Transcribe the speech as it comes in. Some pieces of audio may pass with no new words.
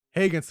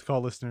Hey, Against the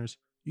Call listeners,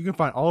 you can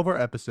find all of our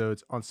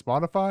episodes on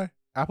Spotify,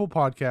 Apple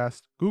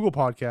Podcasts, Google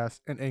Podcasts,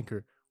 and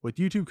Anchor, with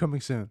YouTube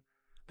coming soon.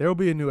 There will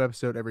be a new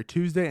episode every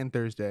Tuesday and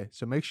Thursday,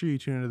 so make sure you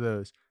tune into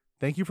those.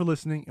 Thank you for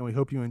listening, and we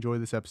hope you enjoy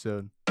this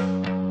episode.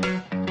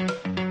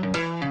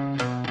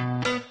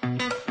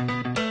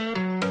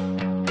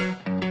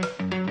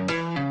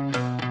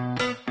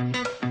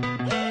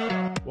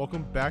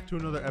 Welcome back to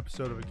another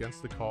episode of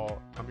Against the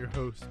Call. I'm your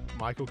host,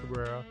 Michael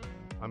Cabrera.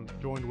 I'm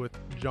joined with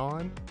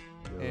John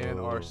and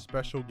our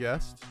special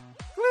guest.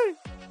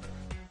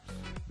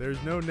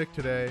 There's no Nick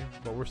today,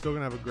 but we're still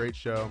gonna have a great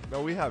show.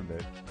 No, we have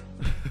Nick.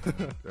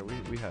 Yeah,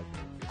 we have Nick.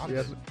 We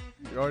have,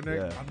 you are Nick?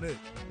 Yeah. I'm Nick.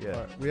 Yeah,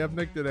 Alright, we have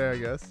Nick today, I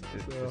guess.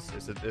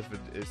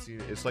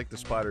 it's like the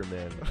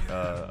Spider-Man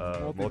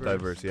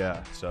multiverse.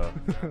 Yeah, so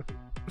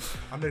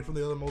I'm Nick from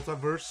the other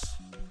multiverse.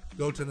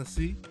 Go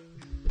Tennessee.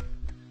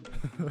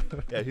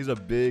 yeah, he's a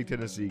big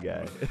Tennessee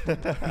guy.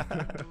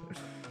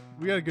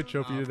 We got a good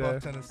show for you today.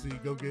 Fuck Tennessee.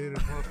 Go Gators,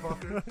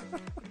 motherfucker.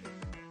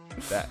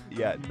 that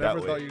Never that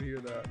thought way. you'd hear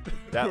that.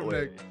 That From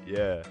way, Nick.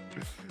 yeah.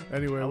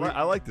 Anyway,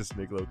 I like this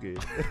Nick Loki.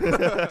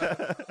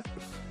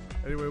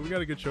 Anyway, we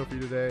got a good show for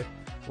you today.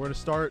 We're going to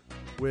start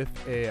with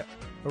a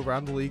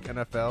Around the League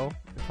NFL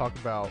and talk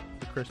about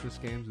the Christmas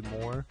games and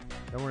more.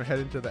 Then we're going to head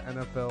into the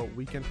NFL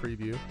weekend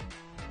preview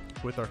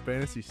with our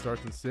fantasy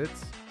starts and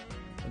sits.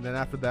 And then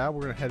after that,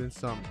 we're going to head in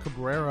some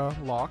Cabrera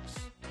locks.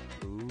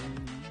 Ooh.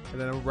 And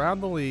then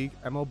Around the League,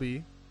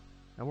 MLB.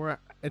 And we're going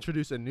to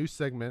introduce a new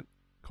segment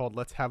called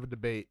Let's Have a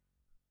Debate.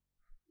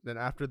 Then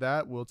after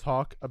that, we'll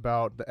talk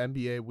about the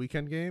NBA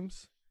weekend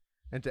games.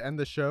 And to end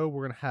the show,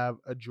 we're going to have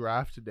a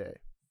draft today.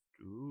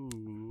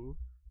 Ooh.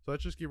 So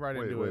let's just get right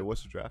into Wait, it.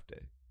 what's the draft day?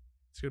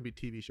 It's going to be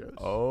TV shows.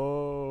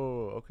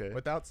 Oh, okay.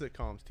 Without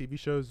sitcoms. TV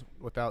shows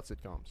without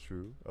sitcoms.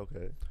 True.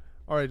 Okay.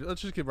 All right,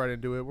 let's just get right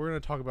into it. We're going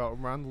to talk about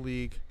Around the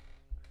League,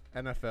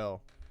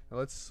 NFL.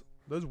 Now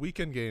those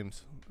weekend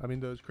games. I mean,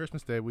 those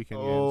Christmas Day weekend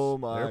Oh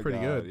games. my They're pretty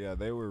God. good. Yeah,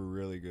 they were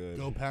really good.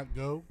 Go Pack,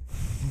 go.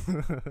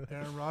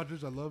 Aaron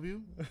Rodgers, I love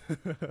you.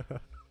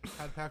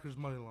 Had Packers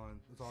money line.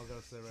 That's all I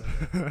gotta say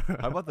right there.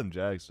 How about them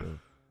Jags, though?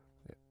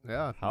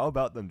 Yeah. How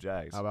about them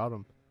Jags? How about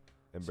them?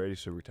 And Brady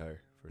should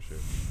retire for sure.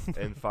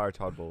 And fire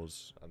Todd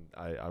Bowles.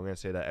 I'm gonna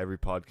say that every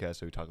podcast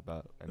that we talk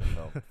about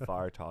NFL.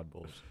 Fire Todd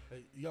Bowles.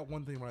 Hey, you got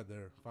one thing right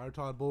there. Fire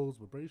Todd Bowles,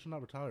 but Brady should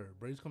not retire.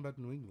 Brady's come back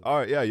to New England. All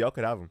right, yeah, y'all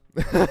could have him.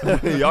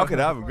 Y'all could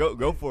have him.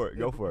 Go for it.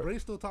 Go for it.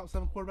 Brady's still top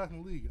 7 quarterback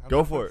in the league.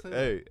 Go for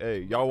it.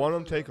 Hey, y'all want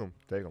him? Take him.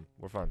 Take him.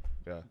 We're fine.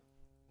 Yeah.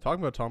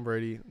 Talking about Tom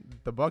Brady,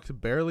 the Bucks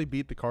barely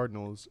beat the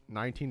Cardinals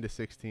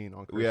 19-16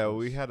 on Christmas. Yeah,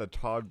 we had a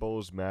Todd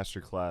Bowles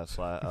masterclass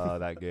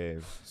that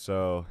game.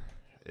 So,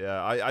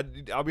 yeah,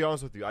 I'll be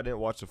honest with you. I didn't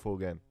watch the full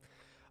game.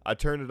 I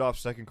turned it off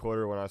second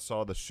quarter when I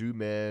saw the shoe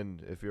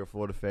man. If you're a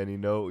Florida fan, you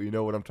know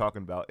what I'm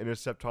talking about.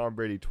 Intercept Tom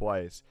Brady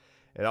twice,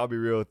 and I'll be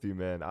real with you,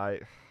 man. My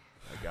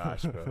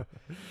gosh, bro.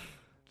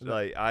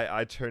 Like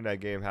I turned that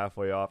game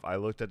halfway off. I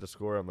looked at the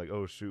score. I'm like,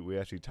 oh shoot, we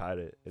actually tied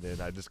it. And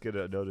then I just get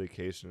a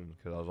notification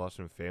because I was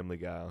watching Family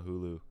Guy on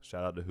Hulu.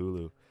 Shout out to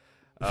Hulu.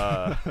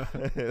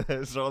 And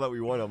I saw that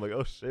we won. I'm like,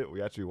 oh shit, we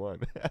actually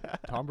won.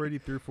 Tom Brady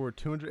threw for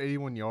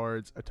 281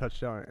 yards, a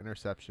touchdown, and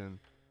interception.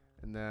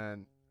 And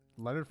then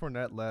Leonard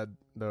Fournette led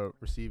the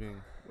receiving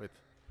with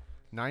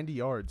 90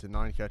 yards and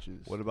 9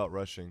 catches. What about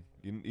rushing?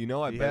 You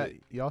know I he, bet.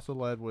 he also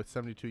led with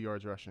 72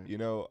 yards rushing. You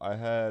know I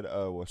had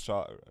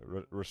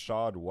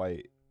Rashad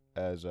White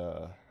as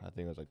I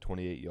think it was like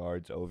 28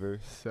 yards over.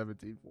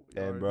 17 yards.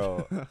 And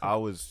bro, I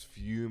was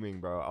fuming,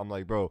 bro. I'm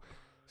like, bro,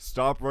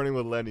 stop running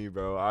with Lenny,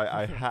 bro.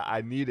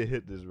 I need to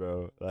hit this,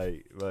 bro.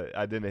 Like, but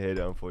I didn't hit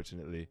it,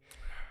 unfortunately.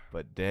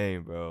 But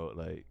dang, bro,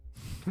 like.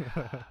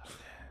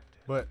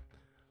 But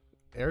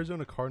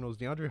Arizona Cardinals,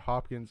 DeAndre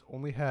Hopkins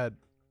only had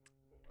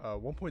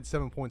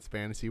 1.7 points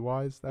fantasy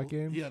wise that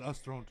game. He had us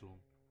thrown to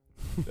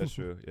him. That's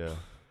true. Yeah.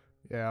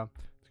 Yeah,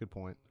 that's a good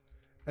point.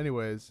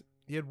 Anyways,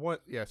 he had one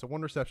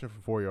reception for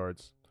 4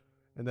 yards.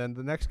 And then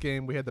the next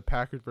game we had the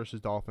Packers versus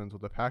Dolphins,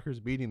 with the Packers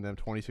beating them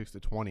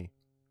 26-20.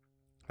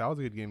 That was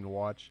a good game to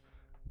watch.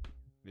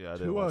 Yeah, I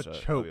did Tua watch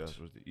that. choked.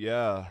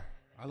 Yeah.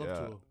 I love Yeah.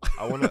 Tua.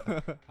 I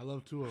wanna. I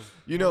love Tua.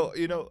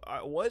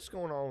 What's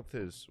going on with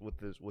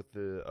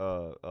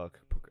the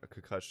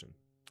concussion?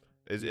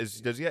 Is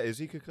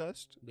he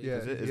concussed? Yeah,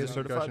 Is he it has a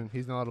certified? concussion.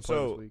 He's not allowed to play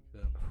So- this week.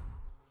 Yeah.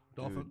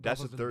 Dolphins that's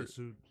gonna the get third-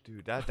 sued.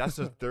 Dude, that's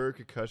the third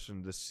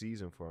concussion this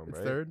season for him, It's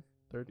right? third?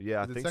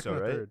 Yeah, I Is it think second so,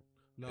 or right? third?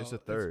 No, It's the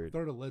third.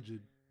 third alleged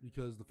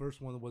because the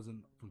first one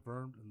wasn't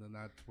confirmed, and then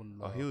that's when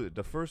He was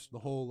the first. the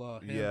whole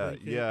hand Yeah.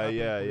 thing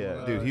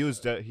happened. Dude, he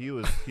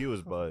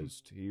was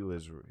buzzed. He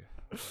was.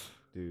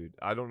 Dude,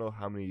 I don't know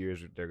how many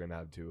years they're gonna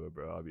have Tua,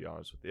 bro. I'll be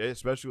honest with you,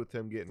 especially with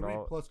him getting 3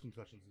 all. plus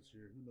concussions this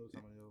year. Who knows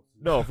how many else?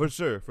 No, for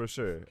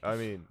sure. I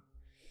mean,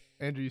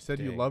 Andrew, you said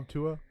you Dang. love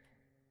Tua?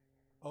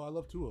 Oh, I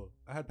love Tua.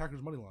 I had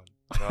Packers money line.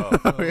 oh,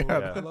 So,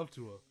 yeah. I love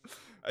Tua.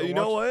 you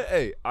know what?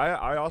 Hey,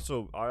 I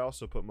also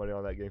put money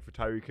on that game for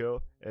Tyreek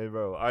Hill, and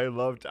bro, I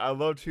loved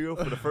Tua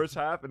for the first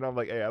half, and I'm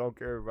like, hey, I don't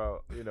care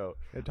about Yeah,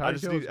 I Tyreek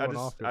just Hill was need going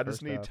off the I just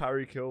first need half.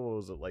 Tyreek Hill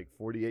was at like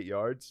 48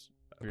 yards.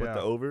 I put Yeah.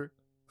 the over.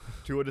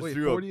 Tua just Wait,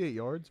 threw 48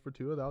 yards for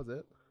Tua? That was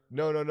it?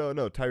 No,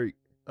 Tyreek.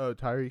 Oh,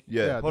 Tyreek.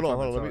 Yeah, hold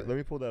on. sorry. Let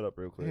me pull that up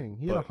real quick. Dang,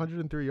 he had But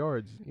 103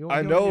 yards.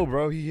 I know,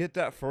 bro. He hit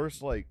that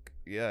first, like,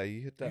 yeah,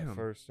 he hit that Damn.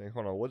 first thing.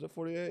 Hold on, was it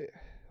 48?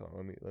 Hold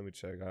on, let me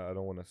check. I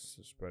don't want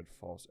to spread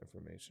false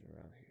information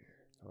around here.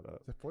 Hold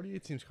up. The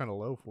 48 seems kind of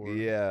low for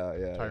Yeah.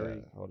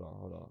 Tyreek. Hold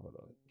on.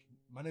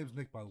 My name's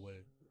Nick, by the way.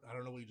 I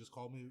don't know what you just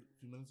called me a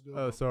few minutes ago.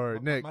 Oh, but sorry.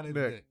 Nick, My name's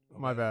Nick. Nick.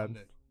 My Okay, bad. I'm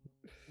Nick.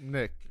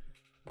 Nick.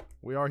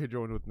 We are here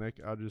joined with Nick.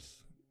 I'll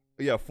just.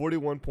 Yeah,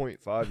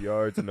 41.5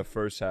 yards in the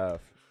first half,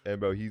 and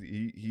bro,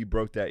 he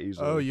broke that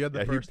easily. Oh, you had the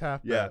Yeah, first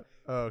half? yeah. bet.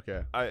 Oh,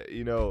 okay. I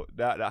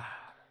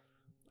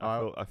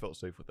felt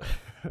safe with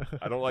that.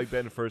 I don't like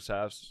betting first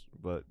halves,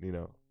 but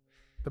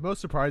The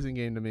most surprising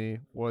game to me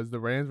was the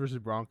Rams versus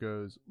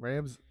Broncos.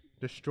 Rams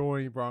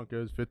destroying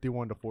Broncos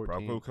 51-14.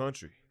 Bronco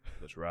country.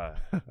 Let's ride.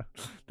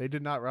 They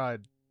did not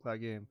ride that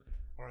game.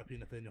 R.I.P.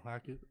 Nathaniel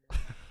Hackett.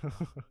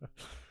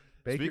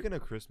 Baker, Speaking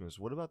of Christmas,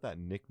 what about that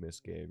Nick Miss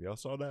game? Y'all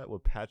saw that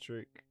with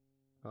Patrick?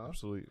 Huh?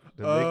 Absolutely.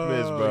 The Oh, Nick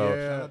Miss, bro.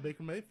 yeah. Shout out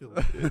Baker Mayfield.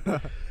 he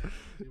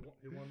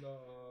won the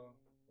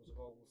what's it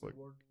called? What's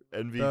the award?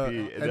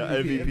 MVP, The the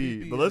MVP.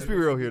 MVP. But let's be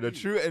real here. The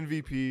true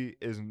MVP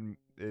is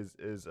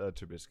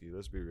Trubisky.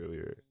 Let's be real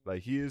here.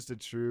 Like, he is the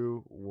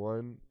true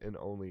one and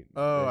only.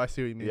 Oh, I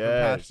see what you mean. From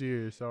Yes. past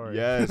years. Sorry.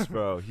 Yes,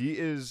 bro. He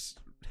is.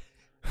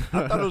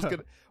 I thought it was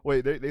gonna.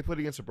 Wait, they played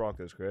against the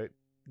Broncos, correct?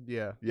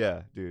 Yeah.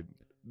 Yeah, dude.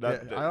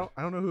 That, Yeah,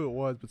 I don't know who it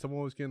was, but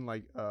someone was getting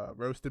like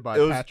roasted by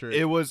it was Patrick.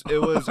 it was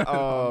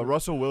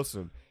Russell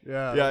Wilson.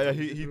 yeah. Yeah,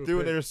 he he threw a threw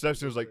an pick.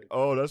 interception. It was like,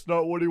 oh, that's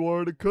not what he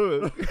wanted to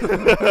cook.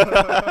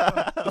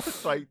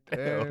 It's like,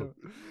 damn. Damn.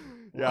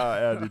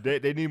 Yeah,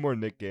 dude. They need more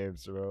Nick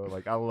games, bro.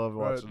 Like, I love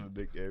Bro, watching the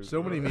Nick games.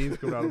 so bro. many memes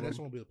come out of Next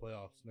them. one will be the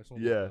playoffs. Next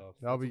one will be Yeah. the playoffs.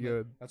 That'll be That's when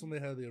good. That's when they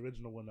had the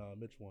original when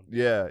Mitch won.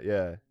 Yeah.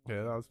 Yeah,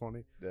 that was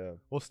funny. Yeah.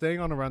 Well, staying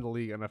on around the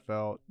league,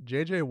 NFL,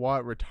 J.J.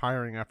 Watt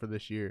retiring after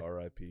this year.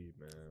 R.I.P.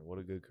 Man, what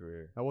a good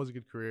career. That was a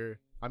good career.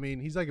 I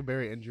mean, he's like a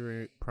very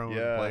injury-prone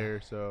Yeah.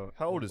 player, so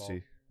How old is ball.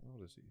 he? How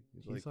old is he?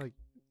 he's like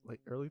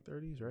early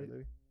 30s, right?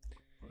 really?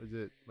 Or is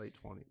it late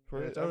 20s?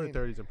 Pretty- It's I early mean-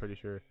 30s, I'm pretty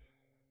sure.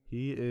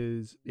 He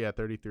is,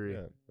 33. Yeah,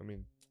 I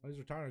mean, He's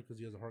retiring because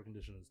he has a heart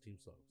condition and his team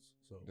sucks.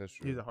 So that's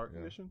true. He has a heart Yeah.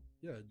 condition?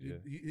 yeah, Yeah.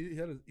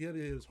 he had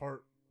his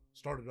heart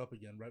started up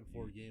again right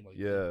before the game. Like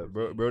Yeah, towards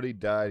the end. Brody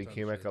died and Type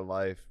came of back shit.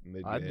 alive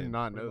mid-game. I did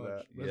not Pretty know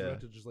much. Yeah.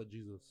 Resurrected just like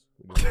Jesus.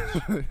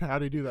 that. How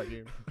do you do that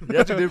game? He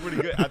actually did pretty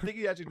good. I think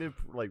he actually did,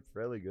 like,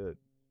 fairly good.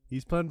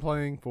 He's been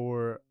playing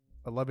for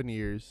 11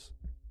 years,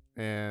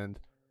 and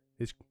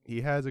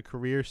he has a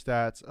career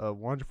stats of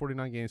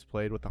 149 games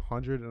played with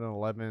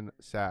 111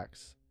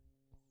 sacks.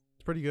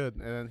 It's pretty good,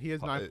 and he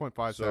has 9.5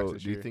 sacks So,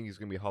 this do year. you think he's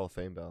going to be Hall of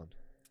Fame bound?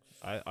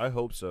 I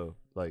hope so.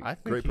 Like, I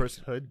think great he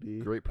person, could be.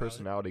 great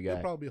personality He'll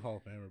guy. probably be a Hall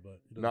of Famer, but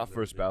he doesn't Not deserve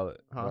first to be.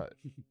 ballot. Huh? Not-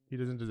 He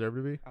doesn't deserve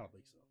to be. I don't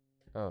think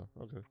so. oh,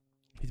 okay.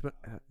 He's been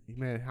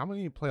man. How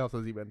many playoffs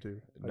has he been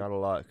to? Like, Not a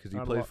lot, because he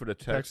not a played lot. for the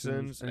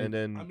Texans, Texans and and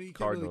then I mean, you can't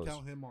Cardinals. really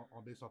count him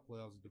on based off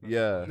playoffs.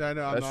 Yeah. no, That's I'm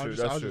not. true, I was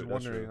that's just true, that's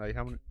wondering, true. like,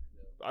 how many?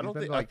 I don't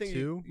been think. to, like, I think.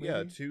 two, Yeah,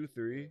 maybe? 2,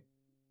 3.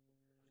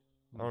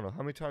 I don't know.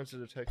 How many times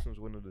did the Texans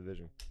win the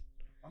division?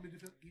 I mean,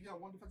 he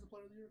got one defensive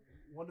player of the year.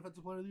 One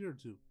defensive player of the year or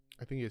two.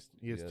 I think he has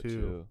Yeah,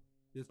 two.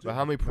 He has two. But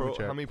how many Let me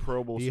check. How many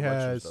Pro Bowl He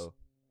selections has though?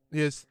 He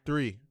has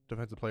 3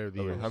 defensive player of the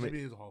Okay, year, how many-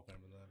 Maybe he's a Hall of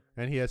Famer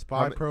then. and he has How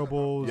 5 many- Pro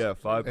Bowls Yeah,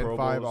 5 and Pro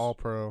 5 Bowls. All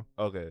Pro.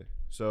 Okay,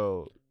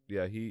 so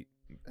yeah, And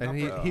Not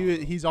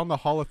he's on the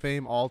Hall of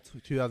Fame All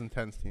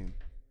 2010s team.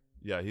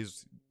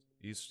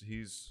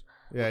 he's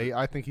Yeah,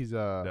 I think he's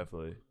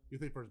definitely You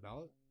think first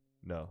ballot?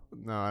 no.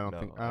 No, I don't No,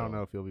 think. I I don't don't-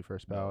 know if he'll be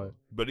first No. ballot.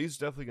 But he's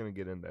definitely gonna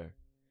get in there.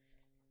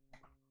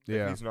 If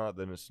Yeah, he's not,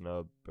 then it's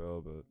snub, bro.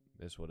 But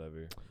it's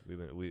whatever.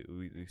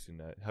 We've seen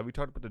that. Have we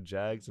talked about the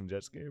Jags and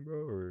Jets game,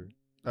 bro? Or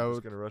Oh,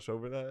 just gonna rush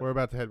over that? we're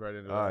about to head right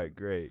into All right,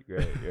 great.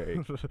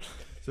 that.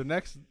 So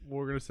next,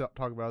 we're gonna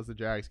talk about is the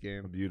Jags A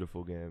game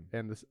beautiful game.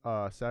 and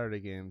the Saturday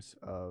games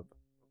of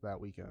that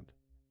weekend.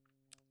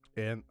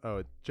 And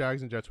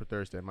Jags and Jets were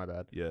Thursday. My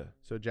bad. Yeah,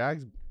 So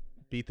Jags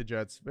beat the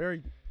Jets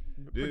pretty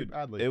dude.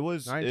 badly. It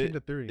was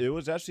 19-3. It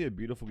was actually a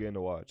beautiful game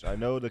to watch. I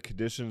know the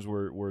conditions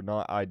were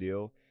not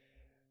ideal,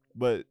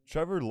 but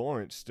Trevor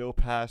Lawrence still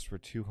passed for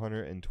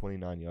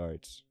 229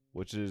 yards,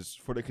 which is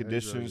for the That is really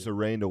conditions, good. the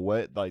rain, the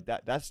wet. Like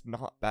that's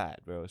not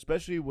bad, bro.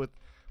 Especially with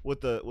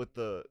the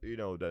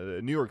the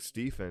New York's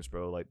defense,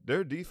 bro. Like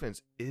their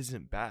defense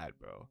isn't bad,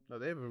 bro. No,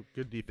 they have a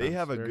good defense. They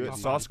have a Very good top Sauce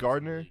defense in the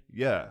Gardner. league.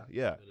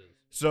 Yeah. It is.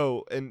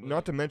 So, and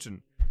not to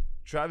mention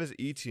Travis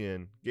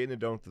Etienne getting it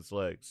done with his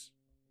legs.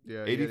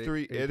 Yeah, he had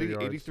 83 yards.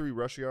 83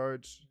 rush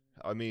yards.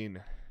 I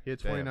mean, He had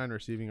Damn. 29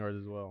 receiving yards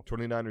as well.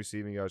 29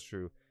 receiving yards,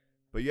 true.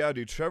 But yeah,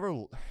 dude,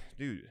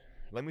 dude,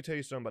 let me tell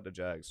you something about the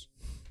Jags.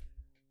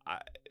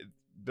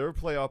 They're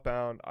playoff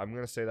bound. I'm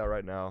gonna say that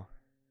right now.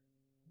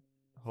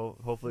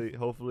 Hopefully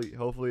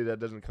that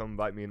doesn't come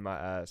bite me in my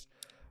ass.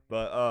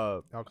 But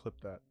I'll clip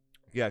that.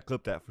 yeah,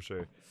 clip that for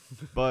sure.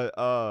 But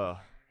from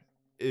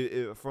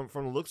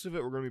the looks of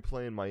it, we're gonna be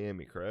playing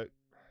Miami, correct?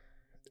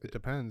 It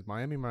depends.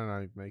 Miami might not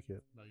even make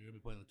it. No, you're gonna be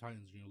playing the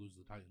Titans. You're gonna lose to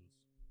the Titans.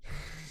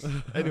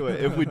 Anyway,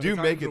 if we do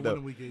The make Titans it are though,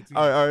 winning week 18.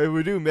 all right, if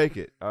we do make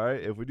it, all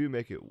right, if we do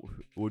make it,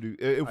 we'll do.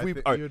 If I we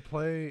think all right, you would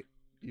play.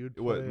 You would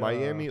play what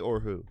Miami or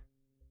who?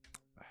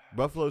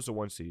 Buffalo's the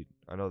 1 seed.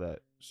 I know that.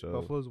 So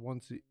Buffalo's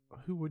 1 seed.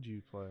 Who would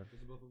you play?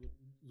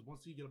 Does one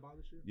seed get a bye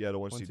this year? yeah, the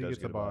 1 Once seed he does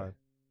gets get a bye.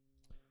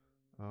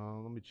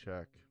 Let me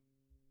check.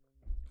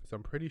 So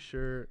I'm pretty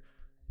sure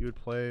you would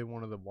play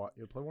one of the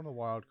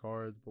wild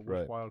cards, but which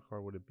Right. wild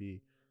card would it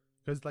be?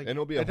 Because like And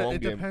it'll be a it, home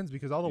it game. depends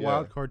because all the Yeah.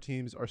 wild card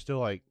teams are still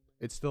like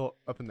it's still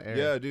up in the air.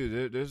 Yeah,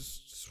 dude,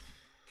 there's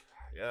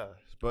yeah.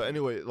 But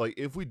anyway, like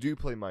if we do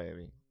play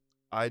Miami,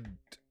 I'm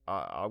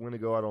gonna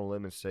go out on a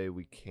limb and say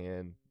we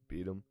can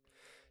beat them.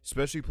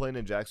 Especially playing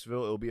in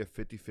Jacksonville, it'll be a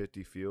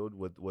 50-50 field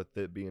with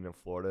it being in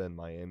Florida and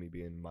Miami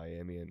being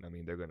Miami, and I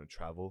mean they're gonna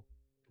travel.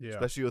 Yeah.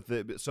 Especially with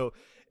it, so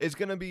it's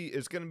gonna be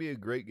a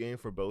great game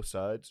for both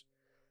sides.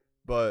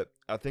 But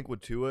I think with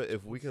Tua,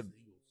 if we could, The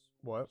Eagles.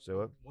 What? say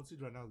what? One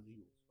seed right now is the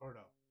Eagles. Or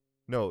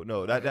no?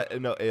 No,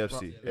 no,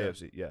 AFC, Yeah.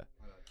 AFC, yeah.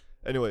 I know.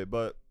 Anyway,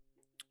 but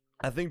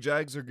I think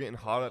Jags are getting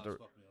hot at the.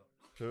 Fuck me up.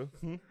 Who?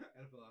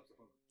 NFL apps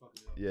are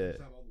fucking me up. Yeah.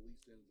 Just have all the league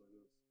standings like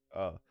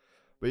this.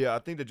 But yeah, I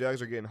think the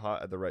Jags are getting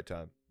hot at the right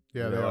time.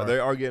 Yeah, You they know, are. They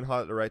are getting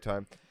hot at the right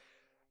time.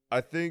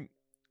 I think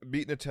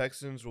beating the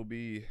Texans will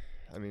be.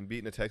 I mean,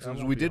 beating the Texans.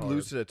 won't We be did hard.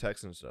 lose to the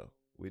Texans though.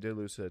 We did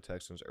lose to the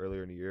Texans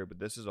earlier in the year, but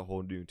this is a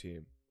whole new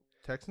team.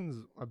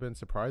 Texans have been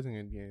surprising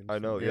in games. I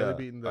know, Barely yeah,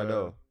 beating the I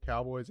know.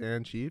 Cowboys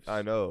and Chiefs.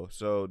 I know.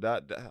 So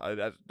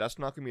that's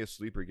not gonna be a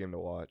sleeper game to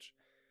watch.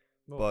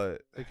 Well,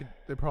 But it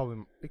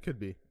could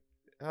be.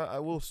 I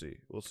will see.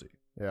 We'll see.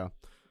 Yeah.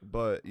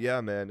 But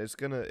yeah, man, it's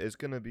gonna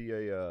be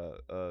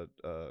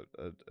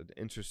an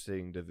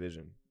interesting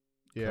division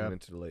Yeah. coming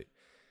into the late,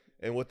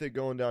 and with it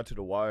going down to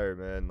the wire,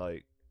 man,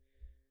 like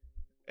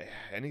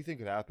anything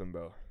could happen,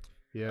 bro.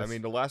 Yes. I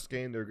mean, the last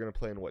game they're gonna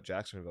play in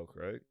Jacksonville,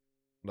 correct?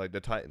 Like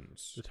the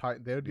Titans.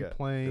 they would be Yeah,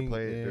 playing.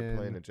 They're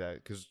playing in Jack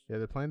because Yeah,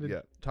 they're playing the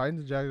yeah. Titans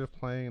and Jags are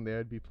playing, and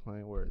they'd be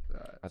playing where it's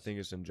at. I think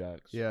it's in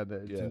Jacks. Yeah,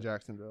 it's Yeah. in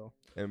Jacksonville.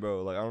 And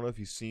bro, like I don't know if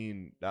you've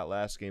seen that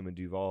last game in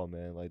Duval,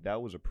 man. Like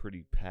that was a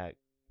pretty packed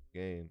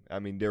game. I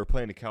mean, they were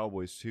playing the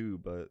Cowboys too,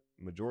 but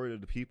majority of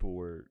the people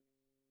were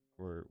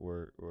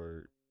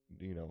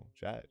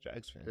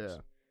Jags fans. Yeah.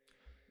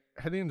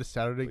 Heading into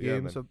Saturday But yeah,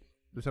 games man. of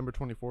December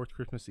 24th,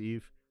 Christmas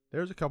Eve.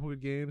 There's a couple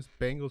good games.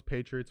 Bengals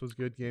Patriots was a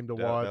good game to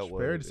That watch. was,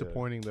 Very yeah.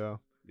 disappointing though.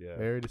 Yeah.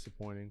 Very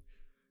disappointing.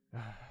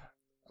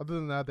 Other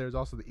than that, there's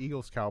also the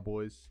Eagles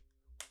Cowboys.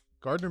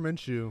 Gardner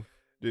Minshew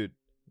Dude,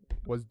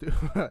 was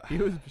he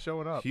was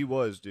showing up. he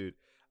was, dude.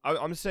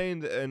 I'm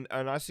saying, and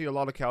I see a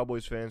lot of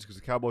Cowboys fans because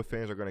the Cowboy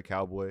fans are going to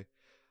Cowboy.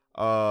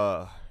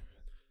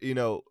 You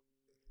know,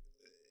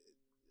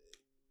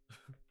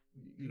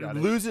 You got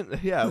it. losing,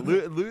 yeah,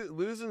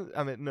 losing.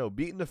 I mean, no,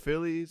 beating the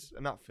Phillies,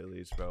 not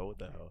Phillies, bro. What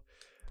the hell?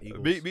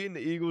 Eagles. Beating the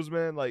Eagles,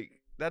 man. Like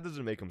that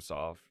doesn't make them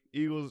soft.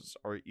 Eagles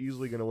are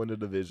easily going to win the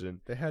division.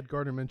 They had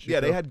Gardner Minshew.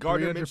 Yeah, they throw had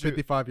Gardner Minshew.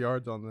 355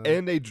 yards on them.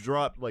 And they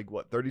dropped like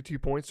what, 32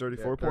 points,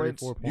 34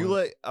 points. 34 You points.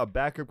 let a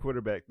backup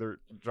quarterback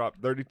drop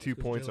 32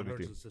 Because points Jalen on your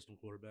Hurts team. is a system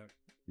quarterback.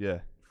 Yeah,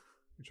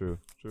 true.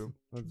 True.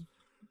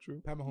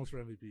 Pat Mahomes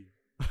for MVP.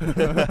 Keep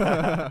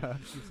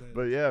saying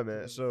But it. yeah,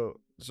 man.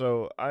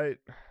 So I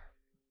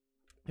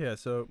Yeah,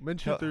 so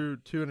Minshew Hell- threw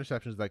 2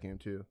 interceptions that game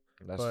too.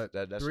 that's But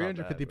that's not bad,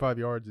 355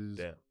 yards is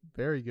bro. Damn.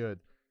 very good.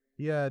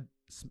 He had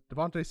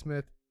Devontae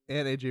Smith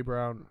and AJ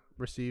Brown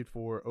received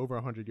for over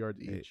 100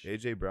 yards each.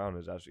 AJ Brown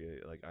is actually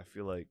like I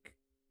feel like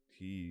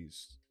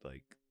he's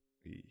like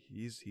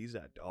he's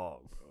that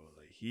dog, bro.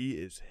 Like he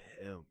is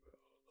him,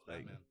 bro.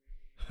 Like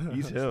Batman.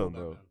 he's Slow him,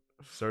 bro. Batman.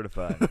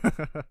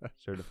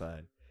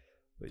 Certified.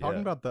 But Talking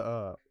yeah. about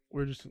the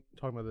we are just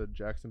talking about the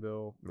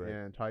Jacksonville Right.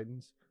 and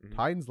Titans. Mhm.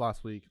 Titans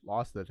last week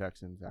lost to the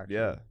Texans actually.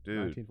 Yeah,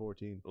 dude.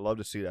 19-14. Love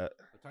to see that.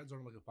 The Titans are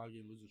on like a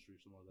 5-game losing streak,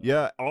 something like that.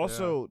 Yeah.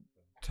 Also,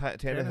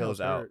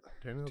 Tannehill's out. hurt.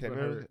 Tannehill's been Tannehill,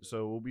 hurt.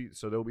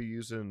 so they'll be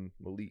using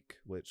Malik,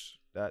 which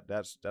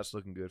that's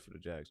looking good for the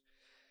Jags.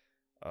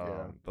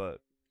 Yeah.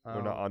 But I we're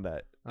don't- not on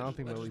that. I don't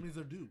think that just Malik means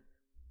they're due.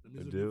 That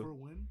means They're they're due due? for a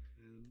win.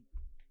 And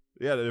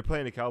Yeah, they're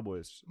playing the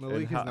Cowboys. And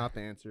Malik is how- not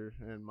the answer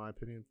in my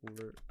opinion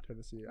for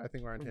Tennessee. I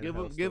think Ryan give Tannehill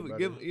him is still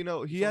give better. you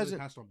know he I saw hasn't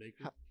They passed on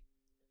Baker. Ha-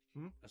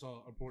 I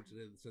saw a report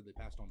today that said they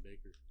passed on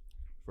Baker.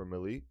 for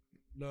Malik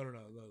No. They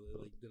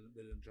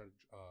didn't try to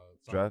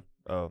sign draft.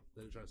 him. Oh,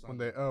 They didn't try to sign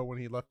when him. when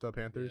he left the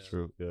Panthers. Yeah.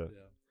 true. Yeah.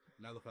 Yeah.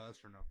 Now look how that's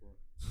turned out for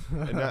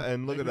him.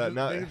 And look at that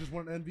now. Baker just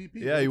won MVP.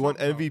 Yeah, What he you won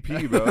talking about?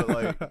 MVP, bro.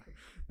 Like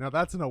now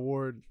that's an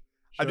award.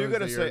 I do Shows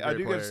gotta that you're a say, I great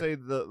do gotta player.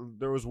 say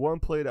there was one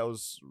play that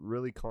was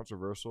really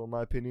controversial in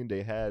my opinion.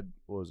 They had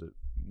what was it?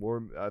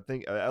 More, I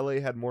think LA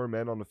had more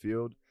men on the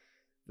field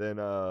than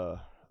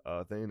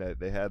thing that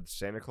they had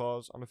Santa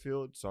Claus on the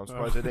field. So I'm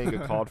surprised they didn't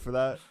get called for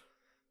that.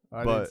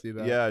 I But didn't see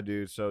that. yeah,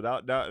 dude. So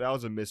that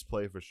was a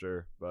misplay for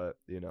sure. But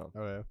you know,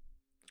 Okay.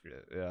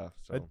 yeah.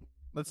 So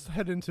Let's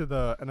head into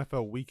the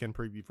NFL weekend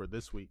preview for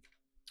this week.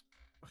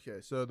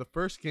 Okay, so the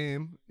first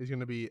game is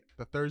going to be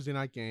the Thursday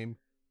night game,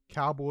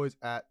 Cowboys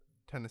at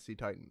Tennessee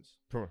Titans.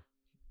 Come on.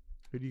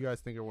 Who do you guys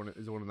think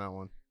is winning that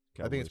one?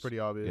 I think Cowboys. it's pretty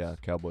obvious. Yeah,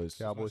 Cowboys. It's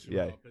my Cowboys. Super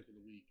Yeah. Bowl pick of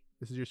the week.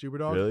 This is your super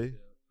dog. Really? Yeah.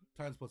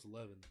 Titans plus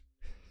 11,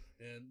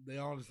 and they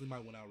honestly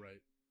might win outright.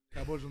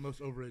 Cowboys are the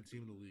most overrated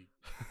team in the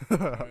league.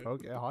 Right?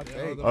 Okay, hot They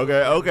take. are the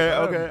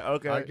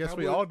Okay. I guess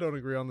we Cowboys- all don't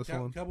agree on this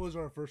one. Cowboys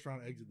are a first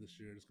round exit this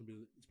year. It's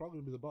probably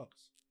gonna be the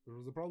Bucks.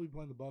 They'll probably be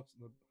playing the Bucks.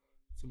 And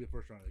it's gonna be a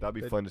first round exit.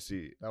 That'd be fun to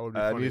see. That would be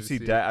I funny need to see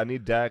see. Dak. I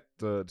need Dak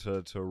to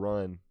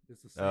run.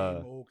 It's the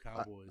same old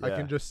Cowboys. I Yeah.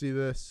 can just see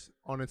this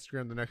on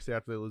Instagram the next day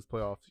after they lose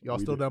playoffs. Y'all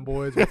We still do. them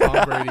boys with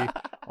Tom Brady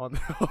on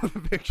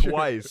the picture.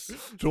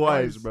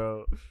 Twice,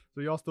 bro.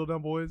 So y'all still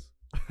them boys?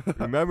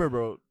 Remember,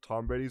 bro,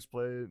 Tom Brady's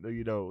played.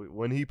 You know,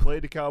 when he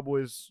played the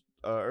Cowboys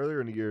earlier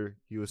in the year,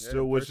 he was Yeah,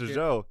 still with first game.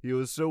 Giselle. He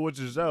was still with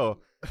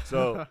Giselle.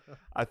 So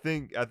I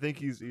think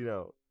he's,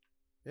 yeah,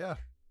 After-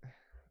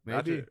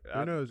 maybe.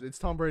 Who knows? It's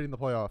Tom Brady in the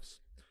playoffs.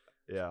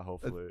 yeah,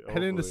 hopefully.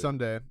 Heading into hopefully.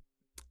 Sunday,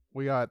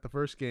 we got the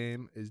first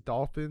game is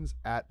Dolphins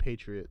at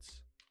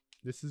Patriots.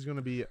 This is going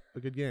to be a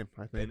good game,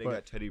 I think. And they but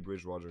got Teddy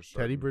Bridgewater Teddy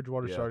starting.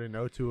 Bridgewater Yeah. starting,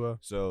 no Tua.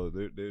 So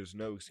there's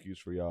no excuse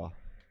for y'all.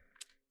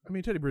 I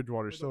mean, Teddy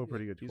Bridgewater's still a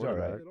pretty good He's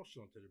quarterback. alright. They don't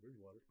shit on Teddy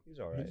Bridgewater. He's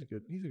all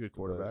He's a good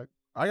quarterback.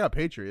 I got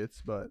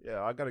Patriots, but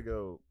Yeah, I gotta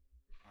go.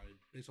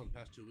 Based on the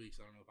past 2 weeks,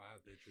 I don't know if I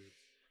have Patriots.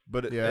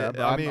 But Yeah,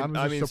 but I I'm mean,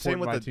 just same supporting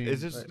with my the. team.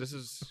 Is this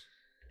is.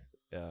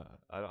 Yeah,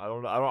 I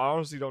don't know. I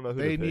honestly don't know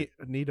who they to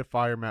pick. need to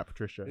fire Matt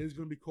Patricia. It is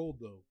gonna be cold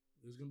though.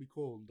 It's gonna be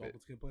cold. And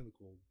Dolphins can't play in the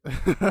cold.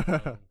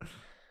 So,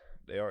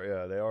 They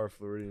are a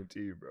Floridian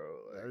team,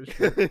 bro.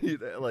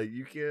 That Like, like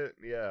you can't.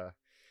 Yeah,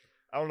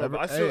 I don't know.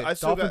 But Hey, I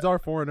still Dolphins got, are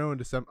 4-0 in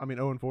December. I mean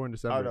 0-4 in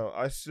December. I don't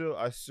know.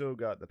 I still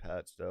got the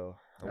Pats though.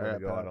 I'm I gonna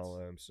got go out Pats. on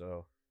them.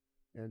 So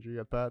Andrew, you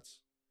got Pats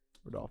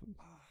or Dolphins?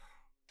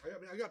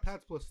 I got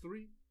Pats plus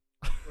 3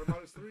 or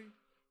minus 3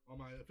 on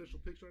my official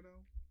picks right now,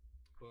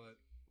 but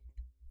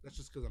that's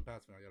just because I'm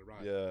Pats fan. I got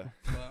to ride. yeah,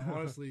 But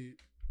honestly, it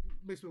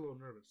makes me a little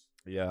nervous.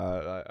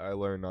 yeah. I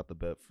learned not to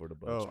bet for the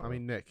Bucks. Oh, I bro.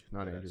 mean Nick,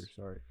 not Yes. Andrew.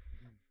 Sorry.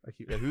 I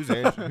keep. Yeah, who's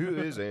Andrew?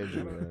 Who is I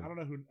Andrew? don't, Man? I don't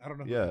know who. I don't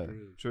know who Yeah,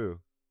 Andrew is. true.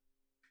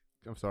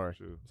 I'm sorry.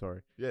 True. I'm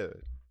sorry. Yeah,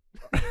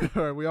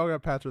 All right, we all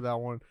got Pats with that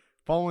one.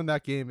 Following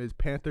that game is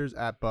Panthers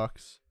at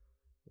Bucks.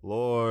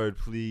 Lord,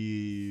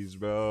 please,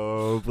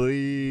 bro,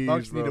 please.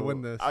 Bucks need to bro.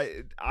 win this.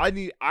 I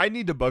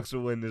need the Bucks to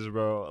win this,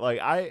 bro.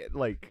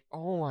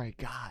 Oh my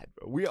god,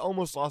 bro. We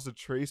almost lost to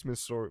Trace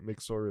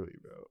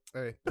McSorley, bro.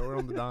 Hey, throw it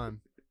on the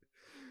dime.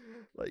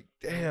 Like,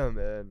 damn,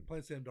 man.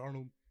 Playing Sam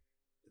Darnold.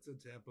 It's in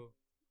Tampa.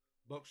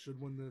 Bucks should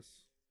win this.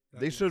 That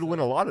They being should win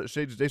said- a lot of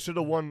shades. They should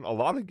have won a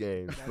lot of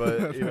games,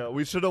 but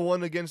we should have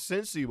won against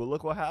Cincy. But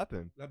look what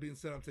happened. That being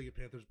said, I'm taking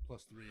Panthers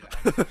plus 3.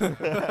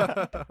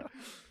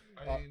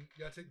 I mean,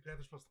 you gotta take the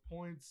Panthers plus the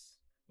points.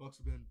 Bucks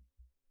have been.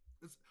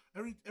 It's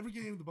every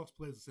game the Bucks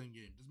play is the same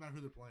game. Doesn't matter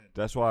who they're playing.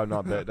 That's why I'm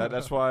not bet.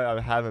 That's why I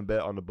haven't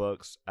bet on the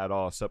Bucks at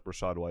all, except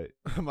Rashad White.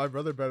 My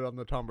brother bet on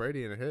the Tom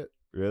Brady and it hit.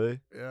 Really?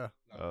 Yeah,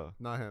 Oh,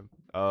 not him.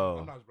 oh,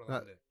 I'm not his brother.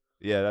 Not- I'm dead.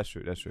 yeah. That's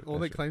true. That's true.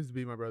 Only that's true. claims to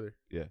be my brother.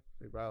 Yeah.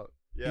 Like, wow.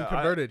 Yeah, He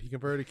converted. He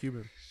converted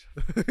Cuban.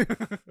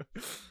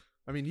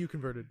 I mean, you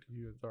converted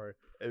Cuban. Sorry.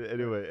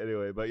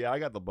 Anyway, but yeah, I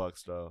got the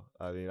Bucks though.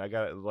 I mean, I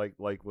got it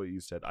like what you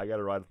said. I got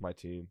to ride with my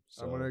team.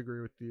 So. I'm gonna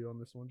agree with you on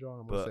this one, John.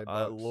 I'm gonna say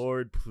But Bucks.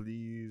 Lord,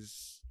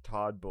 please,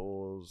 Todd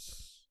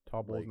Bowles.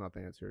 Todd Bowles like, not the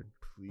answer.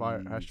 Please,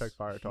 Hashtag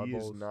fire Todd he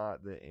Bowles. is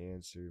not the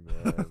answer,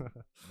 man.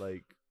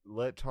 Like,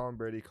 let Tom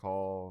Brady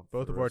call.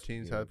 Both for of the our rest the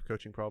teams game. have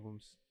coaching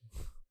problems.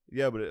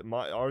 Yeah, but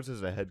ours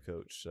is a head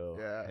coach, so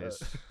Yeah,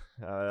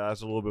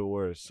 that's a little bit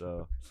worse.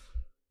 So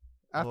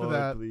After Lord,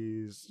 that,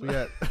 please.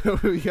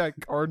 we got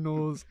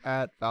Cardinals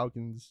at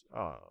Falcons.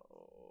 Oh,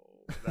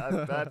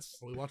 that's.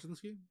 Are we watching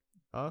this game?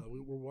 Huh?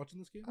 We're watching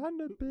this game. I'm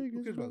the Who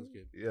biggest. cares about this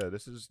game? Yeah,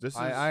 this is.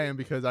 I am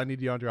because I need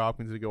DeAndre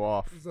Hopkins to go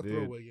off. This is a Dude.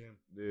 throwaway game.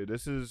 Dude,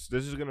 this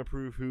is gonna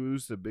prove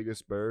who's the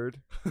biggest bird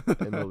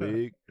in the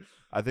league.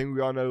 I think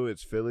we all know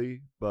it's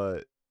Philly,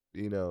 but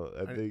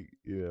I think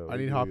I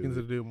need Hopkins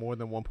to do more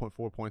than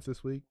 1.4 points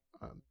this week.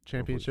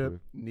 Championship. 1.4.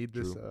 Need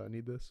this. True.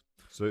 Need this.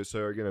 So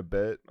are you gonna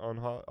bet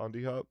on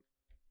D Hop?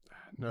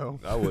 No.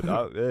 I would.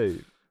 Hey,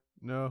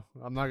 No,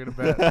 I'm not gonna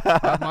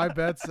bet. My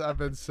bets have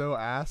been so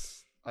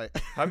ass.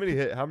 how many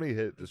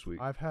hit this week?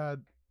 I've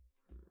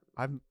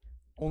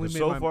only made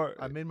So my far-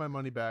 I made my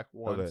money back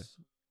once,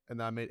 and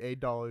then I made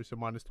 $8, so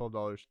minus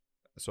 $12,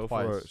 So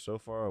twice.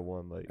 far I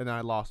won like and then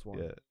I lost one.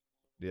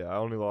 yeah. I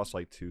only lost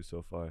like 2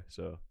 so far.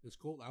 So Is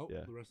Colt out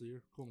Yeah. the rest of the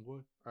year? Colt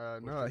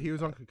McCoy. No, he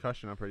was on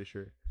concussion. I'm pretty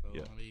sure. So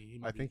Yeah. I mean, he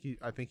might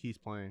I think he's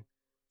playing.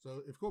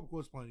 So if Colt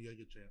McCoy's playing, you got a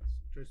good chance.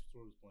 If Trace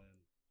McSorley's playing,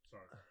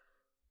 sorry.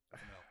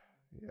 That's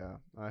a no.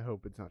 Yeah, I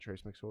hope it's not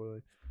Trace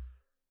McSorley.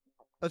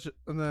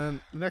 And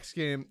then the next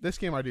game, this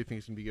game I do think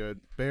is gonna be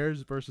good.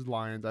 Bears versus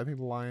Lions. I think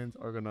the Lions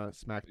are gonna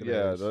smack the yeah,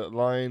 Bears. the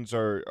Lions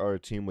are a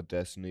team with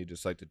destiny,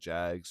 just like the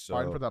Jags. So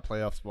Fighting for that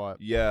playoff spot.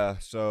 yeah,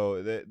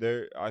 so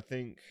they're I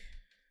think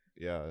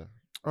yeah.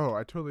 Oh,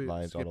 I totally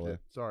Lions all skipped the way. it.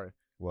 Sorry.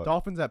 What?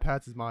 Dolphins at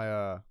Pats is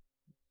my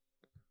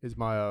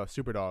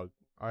super dog.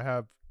 I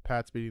have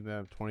Pats beating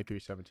them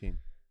 23-17.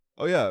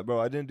 Oh yeah, bro,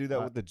 I didn't do that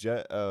I- with the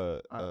Jet.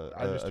 I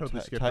just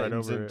totally skipped right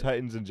Titans over and it.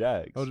 Titans and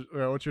Jags.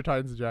 What's your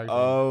Titans and Jags?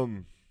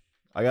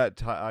 I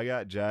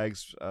got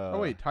Jags. Oh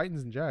wait,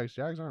 Titans and Jags.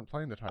 Jags aren't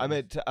playing the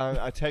Titans. I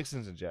meant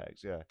Texans and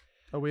Jags. Yeah.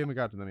 Oh, we haven't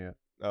got to them yet.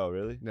 Oh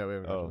really? No, we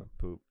haven't got to Oh them.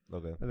 poop.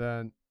 Okay. And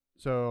then,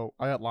 so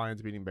I got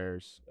Lions beating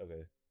Bears.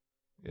 Okay.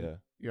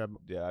 Yeah.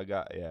 Yeah, I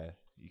got. Yeah.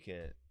 You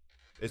can't.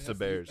 It's the That's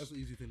Bears. That's an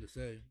easy thing to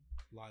say.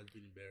 Lions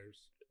beating Bears,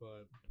 but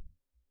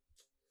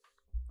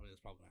I mean, it's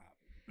probably gonna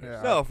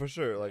happen. yeah. No, for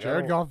sure. Like I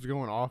Jared don't- Goff's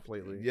going off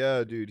lately.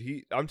 Yeah, dude.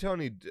 I'm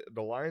telling you,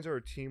 the Lions are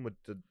a team with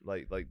the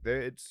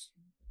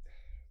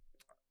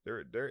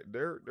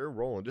they're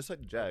rolling just like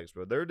the Jags,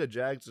 bro. They're the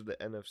Jags of the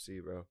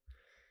NFC, bro.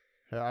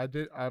 Yeah,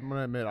 I'm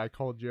gonna admit, I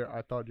thought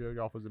Jared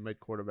Goff was a mid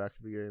quarterback at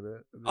the beginning of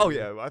it. Oh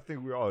yeah, I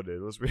think we all did.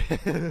 Let's be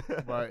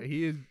But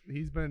he's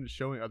been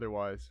showing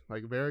otherwise.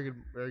 Like very good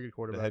the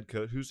quarterback. head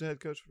coach. Who's the head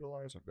coach for the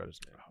Lions? I forgot his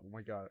name. Oh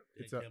my god,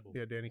 Danny Campbell.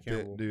 yeah, Danny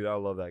Campbell. Dude, I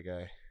love that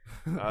guy.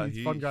 He's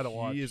a fun guy to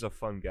watch. He is a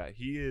fun guy.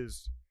 He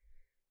is.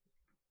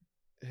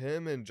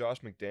 Him and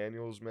Josh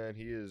McDaniels, man.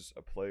 He is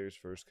a player's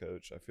first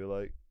coach. I feel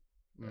like.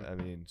 Mm. I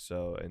mean,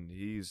 so and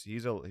he's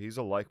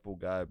a likable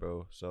guy,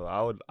 bro. So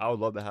I would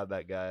love to have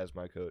that guy as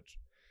my coach,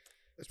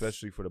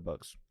 especially for the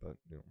Bucks. But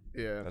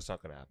Yeah. that's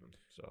not gonna happen.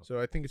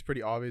 So I think it's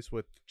pretty obvious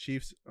with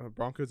Chiefs,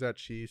 Broncos at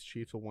Chiefs.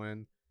 Chiefs will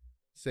win.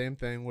 Same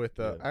thing with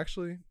Yeah.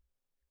 actually.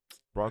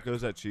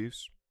 Broncos at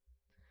Chiefs.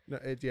 No,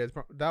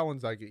 that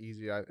one's like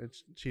easy.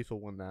 It's Chiefs will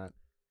win that.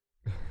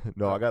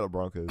 No, I got the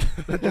Broncos.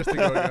 Just to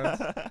go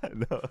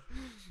against. No,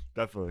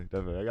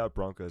 definitely. I got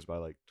Broncos by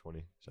like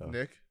 20. So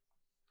Nick,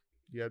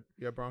 you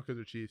got Broncos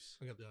or Chiefs?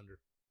 I got the under.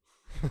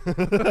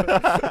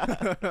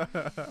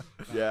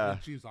 Yeah.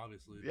 Chiefs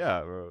obviously.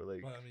 Yeah, bro.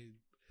 Like But I mean,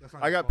 that's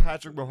not I his got fault.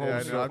 Patrick Yeah,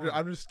 Mahomes. I know,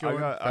 I'm just going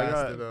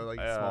faster though, like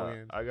small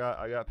games. I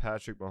got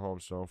Patrick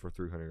Mahomes throwing for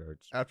 300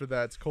 yards. After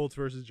that, it's Colts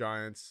versus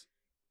Giants.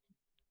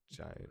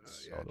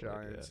 Giants. Yeah, all the way,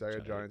 Giants. I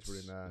got Giants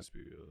winning that. Let's be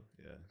real.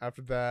 Yeah.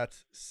 After that,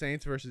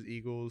 Saints versus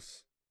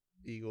Eagles.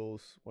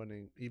 Eagles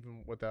winning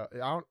even without.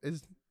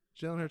 Is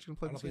Jalen Hurts gonna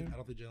play I this don't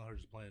game? think Jalen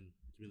Hurts is playing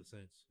to be the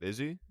Saints. Is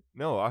he?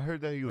 No, I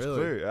heard that he was Really?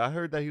 clear. I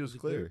heard that he was Is he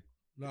clear.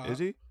 No, Is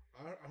he?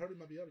 I heard he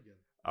might be out again.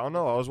 I don't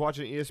know. I was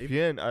watching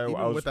ESPN. I Even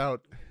was.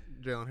 without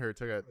Jalen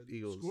Hurts, I got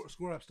Eagles.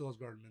 Score app still has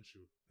Gardner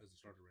Minshew as the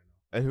starter right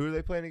now. And who are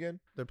they playing again?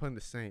 They're playing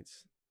the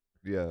Saints.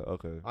 Yeah.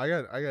 Okay. I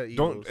got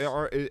Eagles.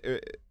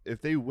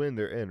 If they win,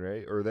 they're in,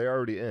 right? Or they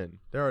already in.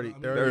 They're already I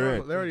mean, they're They're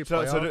already, in. they're already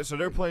So playoff. so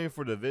they're playing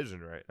for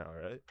division right now,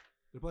 right?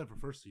 They're playing for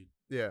first seed.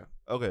 Yeah.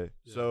 Okay.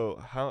 Yeah.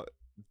 So how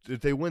if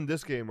they win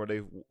this game? Are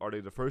they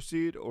the first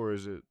seed or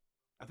is it?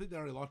 I think they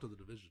already locked up the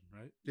division,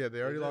 right? Yeah, they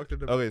already Is it? locked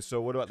it. Okay.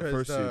 So what about the 'Cause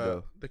first seed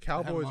though? The They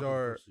haven't Cowboys locked up the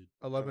are first seed.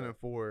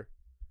 11-4,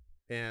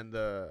 and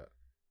the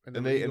And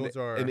the they Eagles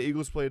are and the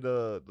Eagles played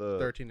the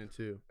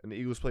 13-2. and the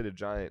Eagles played the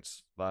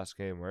Giants last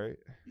game, right?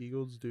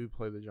 Eagles do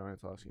play the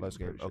Giants last game. Last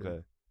I'm game. pretty sure.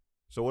 Okay.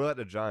 So what about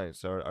the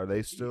Giants? Are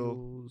they still?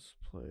 Eagles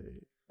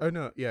play. Oh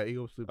no, yeah,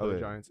 Eagles do play the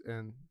Okay. Giants,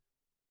 and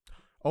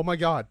oh my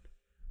God,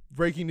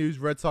 breaking news: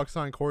 Red Sox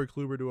signed Corey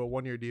Kluber to a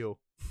 1-year deal.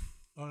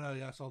 Oh no,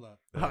 yeah, I saw that.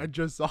 I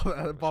just saw that.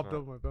 It That's popped not-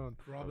 up on my phone.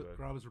 Robert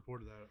Okay. Roberts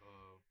reported that.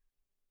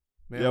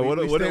 Man, Yeah. we- What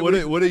we a stay-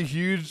 what a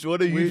huge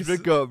we-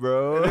 pickup,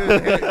 bro.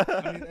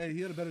 I mean, hey,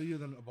 he had a better year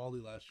than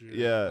Evaldi last year.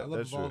 Yeah, I love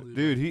that's true. Evaldi,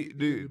 Dude, but he- did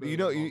dude, better you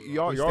know, than you- Evaldi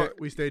y'all- last we, year. stay,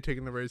 we stay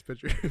taking the Rays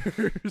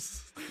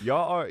pictures.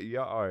 Y'all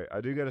are.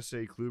 I do gotta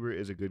say, Kluber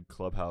is a good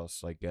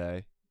clubhouse like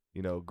guy.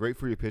 You know, great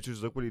for your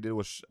pitchers. Look what he did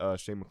with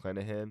Shane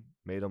McClanahan.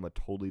 Made him a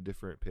totally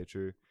different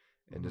pitcher,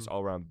 and just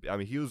all around. I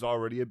mean, he was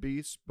already a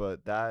beast,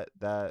 but that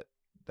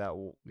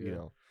will you Yeah.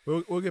 know.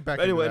 we'll get back.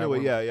 But into anyway, that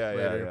one yeah.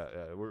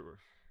 later. We're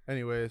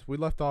Anyways, we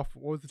left off.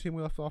 What was the team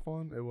we left off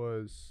on? It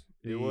was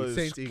the it was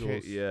Saints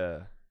Eagles.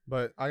 Yeah.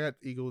 But I got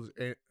Eagles.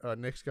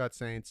 Nick's got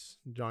Saints.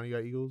 Johnny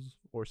got Eagles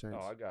or Saints.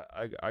 Oh,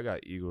 I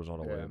got Eagles on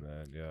the way, Yeah.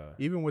 man. Yeah.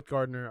 Even with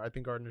Gardner, I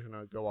think Gardner's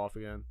gonna go off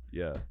again.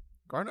 Yeah.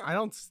 Gardner, I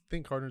don't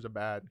think Gardner's a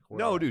bad. No,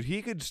 quarterback. dude,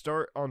 he could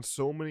start on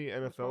so many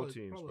NFL Probably-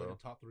 teams, probably bro. like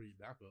a top 3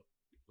 backup.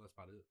 That's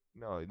about it.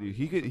 No, dude, he's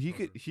he not could a he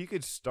could starter. he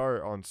could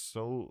start on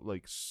so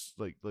like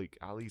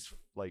at least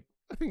like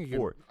I think he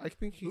four. could. I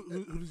think he.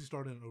 Who does he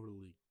start in over the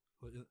league?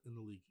 Like, in the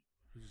league,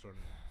 who's he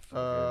starting?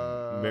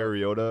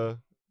 Mariota.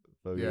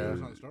 Yeah. He's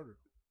not a starter.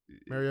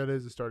 Mariota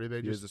is a starter. They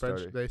He just is a bench.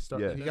 starter. They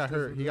start. Yeah. He That's got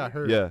hurt. He got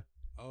different. hurt.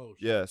 Yeah, Oh,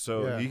 shit. yeah.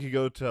 So Yeah. he could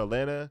go to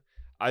Atlanta.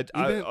 I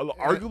Even-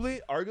 arguably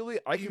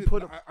I can Even-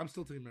 put him. I'm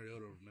still taking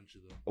Mariota over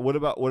Minshew though.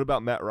 What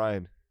about Matt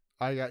Ryan?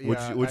 I got. Would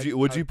Yeah, you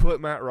would you put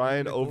Matt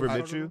Ryan Nick over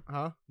Foles Minshew?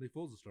 Huh? Nick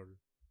Foles is a starter.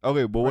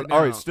 Okay, but Right all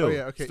right, now. still, Oh,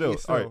 yeah, okay, still, yeah,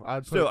 still, all right,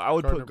 I'd still, put I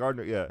would Gardner- put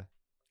Gardner. Yeah.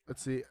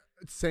 Let's see.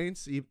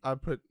 Saints. I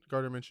put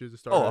Gardner Minshew as a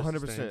starter. Oh, as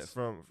the 100% Saints.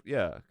 from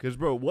because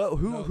bro, No.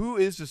 who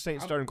is the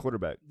Saints I'm- starting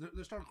quarterback?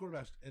 They're starting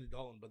quarterbacks Andy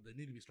Dalton, but they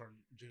need to be starting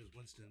James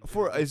Winston.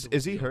 For James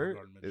is he Winston over hurt?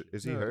 Gardner Minshew.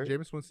 Is he No, hurt?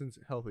 Jameis Winston's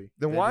healthy.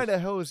 Then They why just- the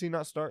hell is he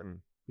not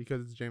starting?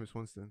 Because it's Jameis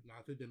Winston. No,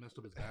 I think they messed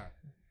up his back.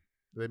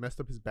 They messed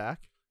up his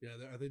back. Yeah,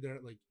 I think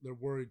they're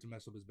worried to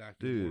mess up his back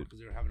Dude. because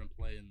they were having him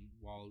play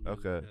while he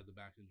Okay. had the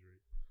back injury.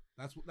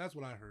 That's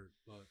what I heard.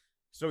 But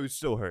So he's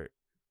still hurt.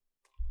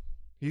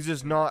 He's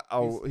just not.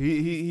 Oh,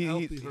 He's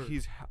healthy hurt.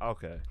 he's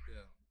okay.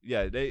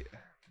 yeah, Yeah,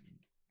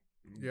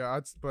 Yeah,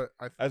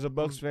 As a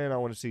Bucks fan, I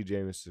want to see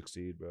Jameis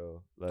succeed,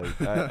 bro.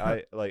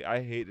 Like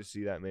I hate to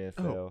see that man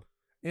Oh. fail.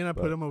 and I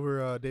put but- him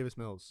over Davis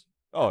Mills.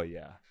 Oh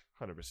yeah,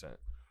 100%.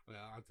 Yeah,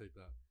 I'll take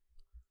that.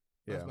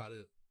 Yeah, That's about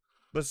it.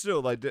 But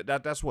still, like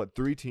that's what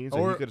 3 teams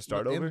that he could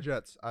start and over. the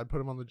Jets. I'd put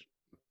him on the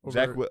over,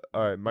 Zach,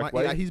 all right, Mike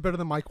White. Yeah, he's better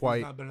than Mike He's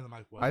White. not better than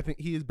Mike White. I think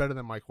he is better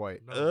than Mike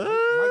White. No,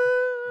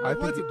 I Mike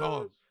think White's he- a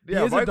dog. Yeah,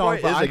 he is Mike a dog,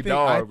 White but is I a think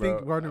dog, I think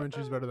bro. Gardner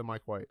Minshew's better than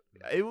Mike White.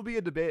 It will be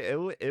a debate.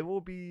 It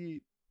will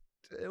be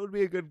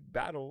a good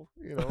battle.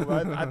 You know,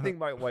 I think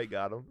Mike White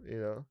got him. You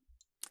know.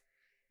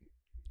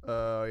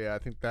 Yeah, I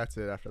think that's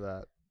it. After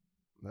that,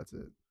 that's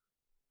it.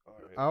 All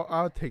right.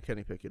 I'll take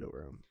Kenny Pickett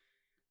over him.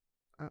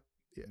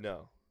 Yeah.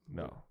 No.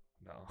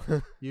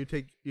 You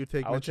take I'll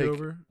Minshew take-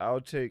 over.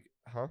 I'll take,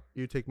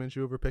 You take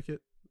Minshew over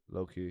Pickett.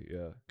 low key,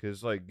 yeah,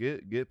 because like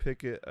get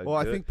Pickett. Well,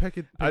 I think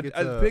Pickett's Pickett.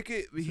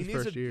 it's He his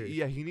needs first to. year.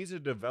 Yeah, he needs to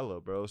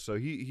develop, bro. So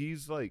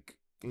he's like,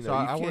 you know, so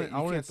I you wouldn't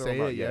can't throw say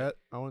him out it yet.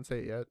 I wouldn't say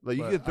it yet. Like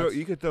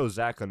you could throw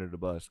Zach under the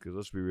bus because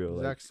let's be real.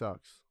 Zach Like,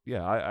 sucks.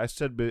 yeah, I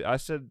said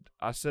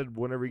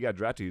whenever he got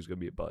drafted he was gonna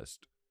be a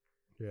bust,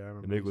 Yeah, I remember.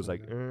 and Nick you was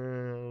like, saying I that.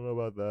 don't know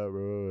about that,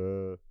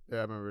 bro. Yeah,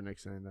 I remember Nick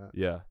saying that.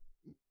 Yeah,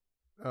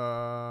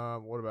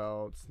 What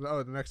about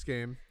the next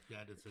game? Yeah,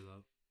 I did say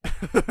that.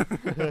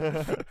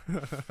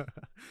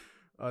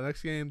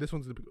 Next game. This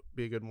one's gonna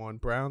be a good one.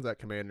 Browns at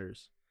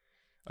Commanders.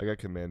 I got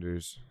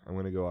Commanders. I'm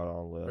gonna go out on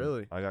a limb.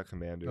 Really? I got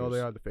Commanders. Oh, they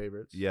are the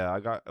favorites. Yeah, I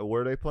got.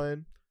 Where are they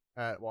playing?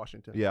 At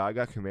Washington. Yeah, I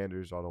got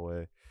Commanders all the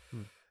way.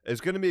 Hmm.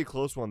 It's gonna be a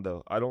close one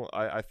though.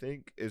 I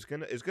think it's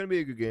gonna be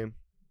a good game.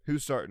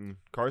 Who's starting?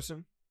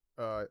 Carson?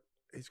 I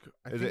Is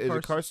think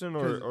it Carson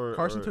 'cause or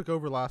Carson or- took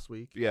over last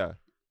week. Yeah,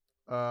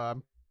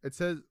 It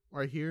says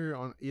right here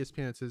on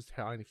ESPN. It says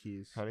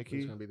Heineke's. Heineke?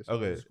 It's gonna be the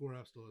Okay. The score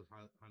app still has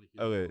Heineke.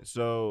 Okay,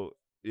 so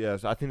yeah,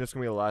 so I think that's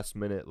gonna be a last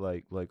minute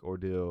like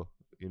ordeal,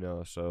 you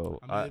know. So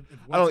I mean, if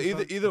I don't Wentz is either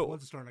start- either If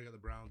Wentz is starting, I got the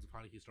Browns. If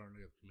Heineke's starting, I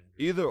got the Commanders.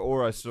 either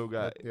or I still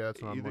got Yeah,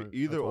 that's what I'm either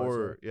wondering. either That's what I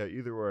or said. yeah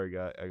either or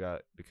I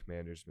got the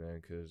Commanders,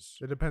 man, because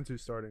It depends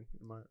who's starting.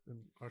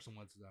 Carson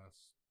Wentz's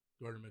ass.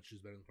 Gardner Minshew's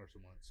better than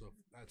Carson Wentz. So if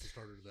that's a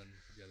starter, then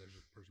yeah, then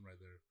the person right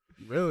there.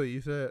 Really, you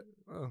said?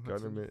 Oh,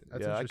 that's Gardner.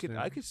 that's Yeah, interesting.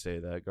 I could say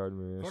that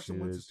Gardner. Carson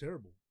Wentz is is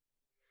terrible.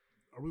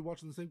 Are we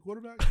watching the same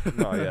quarterback?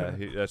 no, yeah,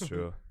 that's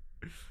true.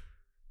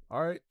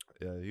 All right.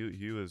 Yeah,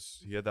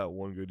 he had that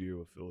one good year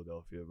with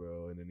Philadelphia,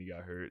 bro, and then he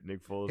got hurt.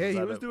 Nick Foles. Hey, he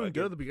had was that doing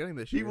good fucking- at the beginning of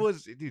this He year.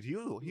 was, dude. He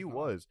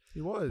was,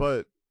 He was.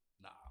 but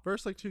Nah.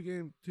 first like 3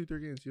 games, he was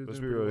let's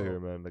be doing real pretty here,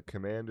 man. The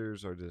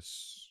Commanders are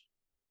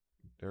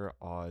they're an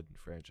odd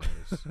franchise.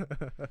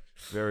 well.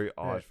 Very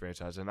odd Right.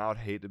 franchise, and I would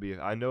hate to be.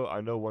 I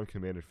know one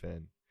Commander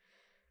fan.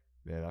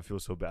 Man, I feel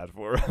so bad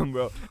for him,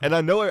 bro. And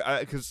I know it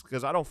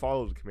because I don't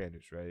follow the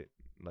Commanders, right?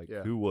 Like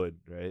Yeah. who would,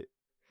 right?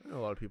 I know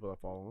a lot of people that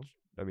follow him.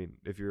 I mean,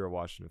 if you're a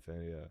Washington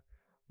fan, yeah.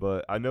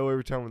 But I know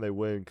every time when they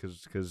win,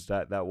 because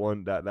that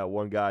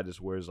one guy just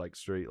wears like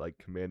straight like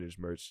Commanders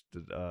merch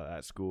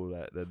at school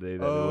that day that they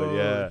win.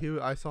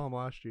 Yeah. I saw him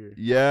last year.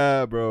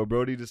 Yeah, bro.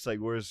 Brody just like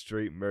wears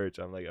straight merch.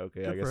 I'm like,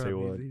 okay, I Good guess for they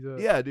him. won. He's a-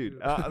 Yeah, dude.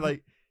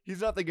 Like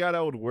he's not the guy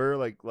that would wear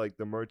like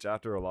the merch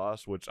after a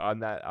loss, which I'm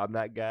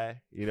that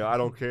guy. You know, I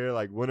don't care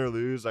like win or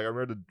lose. Like I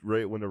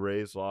remember when the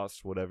Rays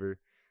lost, whatever.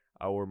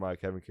 I wore my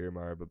Kevin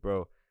Kiermaier, but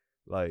bro,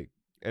 like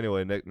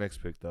anyway, next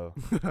pick though.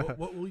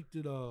 what week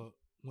did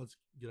Wentz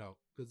get out?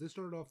 Because they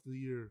started off the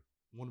year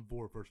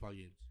 1-4 first 5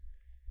 games.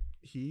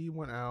 He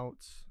went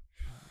out.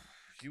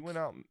 He went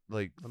out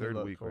like Let me third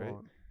look, week, hold right?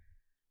 on.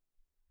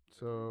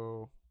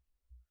 So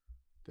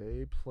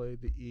they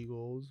played the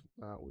Eagles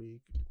that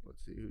week.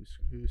 Let's see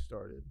who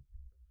started.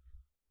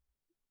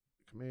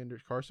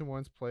 Commanders. Carson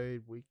Wentz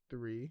played week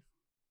 3.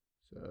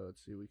 So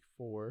let's see, week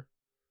 4.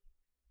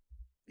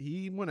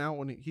 He went out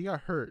when he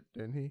got hurt,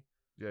 didn't he?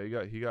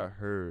 Yeah, he got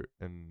hurt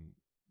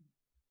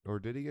or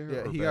did he get hurt?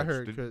 Yeah, or he got benched?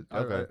 hurt Did-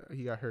 because okay.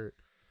 he got hurt,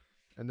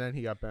 and then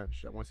he got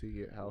benched once he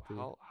get healthy.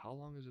 How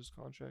long is his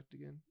contract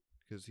again?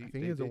 Because I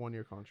think he has a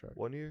 1-year contract.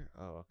 1 year.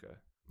 Oh, okay.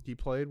 He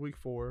played week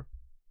 4.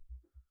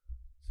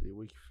 Let's see,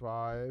 week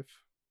 5.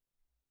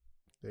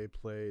 They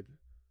played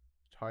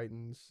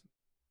Titans,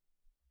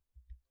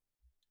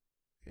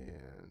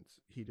 and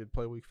he did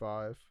play week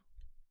 5.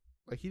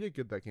 Like he did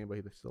good that game, but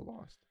he still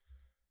lost.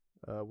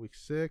 Week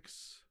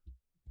 6.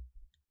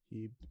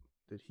 He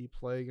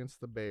play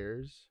against the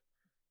Bears?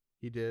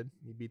 He did.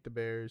 He beat the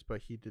Bears,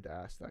 but he did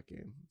ass that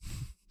game.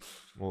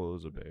 Well, it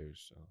was the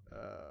Bears, so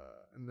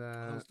And That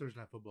then was Thursday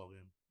night football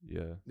game.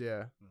 yeah.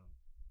 yeah,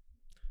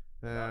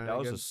 No. and That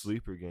was a against-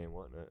 sleeper game,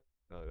 wasn't it?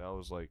 That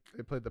was like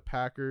They played the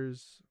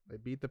Packers. They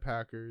beat the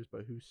Packers,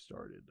 but who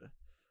started?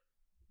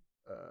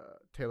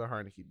 Taylor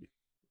Heineke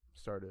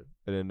started.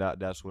 and then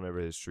that's whenever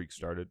his streak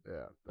started.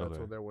 Yeah, that's Okay.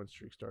 when their win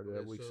streak started at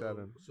Okay, week so-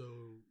 7.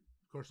 So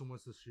Carson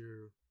Wentz this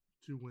year,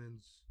 2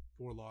 wins,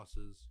 4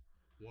 losses.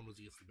 1 was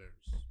against the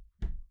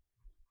Bears.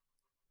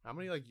 How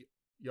many like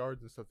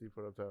yards and stuff did he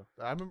put up though?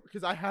 I remember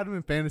because I had him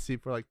in fantasy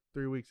for like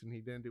 3 weeks and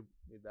he didn't do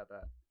that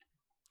bad.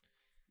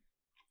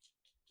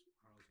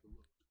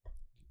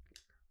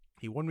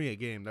 He won me a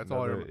game. That's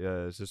all I remember.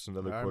 Yeah, it's just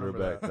another I remember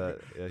quarterback that.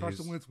 that. Yeah,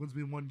 Carson he's Wentz wins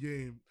me in one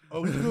game.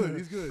 Oh, he's good.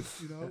 He's good.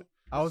 You know,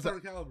 I was starter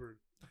caliber.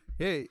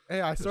 Hey,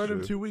 I started him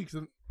true. 2 weeks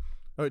and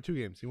 2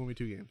 games. He won me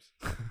 2 games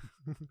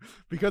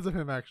because of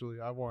him.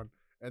 Actually, I won.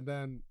 And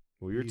then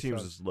well, your he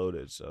team's sucks. just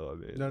loaded, so I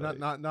mean. no, like,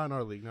 not in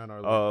our league. Not in our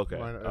league. Oh, okay.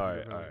 Mine- All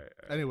right.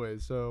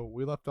 Anyways, so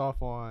we left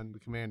off on the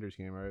Commanders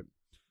game, right?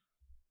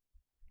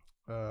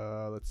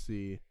 Let's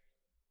see.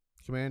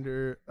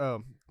 The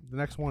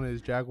next one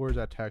is Jaguars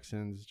at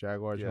Texans.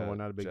 Jaguars Yeah, gonna win,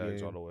 not a big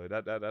Jags all game. the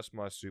way. That's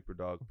my super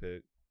dog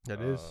pick.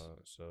 That is.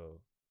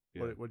 So.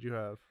 Yeah. What'd you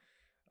have?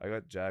 I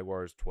got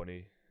Jaguars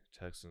 20,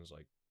 Texans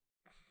like.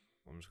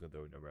 I'm just gonna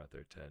throw a number out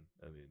there, 10.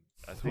 I mean,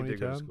 I think they're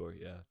gonna 20-10? score.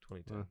 Yeah,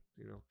 20-10. Uh.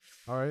 You know,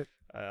 All right.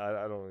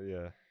 I don't.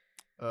 Yeah.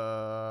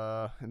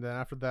 And then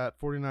after that,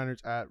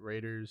 49ers at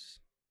Raiders.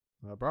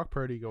 Brock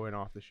Purdy going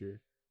off this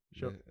year.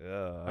 Sure.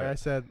 Yeah. Like I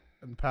said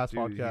in the past Dude,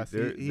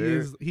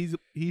 podcast,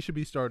 he should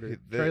be starter.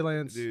 Trey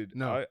Lance, dude.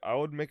 no. I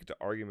would make the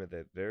argument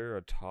that they're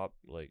a top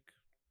like,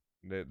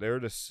 they're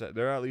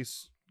at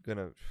least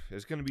gonna.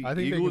 It's gonna be I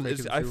think they can Eagles. make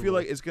it to I Super feel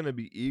like Bowls. it's gonna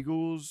be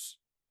Eagles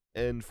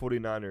and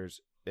 49ers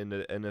in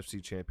the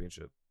NFC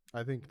Championship.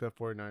 I think the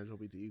 49ers will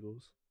beat the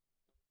Eagles.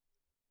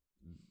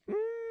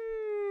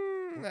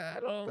 I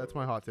don't. That's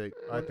my hot take.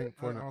 I think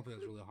I don't 49ers. think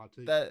that's really a hot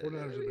take. That- 49ers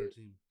are a better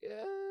team.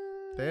 Yeah.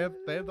 They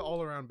have the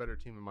all around better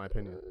team in my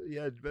opinion.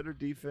 Yeah, better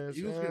defense.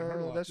 Eagles get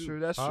hurt a lot That's too. true.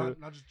 That's Huh? true.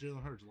 Not just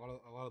Jalen Hurts. A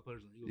lot of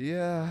players in the Eagles.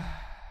 Yeah,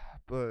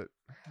 but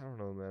I don't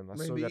know, man. I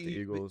still got the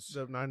Eagles.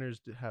 The Niners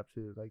have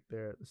to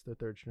it's their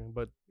third string,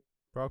 but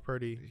Brock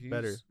Purdy He's-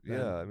 better. than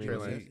yeah, I mean, Trey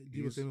he's- Lance.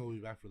 Divo Samuel will be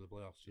back for the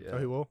playoffs too. Yeah. Oh,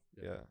 he will.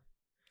 Yeah.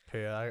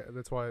 Okay,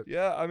 that's why.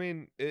 Yeah, I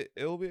mean,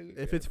 it'll be.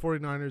 If it's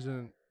 49ers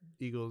and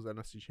Eagles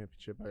NFC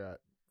Championship, I got.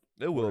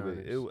 it will be.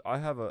 49ers. I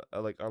have a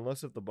like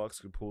unless if the Bucks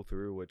could pull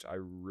through, which I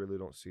really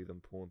don't see them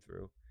pulling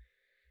through.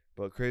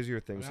 But crazier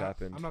things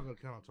happened. I'm not gonna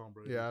count on Tom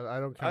Brady. Yeah, I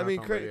don't. I count mean,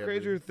 Tom Brady every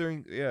crazier year.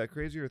 thing. Yeah,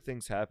 crazier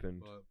things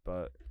happened,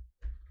 but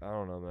I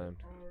don't know, man.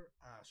 Our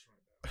ass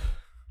right now.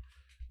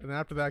 And then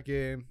after that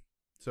game,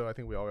 so I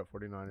think we all got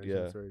 49ers Yeah.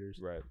 against Raiders.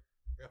 Right.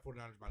 I got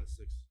 49ers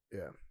 -6.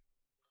 Yeah.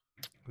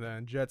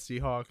 Then Jets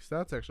Seahawks.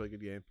 That's actually a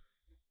good game.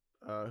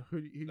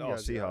 Who do you Oh,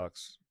 guys got?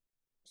 Seahawks.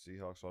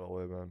 Seahawks all the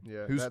way, man.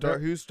 Yeah, Who's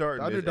that- Who's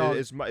starting? the underdog-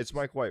 It's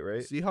Mike White,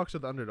 right? Seahawks are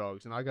the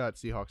underdogs, and I got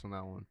Seahawks on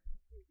that one.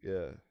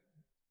 Yeah.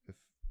 If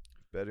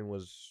betting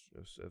was,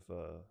 if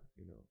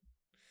you know,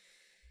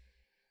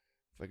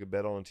 if I could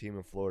bet on a team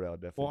in Florida, I'd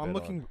definitely. Well, I'm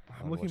bet looking. on I'm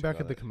looking what you back at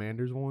got. the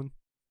Commanders one.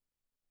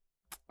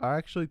 I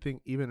actually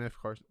think even if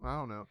Carson, I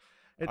don't know.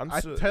 Taylor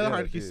yeah,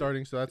 Heineke's dude.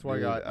 starting, so that's why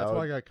Dude, I got. I That's why I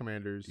would- got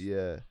Commanders.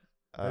 Yeah.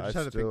 I I just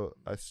had to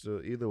think-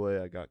 still, either way,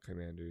 I got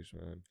Commanders,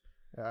 man.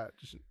 Yeah,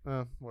 just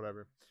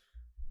whatever.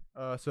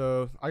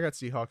 So I got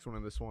Seahawks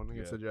winning this one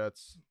against Yeah. the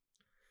Jets.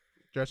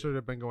 Jets should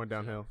have been going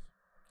downhill.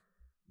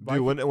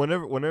 Dude,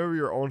 whenever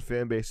your own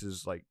fan base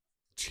is like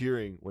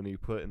cheering when you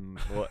put in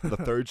the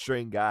third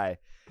string guy,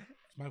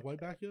 Is Mike White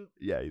back yet?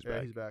 yeah, he's Yeah,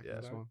 back. he's back Yeah,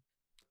 in this one.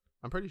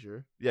 I'm pretty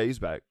sure. yeah, he's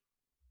back.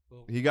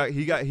 Well, He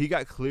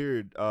got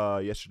cleared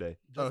yesterday.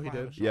 Jets Oh, he might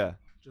have did? a shot. Yeah.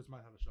 Jets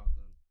might have a shot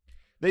then.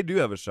 They do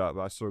have a shot,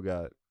 but I still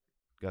got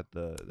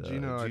the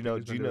Gino, I think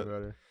he's been doing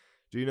better.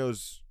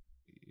 Gino's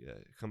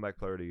comeback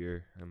player of the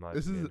year in my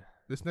opinion.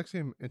 This next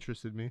game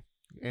interested me.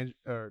 And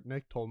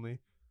Nick told me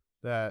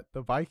that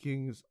the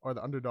Vikings are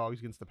the underdogs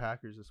against the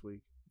Packers this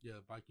week. Yeah,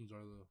 Vikings are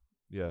the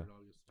Yeah.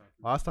 underdog against the Packers.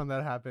 Last time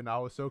that happened, I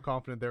was so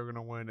confident they were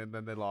gonna win, and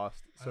then they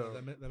lost. I know, So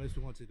that makes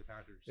me want to take the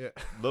Packers. yeah,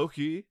 Low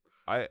key,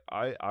 I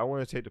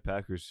want to take the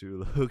Packers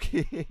too. Low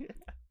key,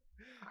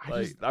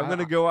 I'm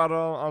gonna go out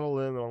on a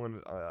limb, and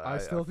I'm gonna. I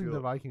still think feel- the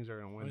Vikings are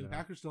gonna I win. mean, the though.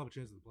 Packers still have a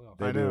chance in the playoffs.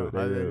 They I know, do.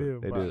 they They do, do.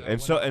 They but- do.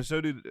 And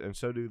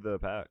so do the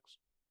Packs.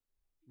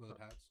 Well, the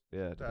Pats.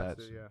 Yeah, the Pats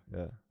Pats. do, yeah.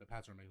 Yeah. The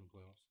Pats are making the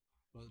playoffs.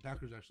 But the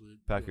Packers actually. do have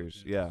a Packers.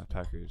 chance. Yeah,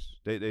 Packers.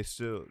 They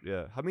still.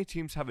 Yeah. How many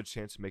teams have a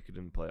chance to make it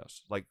in the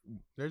playoffs?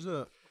 There's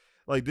a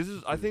This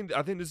is. I think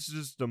this is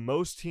just the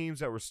most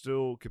teams that were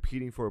still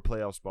competing for a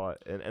playoff spot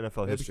in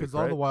NFL history. because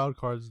all the wild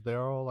cards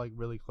they're all like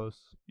really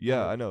close.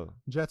 Yeah, I know.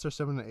 Jets are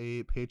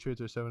 7-8. Patriots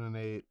are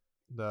 7-8.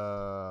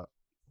 The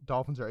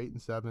Dolphins are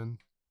 8-7.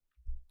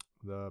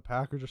 The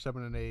Packers are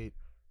 7-8.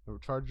 The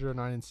Chargers are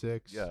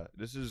 9-6. Yeah,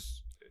 this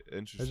is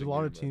interesting. There's a lot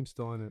year, of man. teams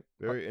still in it.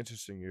 Very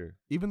interesting year.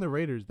 Even the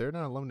Raiders, they're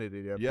not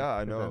eliminated yet. Yeah,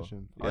 I from know.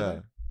 contention. Are Yeah.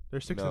 they? They're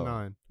 6 No. and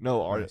 9.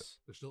 No, are Nice.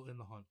 They're still in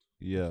the hunt.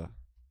 yeah.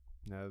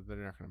 No, they're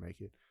not gonna make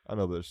it. I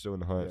know, but they're still in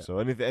the hunt, Yeah. so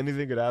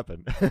anything could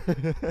happen.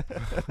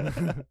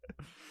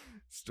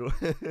 Still.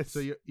 So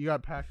you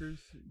got Packers?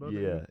 both of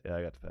you? yeah,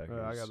 I got the Packers.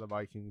 I got the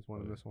Vikings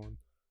winning Okay. this one.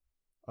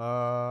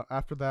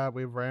 After that,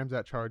 we have Rams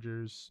at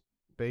Chargers.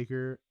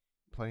 Baker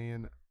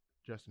playing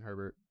Justin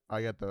Herbert.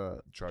 I got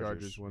the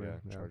Chargers winning. Yeah,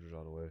 Yeah. Chargers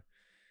all the way.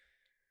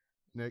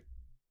 Nick,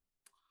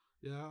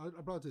 Yeah, I'd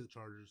probably take the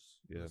Chargers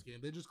in Yeah. this game.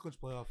 They just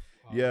clinched playoff.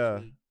 Yeah.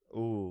 this week,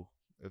 Ooh,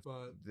 if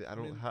But I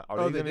don't. mean- are oh,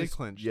 they they gonna did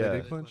clinch. Yeah,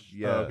 they did clinch.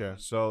 yeah. Oh, okay.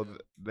 So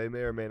they may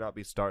or may not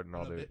be starting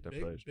all I know their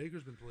players.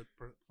 Baker's been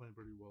playing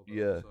pretty well. Though,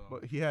 Yeah. So.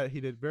 But he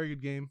did very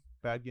good game,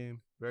 bad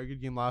game, very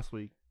good game last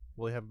week.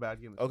 Will he have a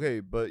bad game? Okay,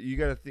 but you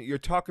gotta think. You're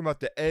talking about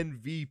the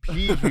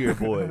MVP here,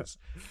 boys.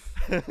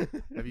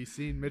 Have you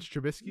seen Mitch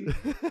Trubisky?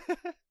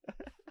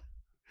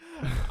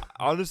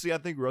 Honestly, I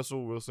think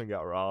Russell Wilson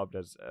got robbed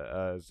as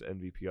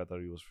MVP. I thought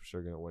he was for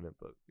sure gonna win it,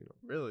 but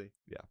Really?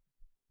 Yeah.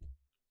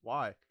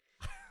 Why?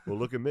 well,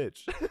 look at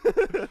Mitch.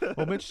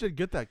 Well, Mitch did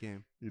good that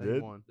game. He that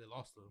did? Won. They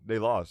lost though. They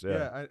lost.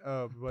 Yeah,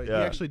 But he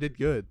Yeah. actually did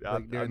good. I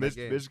during that missed.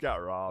 game. Mitch got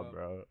robbed,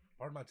 bro.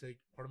 Part of my take,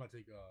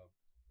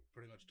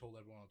 pretty much told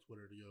everyone on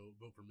Twitter to go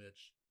vote for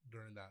Mitch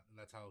during that, and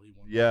that's how he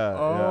won. Yeah,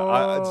 yeah.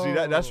 I see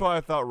that. That's Oh. why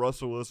I thought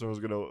Russell Wilson was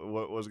gonna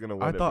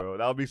win it, bro.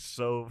 That would be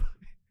so.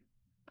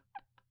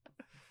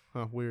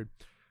 Huh, weird.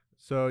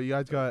 So you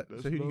guys got.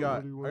 That's So who you not got?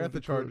 what he I wanted got the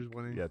to Chargers cook.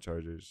 winning. Yeah,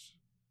 Chargers.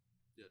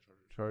 Yeah,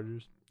 Chargers.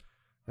 Chargers.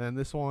 And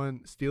this one,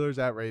 Steelers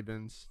at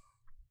Ravens.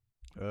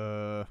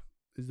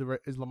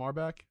 Is Lamar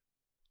back?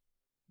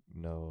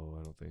 No,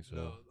 I don't think so.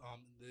 No,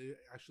 they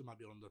actually might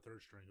be on the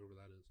third string, whoever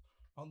that is.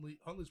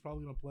 Huntley's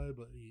probably gonna play,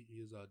 but he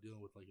is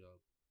dealing with like a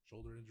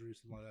shoulder injury,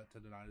 something like that,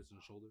 tendonitis in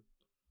the shoulder.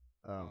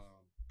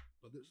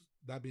 But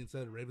that being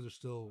said, Ravens are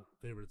still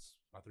favorites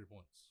by 3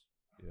 points.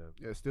 Yeah.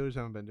 Yeah, Steelers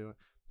haven't been doing.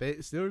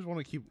 Steelers want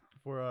to keep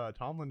for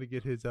Tomlin to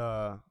get his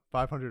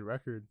 500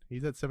 record.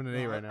 He's at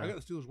 7-8 right now. I got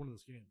the Steelers winning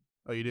this game.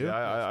 Oh, you do? Yeah,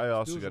 I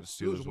also Steelers- got the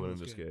Steelers Steelers winning winning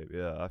this this game.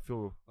 Yeah, I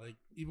feel Like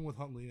even with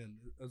Huntley in,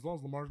 as long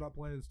as Lamar's not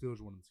playing, the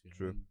Steelers winning this game.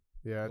 True. And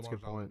Yeah, that's a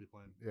good Lamar's not gonna point. be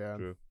playing. Yeah,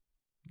 true.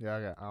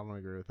 yeah, I'm gonna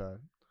agree with that.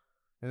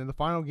 And then the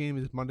final game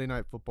is Monday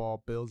Night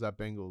Football, Bills at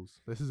Bengals.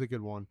 This is a good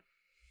one.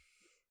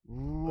 This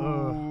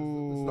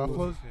Ooh. is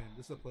Buffalo's-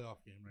 This is a playoff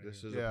game, right?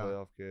 This here. is Yeah. a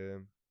playoff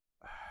game.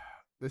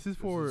 This is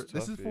This for is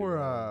toughy,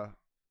 man.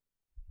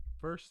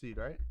 first seed,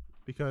 right?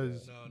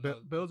 Because No, Bi- no.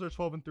 Bills are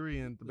 12-3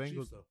 and the The Bengals.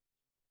 Chiefs, though.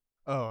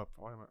 Oh,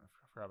 why am I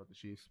forgot about the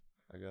Chiefs.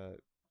 I got.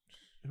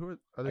 Who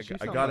are the I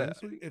Chiefs? got not it. playing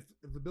this week?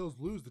 If the Bills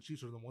lose, the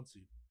Chiefs are the 1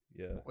 seed.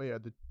 Yeah. Wait, are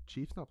the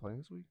Chiefs not playing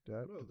this week?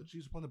 No, the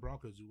Chiefs are playing the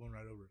Broncos. You won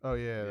right over it. Oh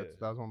yeah, Yeah.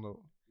 that was on the.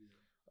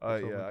 Yeah,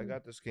 over I to-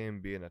 got this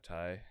game being a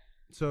tie.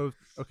 So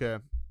okay,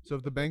 so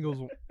if the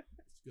Bengals,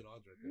 It's good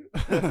odds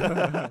right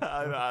there.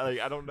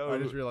 I don't know. I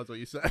just realized what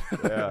you said.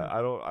 yeah,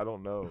 I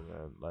don't know,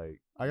 man.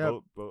 Like I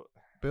got- both,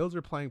 Bills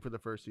are playing for the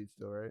first seed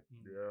still, right?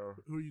 yeah,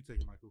 Who are you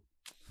taking, Michael?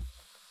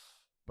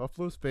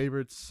 Buffalo's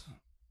favorites.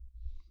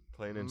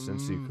 playing in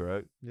Cincy,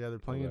 correct? Yeah, they're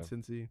playing in Okay.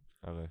 Cincy.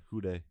 Okay, who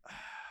they?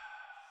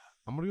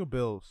 I'm gonna go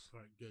Bills. All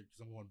right, good,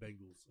 because I'm going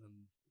Bengals, and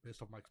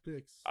based off Mike's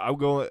picks, I'm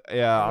going. Yeah,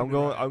 You're I'm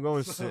going. right. I'm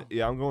going. So-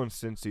 Yeah, I'm going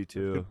Cincy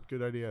too.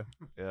 Good idea.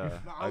 Yeah,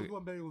 no, I was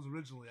going Bengals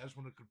originally. I just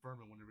wanted to confirm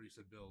it whenever you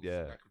said Bills.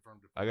 Yeah. I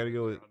confirmed it. I gotta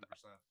go with- 100%.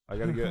 I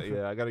gotta go.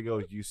 Yeah, I gotta go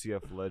with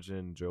UCF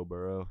legend Joe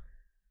Burrow.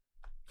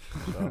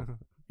 So,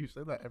 You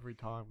say that every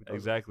time. we talk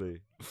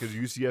exactly, because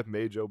UCF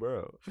made Joe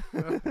Burrow.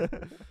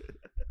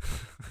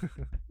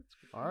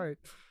 All right.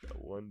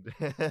 One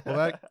day.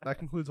 Well, that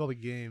concludes all the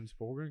games,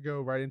 but we're gonna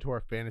go right into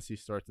our fantasy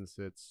starts and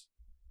sits.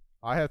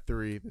 I have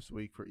 3 this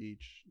week for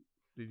each.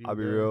 Did you I'll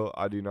be go? real.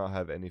 I do not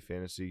have any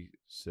fantasy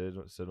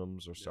sit-ems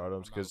or I'm startums not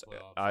in because the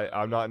playoffs,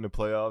 I'm not in the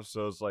playoffs.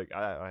 So it's like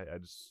I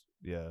just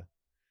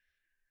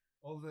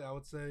All thing I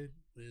would say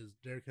is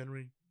Derrick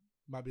Henry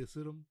might be a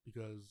sit-em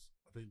because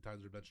I think the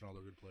Titans are benching all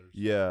their good players.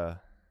 yeah.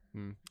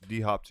 Hmm.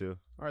 D Hop too.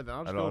 All right, then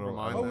I'll I just don't go over know.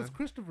 mine. Oh, then. it's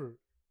Christopher.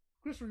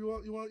 Christopher, you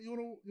want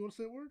to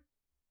say a word?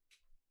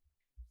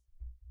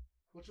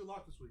 What's your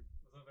lock this week?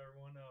 What's up,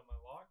 everyone? My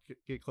lock.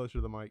 Get closer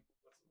to the mic.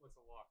 What's a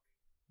lock?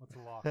 What's a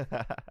lock?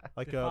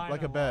 Like Define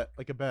a a bet.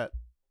 Like a bet.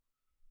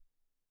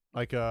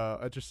 Like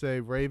I just say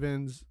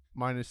Ravens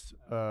minus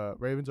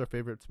Ravens are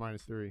favorites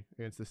 -3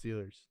 against the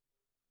Steelers.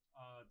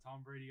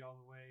 Tom Brady all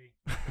the way.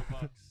 Go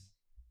Bucks.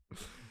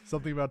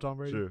 Something about Tom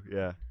Brady. True.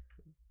 Yeah.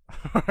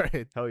 All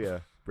right. Hell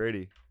yeah.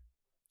 Brady.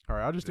 All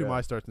right, I'll just do Yeah.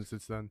 my starts and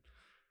sits then.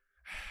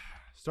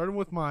 I'll start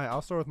with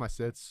my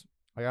sits.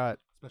 I got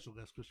Special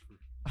guest Christopher.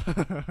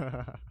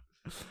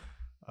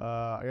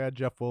 I got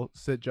Jeff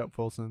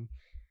Wilson.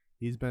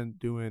 He's been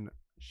doing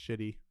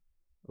shitty.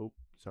 Oh,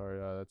 sorry.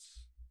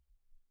 That's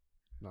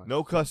not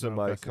No cussing,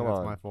 Mike. cussing. Come That's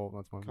on. my fault.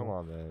 That's my Come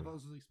fault. on, I man. thought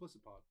this was an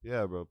explicit pod.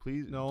 Yeah, bro.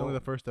 Please. No, only the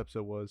don't- first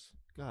episode was.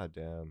 God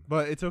damn.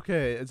 But it's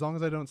okay as long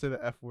as I don't say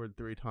the F word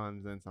 3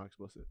 times. Then it's not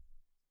explicit.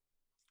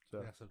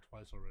 So Yeah, I said it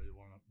twice already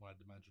when I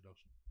did my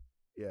introduction.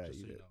 yeah, Just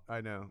you so you did. know.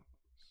 I know.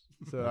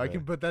 So I Okay.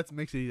 can, but that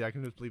makes it easy. I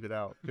can just leave it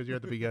out because you're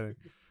at the beginning.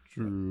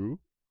 True.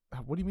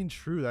 What do you mean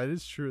true? That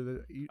is true.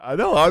 That you, I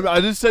know. I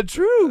just said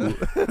true.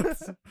 I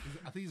think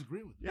he's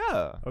agreeing with you.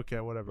 yeah. okay,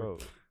 whatever.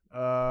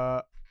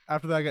 Bro.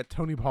 After that, I got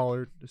Tony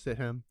Pollard to sit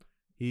him.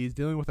 He's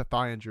dealing with a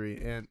thigh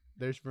injury, and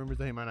there's rumors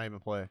that he might not even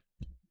play.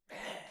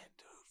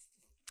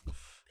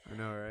 I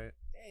know, right?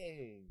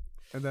 Dang.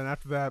 And then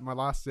after that, my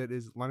last sit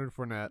is Leonard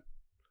Fournette.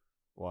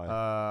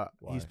 Why?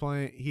 He's Why?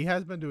 playing. He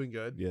has been doing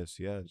good, Yes,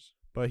 he has.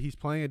 but he's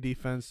playing a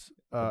defense.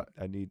 I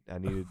needed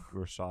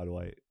Rashad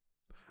White.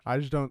 I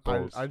just don't.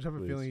 Balls, I just have a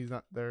please. feeling he's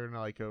not. They're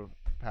not like go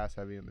pass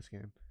heavy in this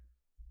game.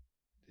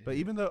 But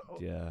even though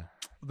Yeah.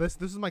 this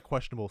is my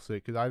questionable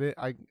sit because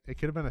it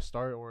could have been a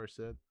start or a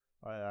sit.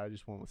 I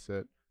just went with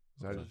sit.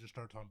 So I did just- you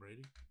start Tom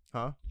Brady?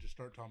 Huh? Did you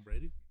start Tom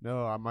Brady?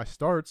 No, my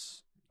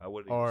starts I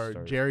would are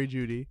Jerry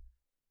Judy,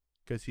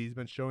 because he's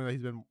been showing that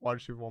he's been wide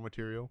receiver 1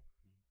 material.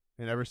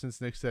 And ever since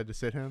Nick said to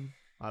sit him,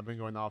 I've been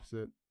going the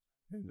opposite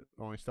and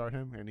only start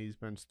him, and he's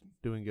been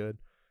doing good.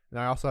 And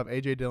I also have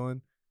A.J.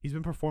 Dillon. He's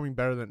been performing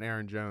better than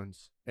Aaron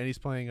Jones, and he's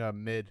playing a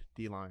mid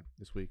D-line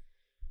this week.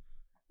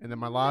 And then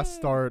my last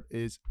start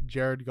is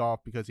Jared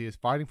Goff because he is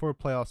fighting for a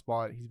playoff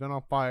spot. He's been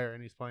on fire,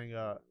 and he's playing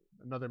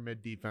another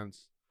mid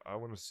defense. I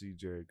want to see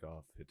Jared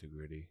Goff hit the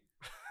gritty.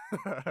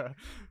 I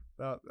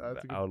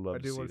would love I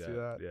to do see want to see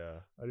that. Yeah,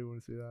 I do want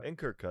to see that. and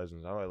Kirk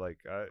Cousins. I'd love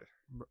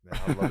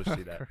to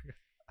see that.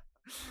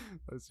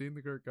 I've seen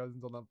the Kirk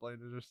Cousins on that plane.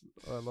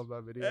 I love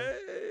that video.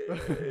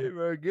 Hey,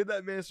 bro, give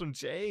that man some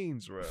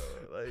change, bro.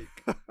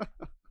 Like,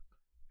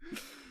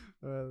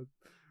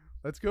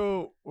 let's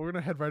go. We're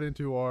gonna head right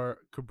into our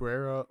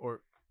Cabrera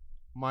or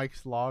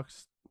Mike's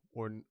locks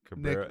or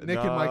Cabrera. Nick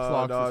and Mike's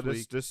locks no, this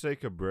week. just say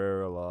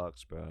Cabrera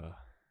locks, bro.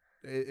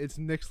 It's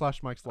Nick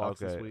 / Mike's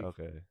locks this week.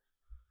 Okay.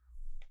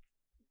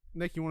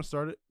 Nick, you want to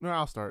start it? No,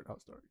 I'll start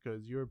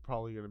because you're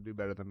probably gonna do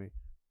better than me.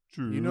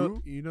 True. You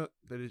know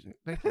that is.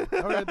 Thank you.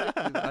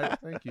 Okay,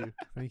 thank you.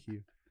 Thank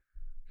you.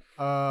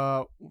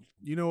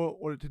 You know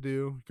what to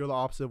do. Go the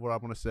opposite of what I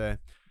want to say.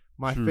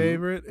 My True.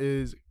 favorite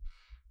is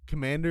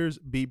Commanders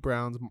beat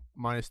Browns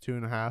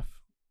 -2.5,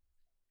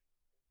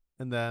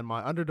 and then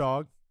my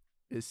underdog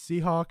is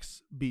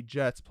Seahawks beat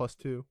Jets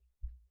 +2.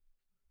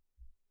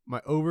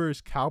 My over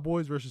is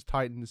Cowboys versus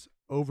Titans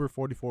over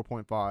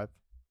 44.5,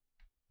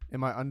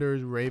 and my under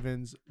is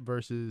Ravens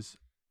versus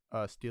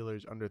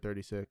Steelers under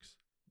 36.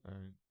 All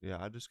right. Yeah,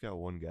 I just got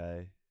one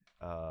guy,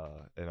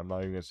 and I'm not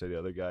even gonna say the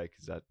other guy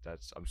because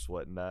that's I'm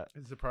sweating that.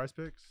 Is it Prize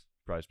Picks?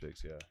 Prize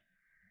Picks, yeah.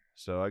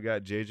 So I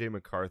got J.J.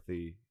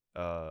 McCarthy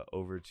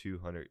over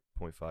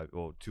 200.5,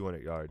 well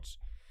 200 yards.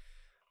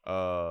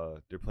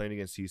 They're playing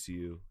against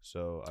TCU,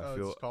 so I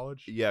feel it's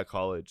college. yeah,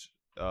 college.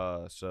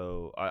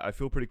 So I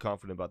feel pretty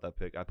confident about that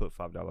pick. I put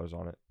 $5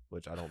 on it,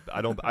 which I don't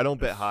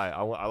bet high.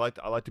 I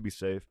like to be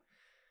safe,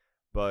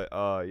 but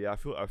yeah, I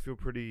feel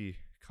pretty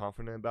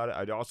confident about it.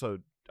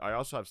 I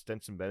also have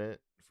Stetson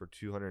Bennett for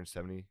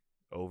 270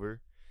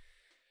 over,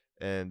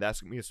 and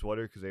that's gonna be a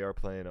sweater because they are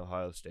playing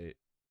Ohio State.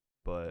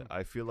 But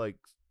I feel like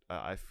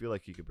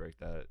he could break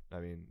that. I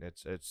mean,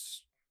 it's I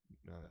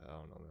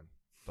don't know, man.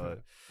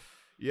 But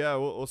yeah,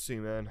 we'll see,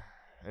 man.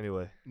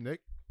 Anyway,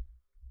 Nick,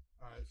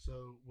 All right,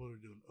 so what are we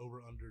doing?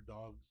 Over, under,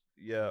 dog?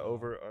 yeah,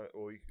 over.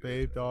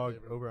 fave, dog,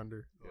 favorite. over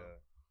under. Yeah.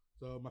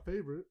 So my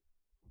favorite,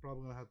 I'm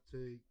probably gonna have to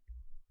take.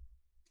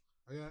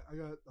 I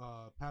got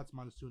Pats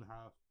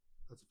 -2.5.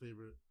 That's a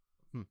favorite.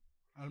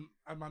 My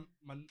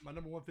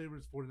number one favorite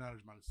is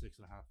 49ers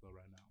 -6.5 though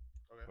right now.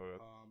 Okay.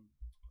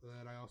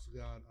 Then I also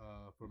got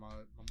for my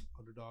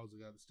underdogs, I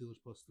got the Steelers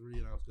 +3,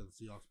 and I also got the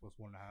Seahawks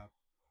 +1.5.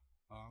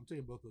 I'm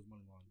taking both those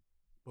money line.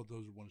 Both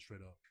those are one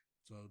straight up.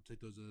 So take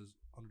those as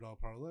underdog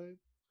parlay.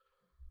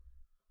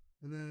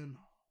 And then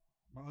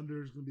my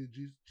under is gonna be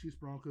the Chiefs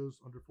Broncos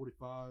under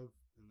 45,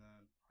 and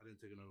then I didn't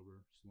take an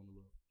over. Just want to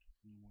look.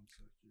 Give me 1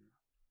 sec here.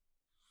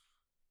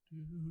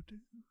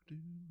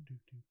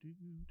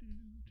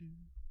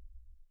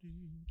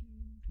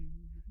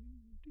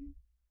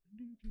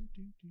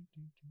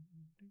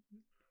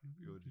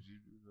 Yo, did you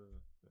do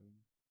the thing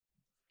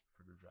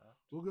for the draft?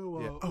 We'll go.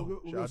 Yeah. We'll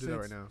go I'll do that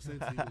right now.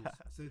 Saints Eagles.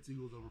 Saints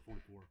Eagles over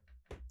 44.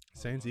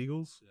 Saints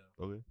Eagles.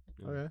 Yeah. Okay.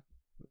 Yeah. Okay,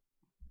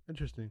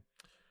 interesting.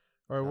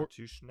 All right, Not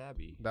too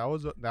snabby.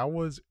 that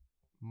was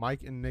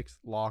Mike and Nick's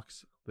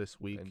locks this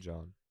week, And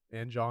John.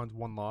 and John's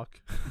one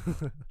lock.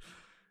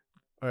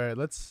 All right,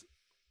 that's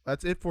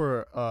it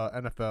for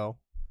NFL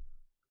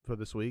for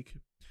this week.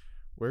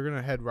 We're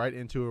gonna head right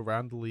into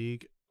around the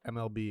league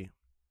MLB.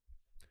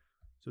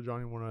 So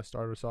Johnny, want to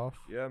start us off?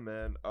 Yeah,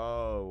 man.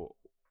 Oh,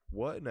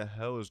 what in the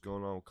hell is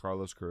going on with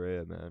Carlos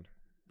Correa, man?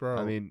 Bro,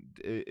 I mean,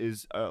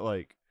 is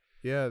like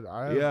yeah,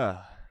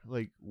 yeah,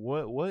 like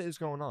what is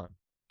going on?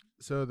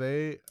 So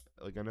they,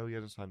 Like, I know he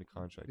hasn't signed a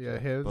contract. yeah,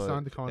 yet, he hasn't but-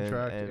 signed the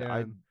contract, and and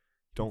I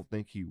don't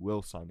think he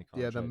will sign the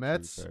yeah,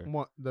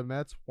 contract. the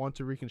Mets want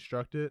to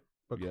reconstruct it,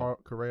 but Yeah.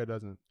 Correa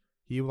doesn't.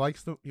 He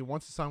wants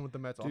to sign with the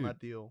Mets on Dude, that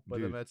deal, but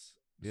the dude, Mets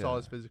saw yeah.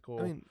 his physical.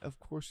 I mean, of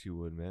course you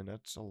would, man.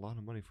 That's a lot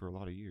of money for a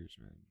lot of years,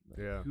 man. Like,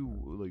 Yeah.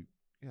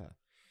 yeah.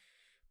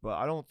 But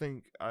I don't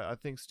think I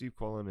think Steve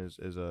Quillen is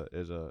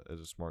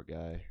a smart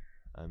guy.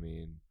 I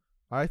mean,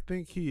 I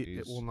think it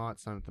he's- will not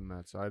sign with the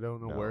Mets. I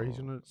don't know where he's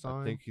no, gonna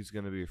sign. I think he's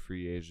gonna be a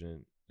free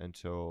agent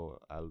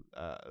until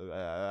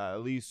at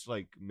least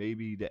like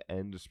maybe the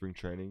end of spring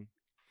training.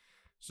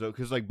 So,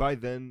 because like by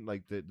then,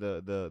 like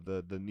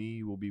the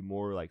knee will be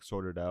more like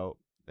sorted out,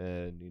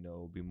 and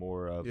will be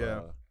more of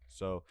Yeah.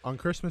 So on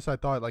Christmas, I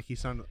thought like he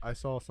signed. I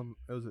saw some.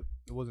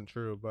 It wasn't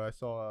true, but I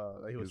saw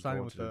that he was was signing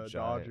going with to the the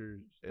Giant-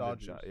 Dodgers. in the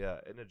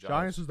Dodgers. in the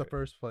Giants was the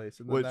first place,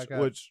 and then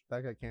which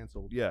that got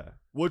canceled. yeah,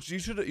 which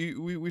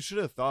we should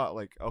have thought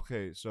like,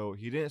 okay, so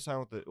he didn't sign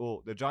with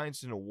the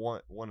Giants didn't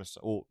want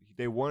to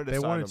they wanted to They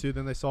sign wanted him. to,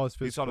 then they saw his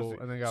They saw the physical,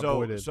 thi- and then got so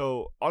voided.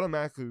 so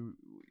automatically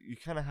you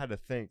kind of had to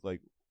think like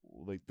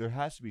there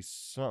has to be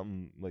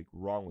something like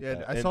wrong with Yeah,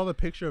 that. I And- saw the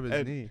picture of his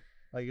and- knee.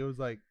 Like it was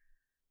like,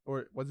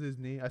 or was it his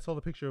knee? I saw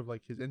the picture of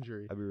like his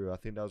injury. I'll be real. I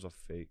think that was a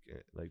fake.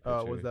 Like,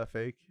 Was picture. that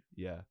fake?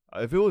 Yeah.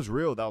 If it was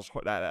real, that was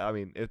that. I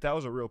mean, if that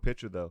was a real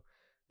picture though,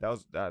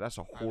 that's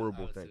a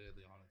horrible I thing. say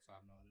the honest, I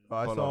have no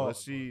idea. I Hold saw. on,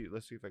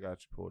 let's see if I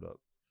got you pulled up.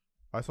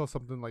 I saw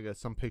something like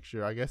some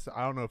picture. I guess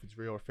I don't know if it's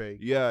real or fake.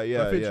 Yeah, yeah,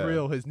 But if it's yeah.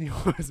 real, his knee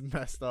was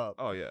messed up.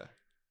 Oh yeah.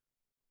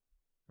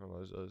 Hold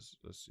on,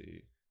 let's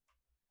see.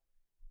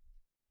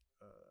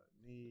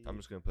 Knee. I'm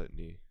just gonna put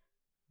knee.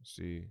 Let's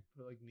see.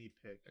 put like knee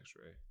pick.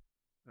 X-ray.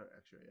 Or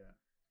X-ray, yeah.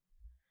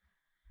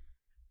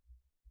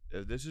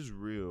 If this is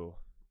real,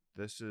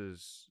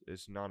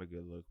 it's not a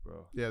good look,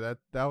 bro. Yeah,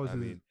 that was. I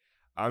his, mean,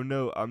 I'm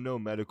no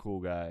medical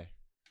guy,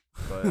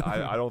 but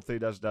I don't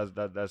think that's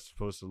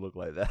supposed to look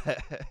like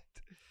that.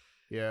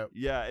 yeah,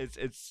 Yeah,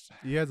 it's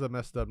he has a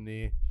messed up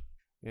knee.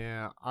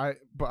 Yeah,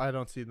 but I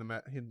don't see him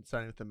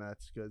signing with the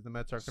Mets because the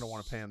Mets aren't gonna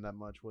want to pay him that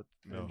much with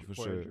for for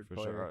sure, injured for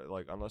player. sure.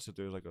 Like unless if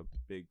there's like a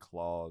big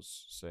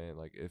clause saying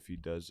like if he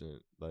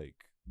doesn't like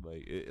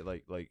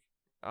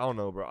I don't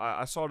know, bro.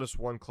 I saw this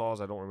one clause.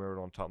 I don't remember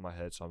it on top of my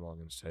head, so I'm not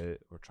gonna say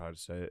it or try to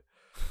say it.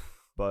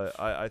 But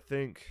I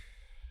think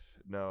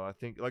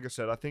like I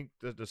said, I think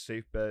that the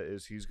safe bet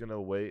is he's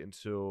gonna wait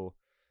until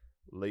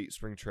late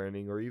spring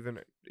training or even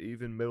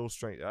middle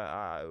spring.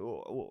 I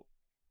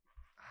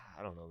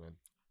don't know, man.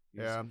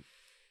 Yeah.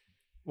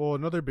 Well,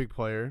 another big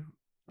player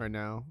right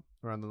now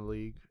around the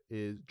league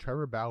is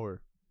Trevor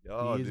Bauer.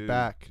 Oh, He is dude,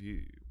 back.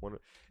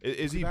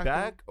 Is he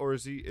back or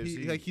is he?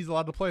 He's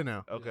allowed to play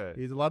now. Okay.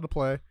 He's allowed to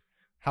play.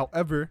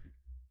 However,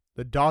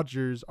 the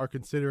Dodgers are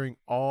considering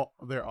all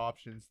their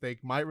options. They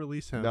might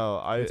release him.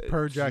 No, It's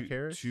per Jack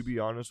Harris. To be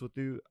honest with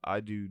you, I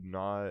do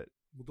not.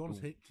 Well, don't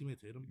his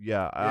teammates hate him?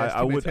 Yeah, Yes,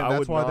 I would.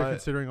 That's why not, they're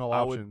considering all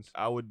options.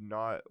 I would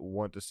not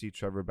want to see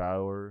Trevor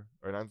Bauer,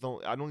 and I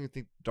don't even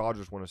think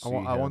Dodgers want to see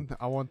him. I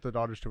want the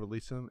Dodgers to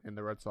release him and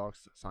the Red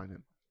Sox to sign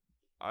him.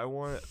 I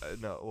want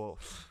no. Well,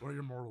 What are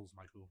your morals,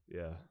 Michael?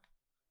 yeah.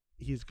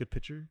 He's a good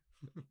pitcher.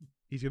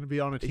 He's gonna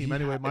be on a team He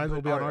anyway. ha- Might as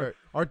well be on alright,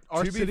 our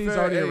To be city's fair,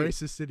 already a hey,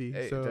 racist city.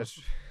 Hey, so that's,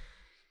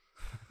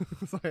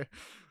 it's like, at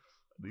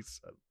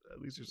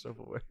least you're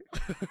self-aware.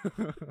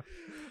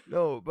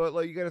 No, but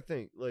like you gotta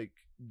think. Like,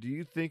 do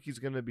you think he's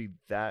gonna be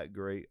that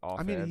great off?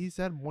 I mean, he's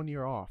had 1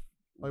 year off,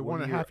 like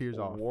 1.5 years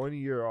off. 1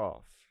 year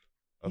off.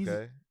 He's-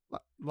 Okay.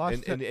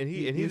 Last And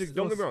he's a,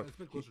 don't get me wrong. It's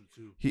been closer to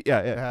 2. He yeah.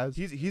 It has.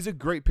 He's a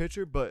great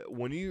pitcher, but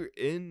when you're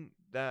in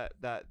that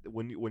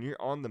when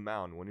you're on the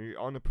mound, when you're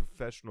on the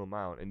professional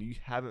mound, and you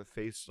haven't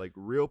faced like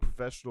real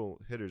professional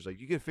hitters, like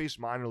you can face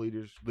minor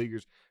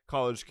leaguers,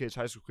 college kids,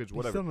 high school kids, He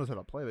whatever. still knows how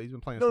to play. Though. He's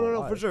been playing.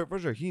 No, for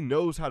sure. He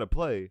knows how to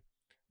play,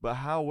 but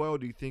how well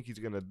do you think he's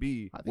gonna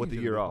be I think with he's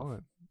the gonna year be off?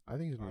 fine. I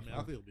think he's I gonna mean, be I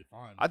fine. think he'll be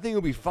fine. I think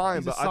he'll be fine,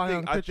 He's a but Cy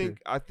Young I pitcher.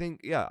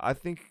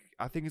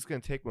 think it's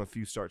gonna take him a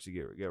few starts to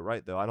get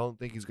right though. I don't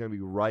think he's gonna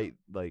be right.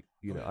 Like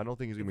Okay. I don't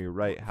think he's gonna be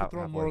right. If you halfway.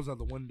 throw morals out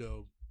the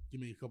window,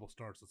 give me a couple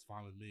starts. That's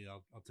fine with me.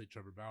 I'll take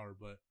Trevor Bauer,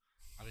 but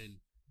I mean,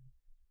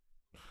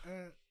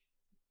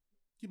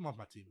 keep him off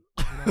my team.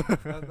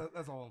 You know?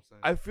 That's all I'm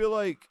saying. I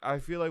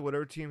feel like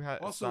whatever team has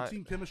Also,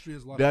 team chemistry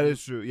is a lot. that of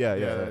is true. Yeah,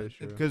 that is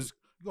true. Because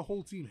the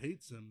whole team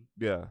hates him.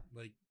 yeah.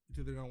 Like, you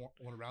think they're gonna want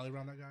to rally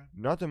around that guy?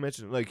 Not to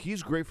mention, like,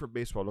 he's great for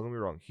baseball. Don't get me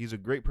wrong. He's a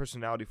great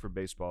personality for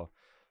baseball.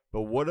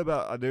 But what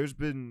about there's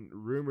been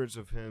rumors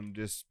of him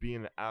just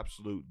being an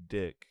absolute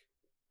dick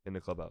in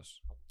the clubhouse.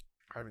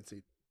 I haven't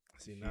seen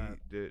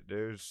that.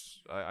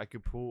 There's I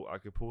could pull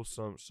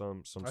some I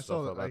stuff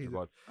saw up that after he's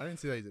pod. I didn't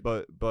see that he's a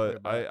But player,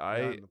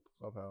 I not in the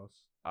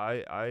clubhouse.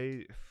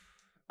 I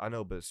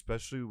know, but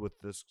especially with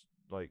this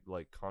like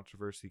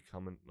controversy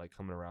coming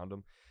around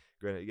him.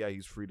 Granted, yeah,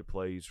 he's free to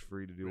play. He's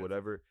free to do Granted.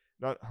 whatever.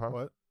 Not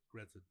What?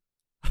 Granted.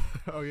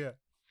 Oh yeah.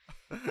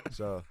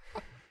 so.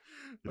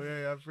 Oh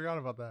yeah, I forgot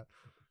about that.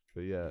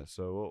 But yeah,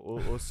 so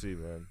we'll see,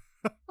 man.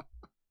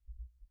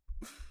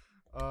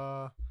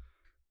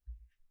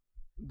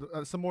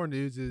 Some more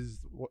news is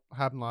what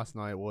happened last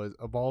night was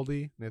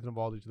Nathan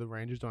Eovaldi to the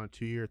Rangers on a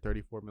 2-year,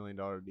 $34 million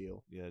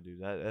deal. Yeah, dude,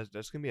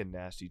 that's gonna be a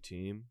nasty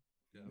team.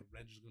 Yeah,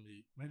 Rangers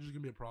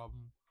gonna be a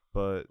problem.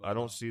 But I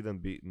don't see them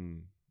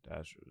beating the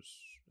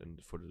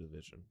Astros for the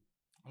division.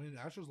 I mean, the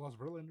Astros lost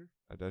Verlander.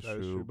 That's That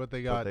is true. true, but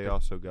They they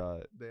also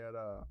got. they had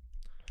I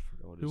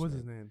forgot what who was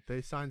his name?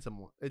 They signed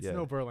someone. It's Yeah.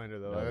 no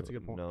Verlander though. No, That's a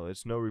good point. No,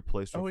 it's no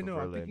replacement. Oh wait, for no,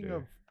 I'm Verlander. thinking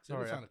of. So they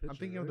Sorry, signed a I'm pitcher,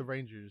 thinking of the right?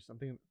 Rangers. I'm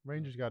thinking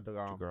Rangers got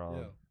DeGrom. DeGrom.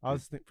 Yeah. I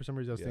was for some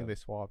reason I was Yeah. thinking they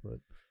swapped, but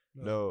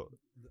No.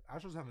 The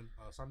Astros haven't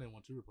signed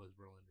anyone to replace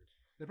Verlander.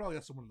 They probably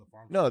got someone in the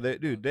farm. No,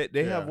 system, they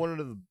Yeah. have one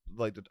of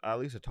the at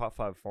least a top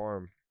 5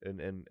 farm in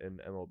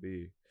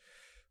MLB.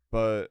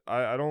 But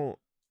I don't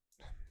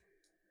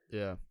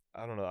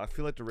know. I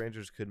feel like the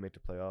Rangers could make the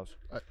playoffs,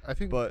 I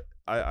think. but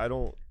I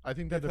don't. I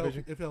think that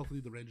division. If healthy,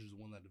 the Rangers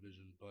won that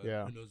division. But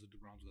Yeah. who knows if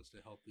DeGrom's gonna stay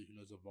healthy? Who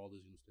knows if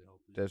Valdi's gonna stay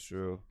healthy? That's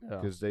true Yeah.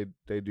 because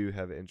they do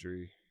have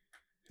injury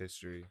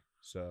history.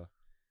 So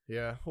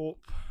Yeah. Well,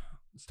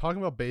 let's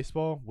talking about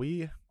baseball.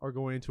 We are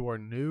going into our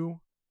new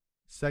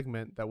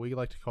segment that we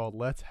like to call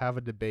 "Let's Have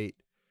a Debate."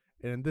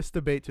 And in this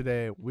debate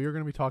today, we are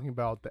going to be talking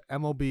about the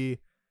MLB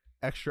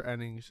extra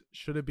innings?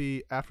 Should it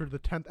be after the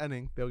 10th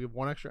inning? They'll give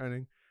one extra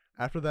inning.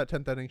 After that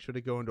 10th inning, should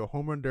it go into a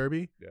home run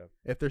derby? Yeah.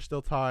 If they're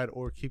still tied,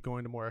 or keep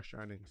going to more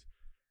extra innings?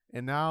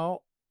 And now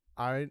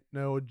I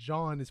know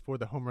John is for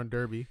the home run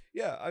derby.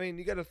 Yeah, I mean,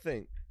 you got to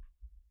think.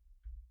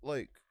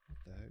 Like, what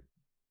the heck?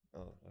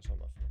 Oh, that's not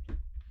my phone.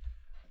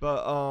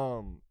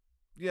 But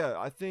yeah,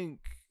 I think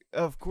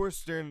of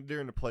course during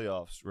the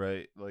playoffs,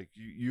 right? Like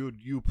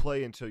you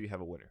play until you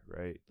have a winner,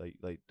 right?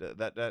 Like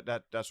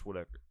that's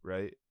whatever,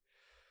 right?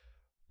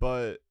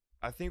 But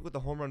I think with the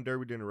home run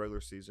derby during the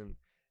regular season,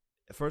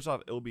 first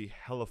off, it'll be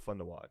hella fun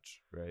to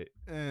watch, right?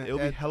 It'll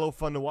be hella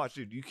fun to watch,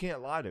 dude. You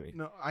can't lie to me.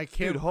 No, I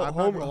can't. Dude, I'm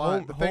not gonna lie.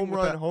 The thing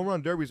with that- home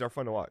run derbies are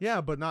fun to watch.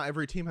 Yeah, but not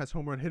every team has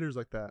home run hitters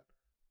like that.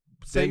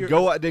 Then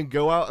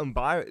go out and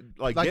buy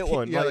get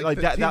one. Yeah, like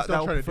that. Teams that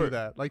don't try to for- do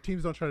that. Like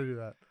teams don't try to do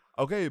that.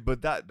 Okay,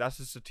 but that's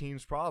just a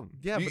team's problem.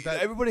 Yeah, but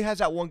that- everybody has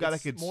that one guy that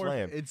It's could more,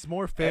 slam. It's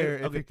more fair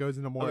if okay, it goes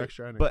into more okay,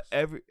 extra innings. But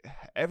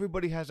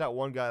everybody has that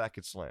one guy that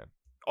could slam.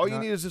 All you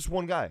Not- need is this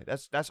one guy.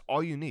 That's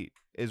all you need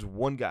is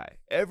one guy.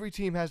 Every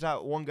team has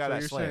that one guy so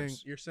that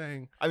slams. you're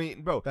saying I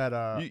mean, bro,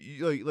 that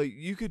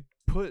you could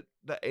put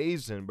the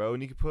A's in, bro,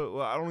 and you could put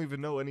I don't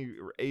even know any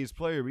A's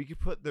player, but you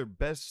could put their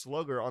best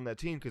slugger on that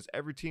team because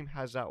every team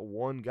has that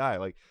one guy.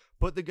 Like,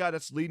 put the guy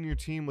that's leading your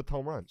team with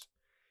home runs.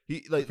 so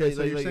you're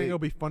saying it'll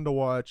be fun to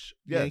watch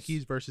Yes.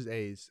 Yankees versus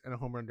A's in a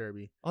home run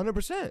derby.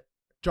 100%.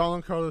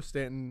 John Carlos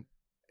Stanton,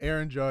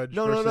 Aaron Judge.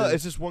 No, versus,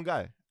 it's just one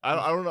guy.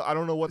 I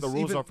don't know what the it's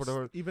rules even, are for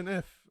the. Even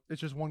if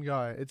it's just one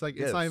guy, it's like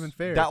it's not Yes. even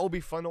fair. That will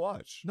be fun to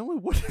watch. no,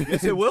 it wouldn't.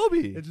 Yes, it will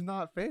be. It's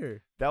not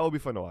fair. That will be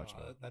fun to watch.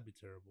 Man. That'd be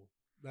terrible.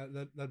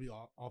 That'd be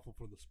awful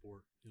for the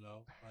sport. You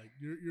know, like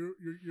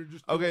you're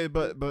just Okay, you're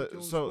but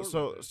killing so the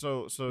sport right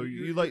there.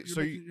 you like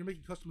so you you're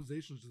making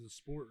customizations to the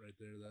sport right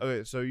there. That,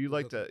 okay so you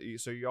like that- that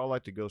so y'all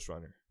like the Ghost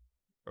Runner,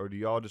 or do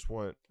y'all just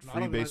want No, I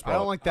free don't like- baseball? I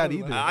don't like that I don't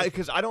either. like-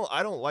 Because I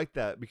don't like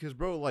that because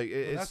bro like But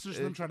it's that's just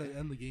them trying to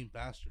end the game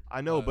faster.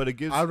 I know, but it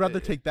gives. I'd rather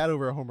take that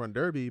over a home run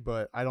derby,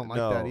 but I don't like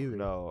that either.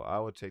 No, I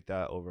would take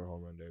that over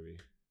home run derby.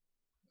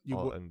 You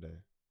all would- in day.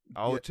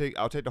 I'll take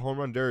the home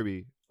run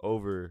derby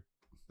over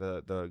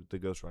the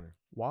Ghost Runner.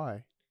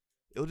 Why?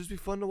 It'll just be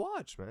fun to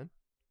watch, man.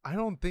 I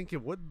don't think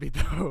it would be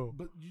though.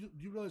 But do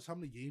you realize how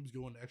many games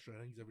go into extra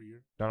innings every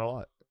year? Not a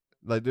lot.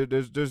 Like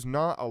there's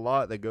not a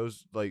lot that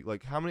goes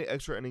like how many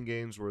extra inning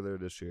games were there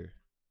this year?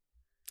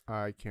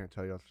 I can't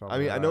tell you. Off the top of I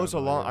mean, my I head. know it's a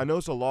have no long. idea. I know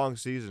it's a long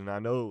season. I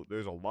know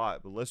there's a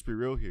lot, but let's be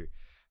real here.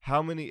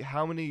 How many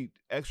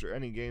extra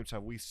inning games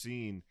have we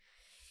seen?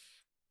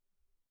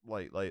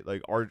 Like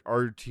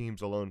our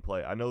teams alone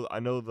play. I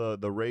know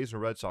the Rays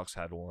and Red Sox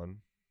had one.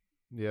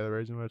 Yeah, the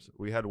Rays and Reds.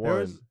 We had There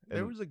one.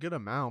 there was a good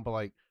amount, but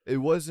like It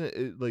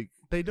wasn't like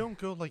they don't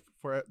go like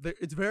for.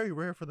 It's very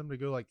rare for them to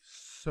go like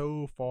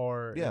so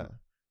far. yeah. and,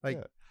 like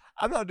yeah.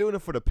 I'm not doing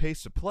it for the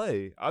pace of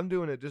play. I'm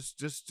doing it just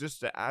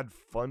to add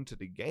fun to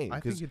the game. I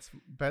think it's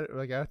better.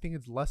 Like I think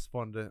it's less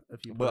fun to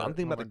if you. But put I'm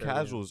thinking home about the run derby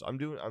in. casuals.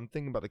 I'm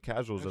thinking about the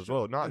casuals as Extra-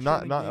 well. Not extra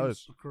inning games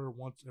us. occur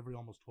once every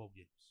almost 12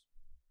 games.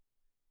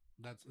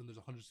 And there's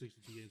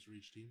 162 games for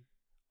each team.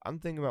 I'm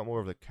thinking about more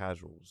of the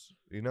casuals.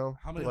 You know,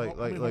 How many like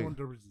home run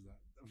derbies is that?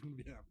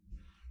 Yeah.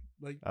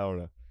 Like, I don't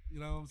know. you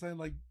know what I'm saying?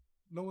 Like,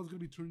 no one's going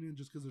to be tuning in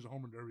just because there's a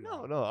home run derby.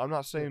 on. No, I'm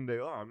not saying they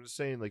are. I'm just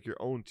saying like your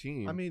own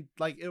team. I mean,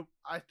 like it.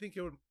 I think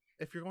it would.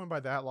 If you're going by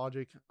that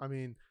logic, I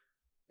mean,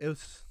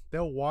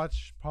 they'll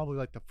watch probably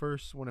like the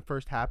first when it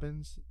first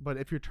happens. But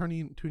if you're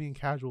tuning in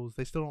casuals,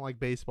 they still don't like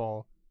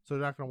baseball, so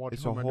they're not going to watch.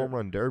 it's a home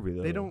run derby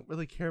though. They don't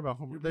really care about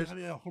home. You're There's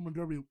having a home run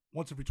derby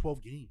once every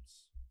 12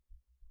 games.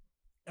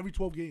 Every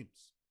 12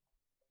 games.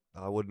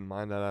 I wouldn't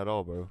mind that at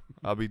all, bro.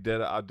 I'll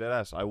dead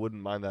ass. I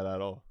wouldn't mind that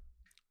at all.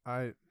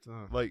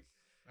 Like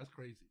That's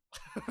crazy.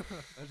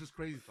 That's just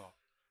crazy talk.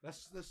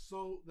 That's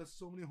so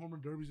many home run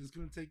derbies. It's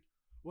gonna take.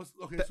 What's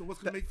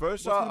gonna make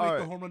first what's off, gonna make alright.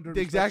 the home run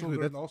derby Exactly, special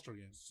during that's- the All-Star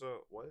games?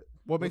 so what?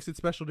 what makes it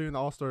special during the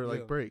All-Star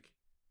Yeah. break.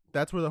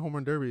 That's where the home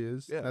run derby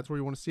is. Yeah. That's where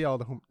you want to see all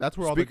the home. That's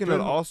where Speaking all of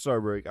the the good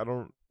All-Star break,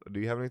 do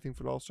you have anything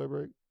for the All-Star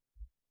break?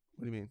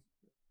 What do you mean?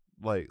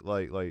 Like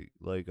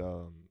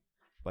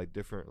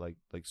different like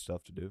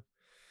stuff to do.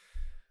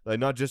 Like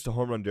not just a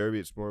home run derby,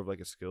 it's more of like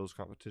a skills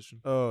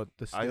competition. Oh,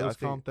 the I skills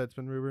think- comp that's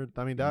been rumored.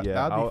 I mean, that'd be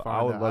I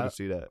fun. would love to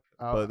see that.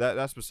 I- But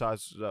that's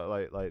besides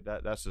like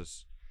that's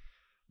just.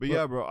 But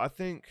yeah, bro, I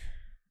think.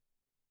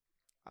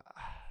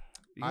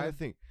 You gotta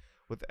think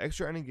with the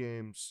extra inning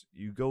games,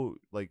 you go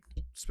like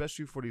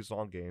especially for these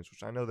long games,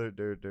 which I know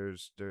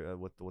there's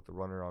with the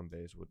runner on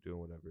base, with doing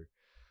whatever.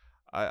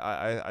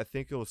 I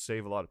think it will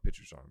save a lot of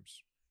pitchers'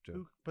 arms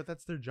too. but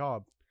that's their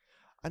job.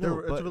 I They're- know,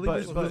 it's but,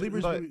 relievers- but,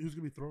 Who's but,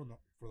 gonna be throwing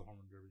for the home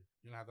run derby?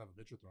 You're gonna have a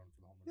pitcher throwing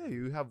for the home run.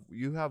 yeah, derby.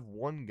 you have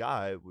one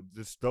guy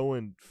just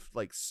throwing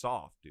like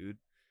soft, dude.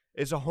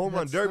 It's a home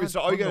run That's derby, not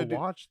so all you fun gotta to do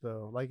watch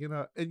though, like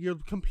and you're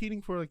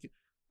competing for like,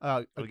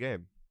 the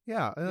game.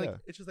 yeah, and, like Yeah.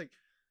 it's just like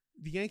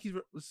the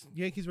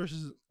Yankees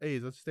versus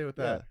A's. Let's stay with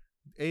that.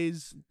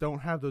 A's don't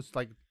have those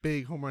like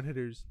big home run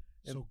hitters.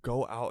 So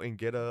go out and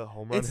get a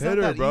home run It's not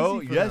hitter, that bro.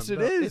 easy for Yes, them. it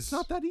No, is. It's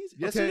not that easy.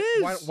 Yes, Okay, it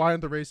is. Why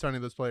aren't the Rays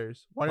signing those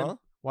players?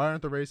 Why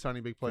aren't the Rays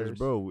signing big 'Cause, players?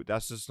 bro,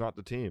 that's just not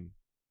the team.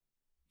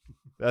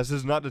 That's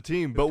just not the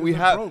team. But Because we they're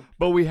have, broke.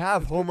 but we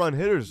have home run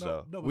hitters No,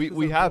 though. no, we because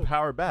we they're have broke.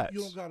 power bats.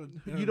 You don't got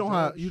You don't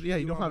have-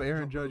 you don't have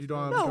Aaron Judge, you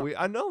don't have-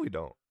 I know we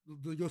don't.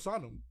 Go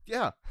sign him.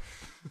 Yeah,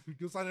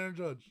 Go sign Aaron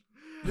Judge.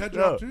 You had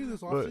your No, opportunity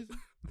this but- offseason.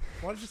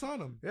 Why did you sign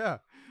him? yeah.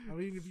 I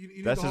mean, if you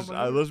need That's the just. home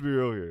run Let's be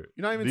real here.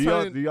 You're not even Do y'all-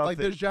 signing, do y'all like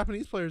thi- there's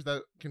Japanese players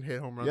that can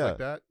hit home runs Yeah. like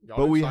that. Y'all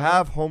But didn't we sign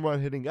have them? home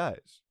run hitting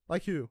guys.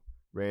 like who?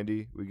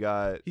 Randy, we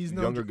got He's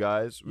no younger J-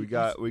 guys. We He's-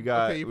 got.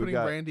 Okay, you're we putting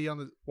got. Randy on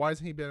the. Why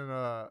hasn't he been in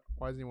a?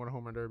 Why hasn't he won a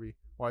home run derby?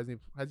 Why hasn't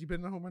he? Has he been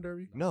in a home run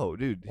derby? No,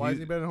 dude. Why hasn't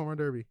he been in a home run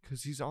derby?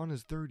 Because he's on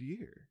his 3rd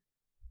year.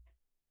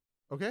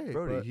 Okay,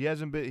 Brody, but he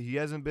hasn't been. He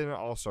hasn't been an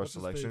All Star What's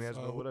his selection. He face?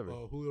 hasn't been whatever.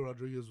 Julio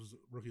Rodriguez was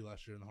rookie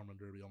last year in the home run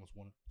derby. Almost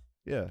won it.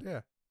 Yeah,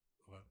 yeah,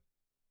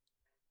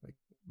 Okay.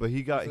 but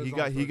he got. This He is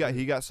got. on He got. third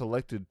He got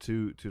selected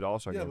to the All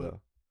Star Yeah, game but-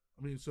 though.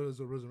 I mean, so does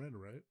Rosario,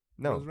 right?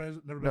 No, Rosemary's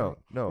never been no,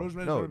 no,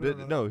 Rosemary's no, never been in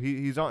a- no.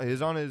 He's on.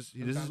 He's on his.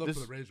 I'm This trying is to look this.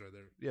 for the Rays right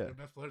there. yeah. The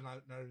best player not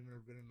even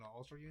been in the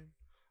All Star game.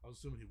 I was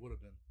assuming he would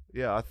have been.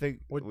 Yeah, I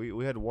think What-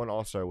 we had one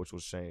All Star, which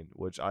was Shane,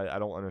 which I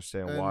don't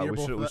understand and why. the year We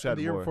should before that- have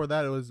the year more. before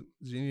that it was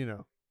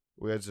Zunino.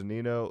 We had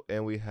Zanino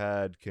and we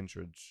had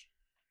Kintridge,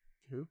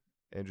 Who?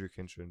 Andrew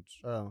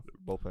Kintridge, Oh,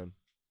 bullpen,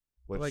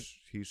 which Like-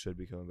 he should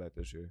be coming back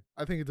this year.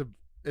 I think it's a.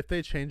 If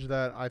they change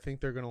that, I think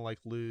they're gonna like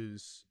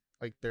lose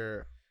like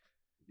their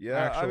Yeah,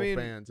 actual I mean,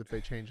 fans if they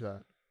change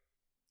that.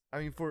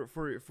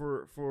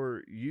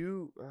 for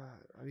you,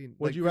 I mean,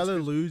 Would like, you it's- rather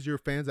it's- lose your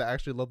fans that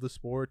actually love the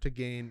sport to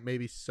gain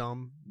maybe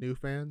some new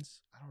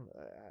fans? I don't.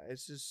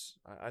 It's just.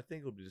 I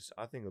think it'll be.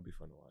 I think it'll be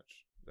fun to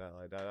watch.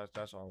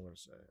 That's all I'm gonna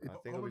say. I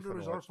think it'll be fun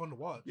to are watch. fun to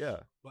watch. Yeah.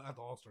 But at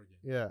the All Star game.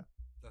 Yeah,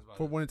 That's about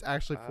for it. when it's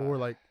actually for Uh,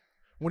 like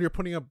when you're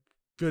putting up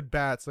good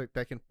bats like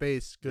that can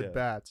face good Yeah.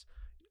 bats.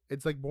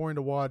 It's like boring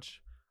to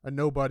watch a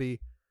nobody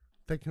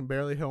that can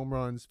barely hit home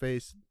runs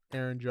face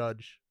Aaron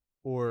Judge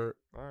or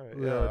All right.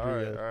 Julio Yeah. All right.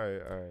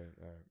 Rodriguez.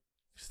 All right.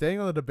 Staying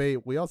on the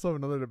debate. We also have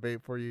another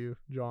debate for you,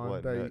 John.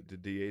 What? that The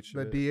DH.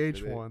 the debate?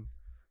 DH one.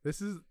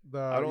 This is the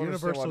I don't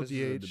understand why universal this is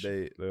a DH.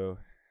 debate though.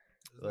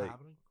 Is like- that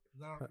happening?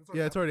 No,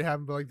 Yeah, it's already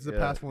happened, but like this is the Yeah,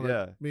 past one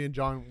that yeah. me and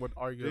John would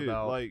argue Dude,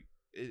 about. like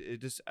it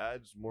just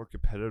adds more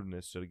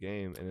competitiveness to the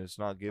game, and it's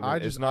not given. I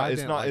It's just- not. I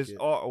It's didn't not. like It's. it.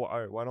 Oh, all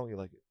right. Why don't you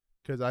like it?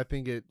 Because I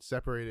think it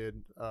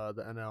separated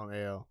the NL and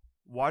AL.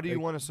 Why do you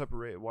Like- want to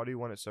separate? Why do you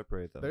want to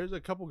separate them? There's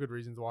a couple good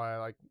reasons why I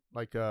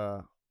like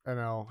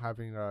NL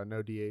having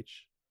no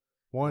DH.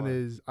 One Why?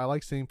 is I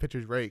like seeing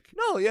pitchers rake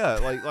No, yeah,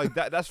 like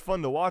that. That's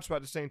fun to watch, but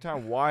at the same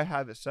time, why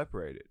have it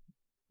separated?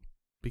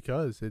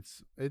 because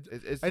it's It's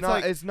It's not.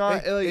 like- it's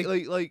not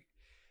it- like.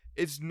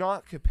 It's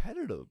not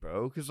competitive,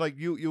 bro. Because like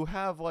you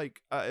have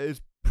like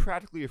it's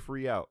practically a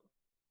free out.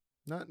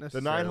 not The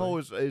necessarily 9-hole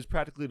is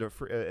practically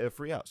a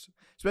free out,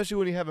 especially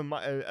when you have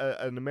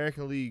an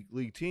American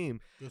League team.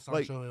 Go sign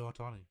like- Shohei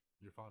Ohtani.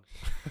 You're fine.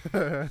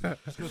 is.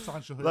 Just go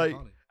sign Shohei Like,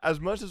 Ohtani. As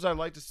much as I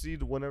like to see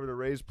whenever the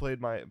Rays played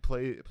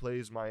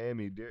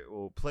Miami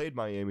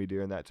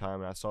during that time,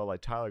 and I saw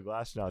like Tyler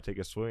Glasnow take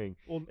a swing.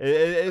 Well,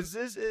 Is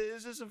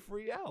this a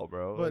free out,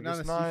 bro? but Like, not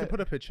it's you can put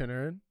a pitch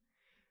hitter in.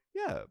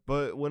 Yeah,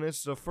 but when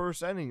it's the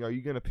first inning, are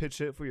you gonna pitch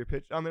it for your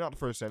pitch? I mean, not the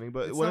first inning,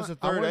 but It's when not- it's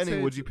the I third wouldn't say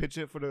inning, would it's- you pitch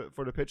it for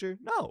the pitcher?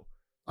 No,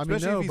 I mean,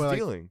 especially no, if he's but like,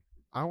 dealing.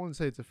 I wouldn't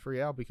say it's a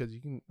free out because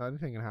anything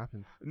can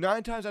happen.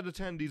 9 times out of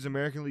 10, these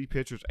American League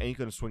pitchers ain't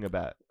gonna swing a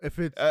bat. If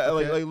it's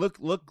Like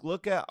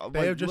look at they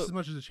like, have just look- as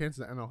much as a chance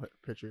as an NL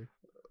pitcher.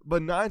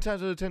 But 9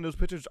 times out of 10, those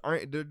pitchers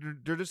aren't.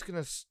 They're just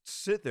gonna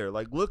sit there.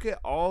 Like look at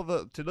all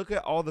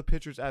the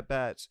pitchers at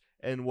bats.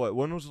 And what?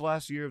 When was the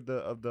last year of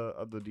the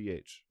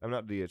DH? I'm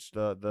not DH.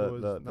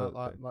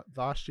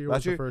 Last year last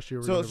was year? the first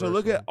year. So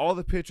look at all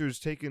the pitchers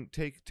taking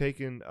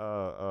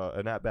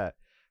an at bat.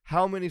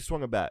 How many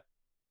swung a bat?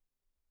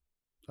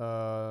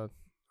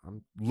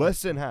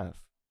 Less than half.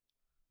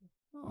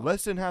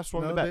 Less than half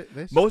swung no, the bat.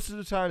 they Most of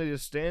the time, they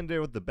just stand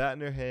there with the bat in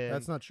their hand.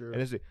 that's not true.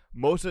 And it's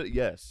most of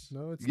yes.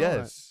 No, it's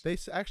yes. not. They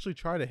actually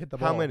try to hit the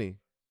ball. How many?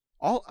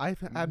 All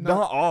I've Not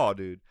not. all,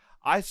 dude.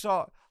 I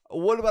saw.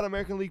 What about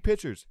American League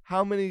pitchers?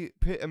 How many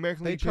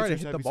American They League try to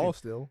pitchers hit have the you ball seen?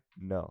 still.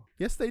 No,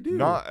 Yes, they do.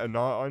 not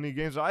any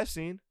games I've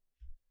seen.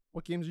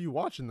 What games are you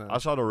watching then? I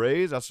saw the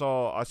Rays. I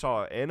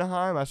saw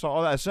Anaheim. I saw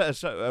all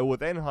that.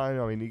 With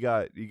Anaheim, I mean, you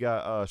got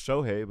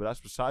Shohei, but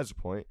that's besides the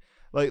point.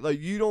 Like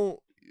you don't.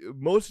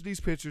 Most of these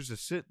pitchers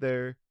just sit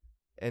there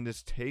and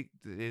just take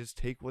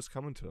what's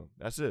coming to them.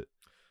 That's it.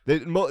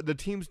 The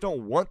teams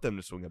don't want them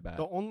to swing a bat.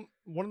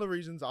 One of the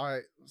reasons I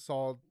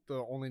saw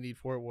the only need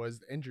for it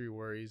was injury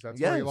worries. That's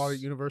why a lot of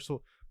Yes.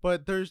 universal.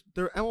 But they're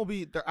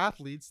MLB. They're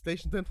athletes. They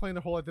should been playing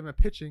their whole life. They've been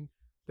pitching.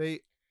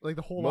 They like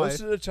the whole Most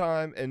life. of the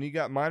time, and you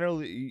got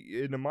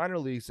in the minor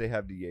leagues they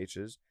have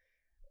DHs.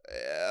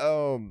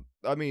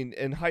 I mean,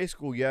 in high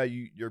school, yeah,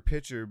 you're a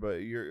pitcher,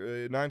 but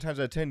you're 9 times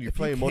out of 10 you're If you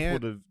playing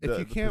multiple. can't- if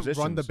you can't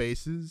run the positions.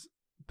 bases,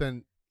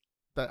 then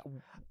that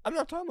I'm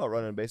not talking about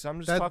running base. I'm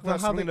just That's talking not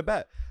about how swinging they- the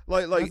bat.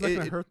 Like that's not it,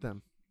 gonna hurt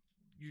them.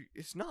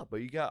 it's not. But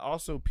you got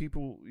also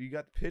people. You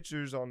got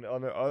pitchers on the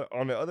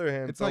other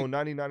hand It's throwing like-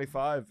 90,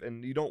 95,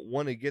 and you don't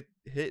want to get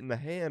hit in the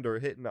hand or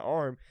hit in the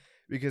arm.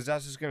 because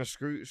that's just gonna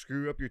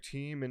screw up your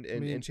team and, I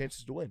mean, and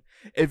chances to win.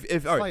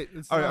 If all right,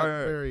 It's all not right, all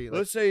right. very. Like,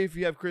 Let's say if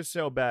you have Chris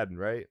Sale Baden,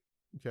 right?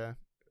 okay.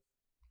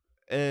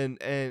 And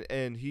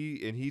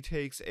he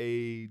takes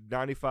a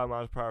 95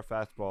 miles per hour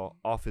fastball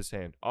off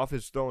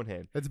his throwing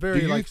hand. It's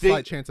very you like think-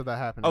 slight chance of that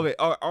happening. Okay,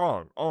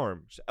 arm,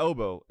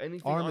 elbow,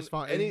 anything. Arm on, is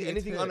fine.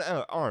 anything on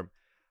the arm.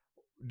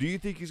 Do you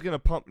think he's gonna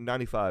pump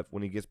 95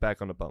 when he gets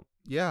back on the bump?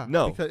 Yeah.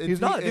 No, because he's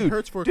not, It dude.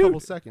 hurts for a Dude. couple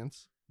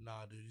seconds.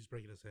 Nah, dude, he's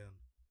breaking his hand.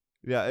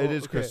 Yeah, Well, it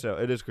is Chris okay.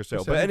 Sale. It is Chris Sale.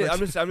 Chris But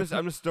Sale breaks-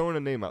 I'm just throwing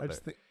a name out I there.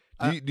 just think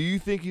Do you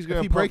think he's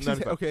gonna if he pump breaks his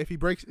 95? okay, if he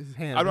breaks his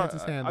hand, I'm hits not.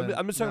 his hand. I'm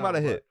then just talking no, about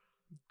a but hit.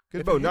 Because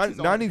if bro, he hits his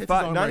arm- hits his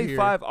arm right here,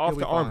 95 off he'll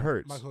the be arm fine.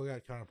 hurts. Michael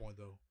got counterpoint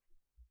though.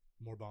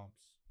 More bombs.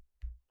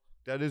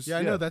 That is. Yeah,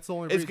 I know that's the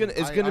only. It's reason. gonna.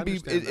 It's I gonna be.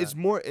 understand It's that.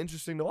 more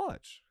interesting to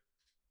watch.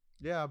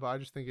 Yeah, but I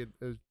just think it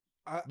is.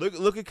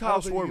 Look at Kyle I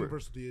don't think Schwarber.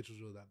 Universal DH was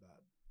really that bad.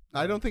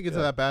 I don't think it's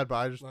Yeah. that bad, but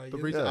I just Like, the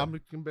it's- reason Yeah. I'm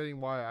combating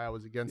why I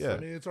was against Yeah. I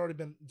it. mean, it's already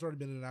been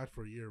in act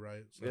for a year,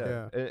 right? So,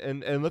 Yeah. Yeah.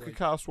 And look Like- at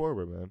Kyle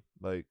Schwarber, man.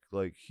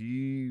 Like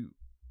he.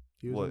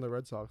 He was What? on the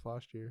Red Sox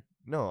last year.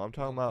 No, I'm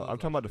talking Oh, about. I'm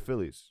talking about the last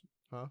Phillies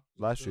Huh?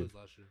 last year.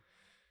 Last year.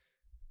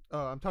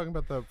 Oh, I'm talking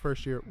about the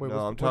first year. Wait, No,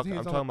 was, I'm was talking. he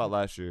I'm on- talking about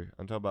last year.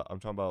 I'm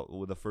talking about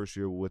with the first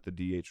year with the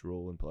DH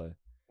role in play.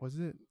 Was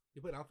it?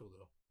 He played outfield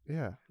though.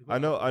 Yeah. He played I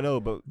know,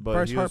 outfield. but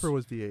Bryce he Harper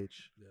was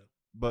DH. Yeah.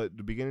 But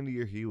the beginning of the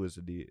year, he was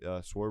a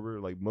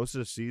Schwarber. Like most of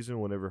the season,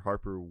 whenever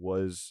Harper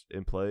was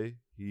in play,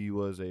 he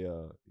was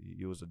a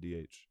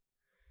DH.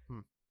 Hmm.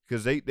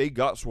 Because they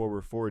got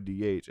Schwarber for a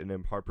DH, and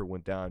then Harper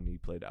went down and he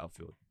played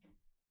outfield.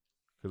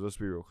 Because let's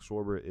be real,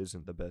 Schwarber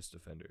isn't the best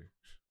defender.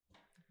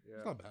 Yeah.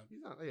 It's not bad.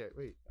 He's not. Yeah.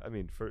 Wait. I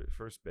mean,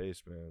 first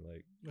base, man.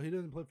 Like No, he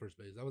doesn't play first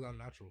base. That was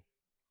unnatural.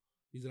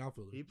 He's an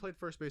outfielder. He played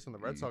first base on the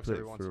Red He Sox played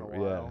every once in a for-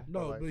 while. yeah.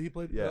 no, like, but he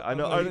played. Yeah, no, I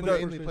know- no, I he know- played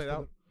mainly first played base for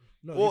out.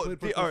 the- No, well, he played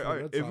first all base right, for all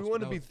the right. Red If Sox, we want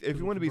to but be, that was- if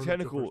you want to be converted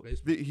technical,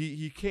 first baseman.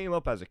 he came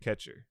up as a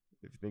catcher.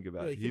 If you think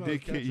about Yeah, it, he he came out as did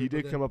a catcher, he but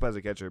did then come up as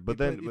a catcher, but he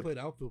then played, he played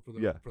outfield for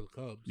the yeah.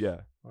 Cubs.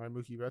 yeah, All right,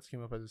 Mookie Betts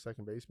came up as a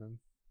second baseman.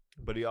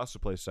 but he also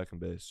plays second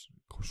base.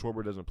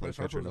 Schwarber doesn't play Bryce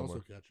Harper catcher was no also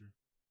more. catcher.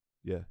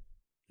 Yeah.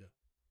 Yeah.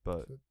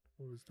 But So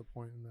what was the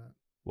point in that?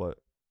 what?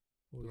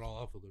 They're all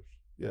outfielders.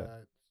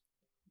 Yeah.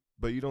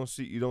 But you don't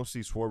see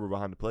Schwarber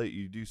behind the plate.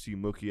 You do see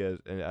Mookie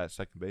at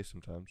second base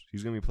sometimes.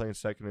 He's gonna be playing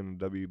second in the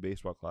W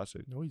Baseball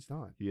Classic. No, he's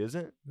not. He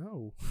isn't.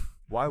 No,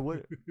 Why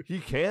would he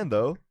can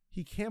though?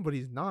 he can, but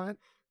he's not.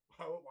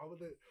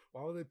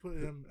 Why would they put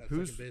him at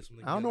Who's- second base when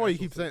they I don't can know get why an you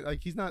keep actual saying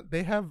like he's not.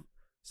 They have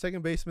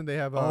second baseman. They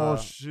have. Oh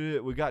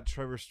shit! We got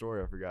Trevor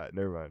Story. I forgot.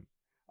 Never mind.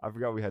 I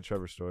forgot we had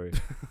Trevor Story.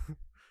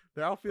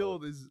 Their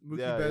outfield is Mookie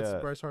Yeah, Betts, yeah.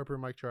 Bryce Harper,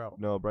 Mike Trout.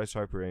 No, Bryce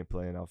Harper ain't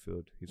playing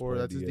outfield. He's Or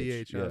playing that's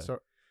his DH. Yeah. So,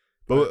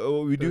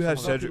 But we do there's have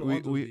someone- Cedric.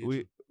 Pete Alonso's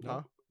We DH. No?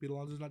 Huh? Pete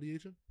Alonso's not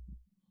DHing?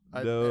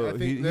 No, I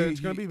think he- it's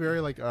gonna he- be very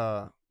like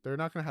they're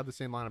not gonna have the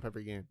same lineup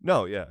every game.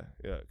 no, yeah,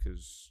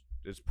 because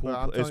it's pool. But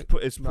I'm It's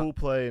telling- it's not- pool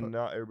play, and but-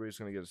 not everybody's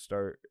gonna get a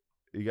start.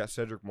 You got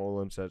Cedric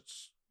Mullins.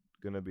 That's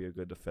gonna be a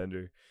good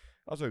defender.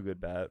 Also a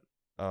good bat.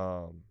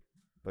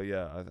 But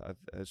yeah,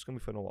 it's gonna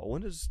be fun to watch.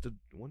 When does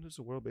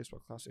the World Baseball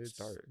Classic It's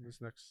start?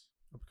 this next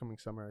upcoming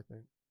summer, I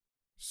think.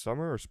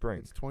 Summer or spring?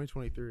 It's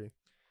 2023.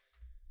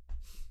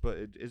 But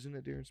isn't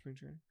it during spring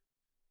training?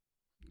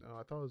 No,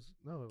 I thought it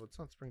was it's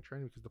not spring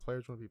training because the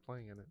players won't be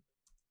playing in it.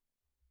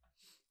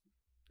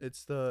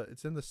 It's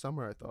in the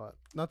summer. I thought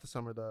not the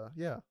summer.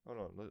 Hold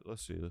on.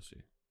 Let's see.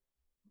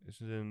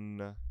 It's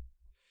in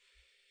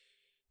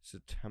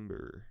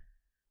September.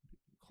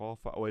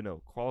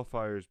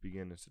 Qualifiers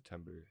begin in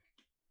September.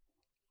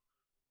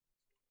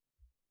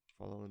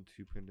 Following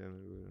two pandemic.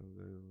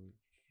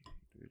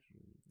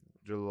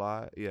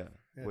 July. Yeah.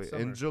 Yeah, Wait. it's In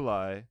summer.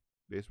 July,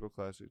 Baseball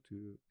Classic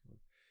 2.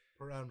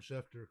 Per Adam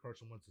Schefter,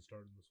 Carson Wentz is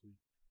starting this week,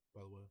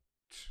 by the way.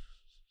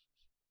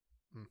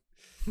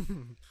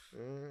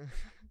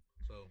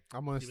 So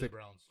I'm gonna give me the stick.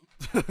 Browns.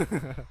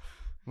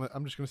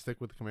 I'm just gonna stick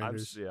with the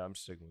Commanders. I'm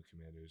sticking with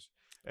Commanders.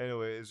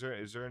 Anyway, is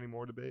there any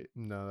more debate?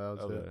 No,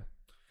 that was it.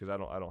 Because I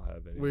don't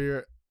have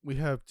any. We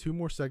have two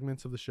more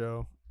segments of the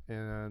show,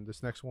 and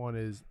this next one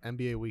is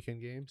NBA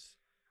weekend games.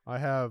 I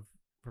have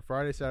for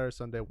Friday, Saturday,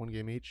 Sunday, one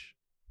game each.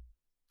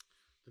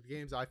 The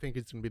games I think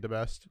it's gonna be the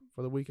best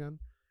for the weekend.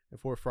 And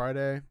for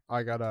Friday,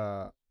 I got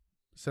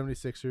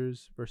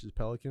 76ers versus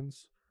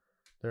Pelicans.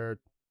 They're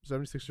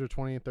 76ers are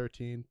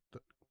 20-13,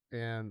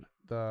 and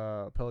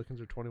the Pelicans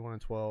are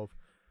 21-12.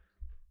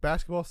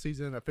 Basketball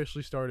season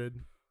officially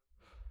started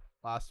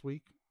last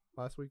week.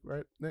 Last week,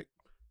 right, Nick?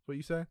 That's what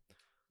you say?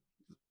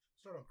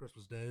 Start on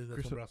Christmas Day. That's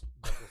Christmas- when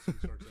basketball season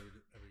starts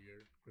every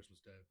year.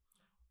 Christmas Day.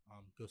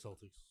 Go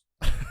Celtics.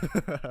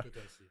 Go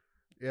Tennessee.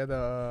 Yeah,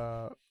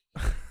 the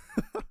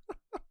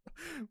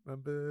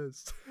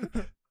Memphis.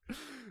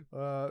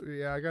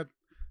 Yeah, I got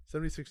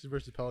 76ers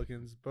versus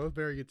Pelicans. Both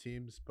very good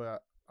teams,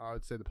 but I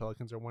would say the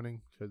Pelicans are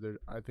winning because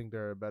I think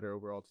they're a better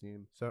overall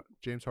team. So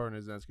James Harden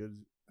isn't as good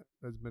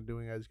has been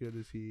doing as good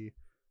as he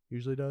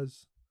usually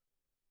does.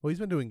 Well, he's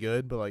been doing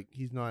good, but like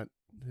he's not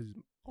his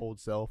old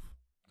self.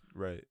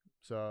 Right.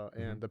 So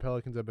and the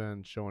Pelicans have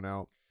been showing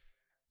out.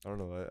 I don't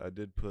know. I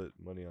did put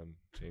money on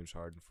James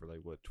Harden for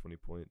 20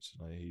 points,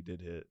 and he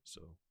did hit.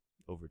 So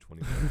over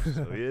 20 points.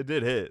 So it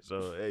did hit.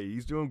 So hey,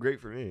 he's doing great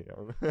for me.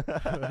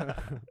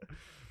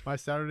 My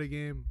Saturday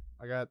game,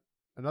 I got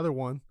another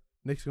one.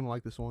 Nick's gonna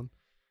like this one.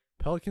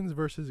 Pelicans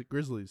versus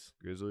Grizzlies.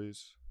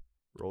 Grizzlies,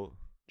 roll.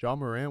 John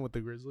Morant with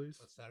the Grizzlies.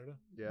 That's Saturday.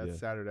 Yeah, it's Yeah.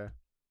 Saturday.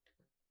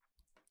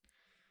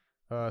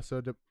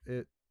 So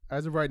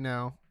as of right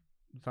now,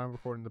 the time of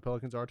recording, the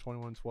Pelicans are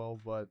 21-12,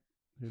 but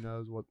who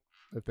knows what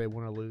if they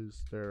win or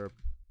lose their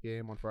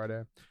game on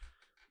Friday.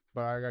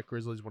 But I got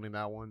Grizzlies winning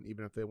that one,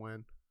 even if they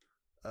win.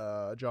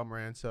 John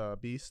Morant's a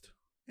beast,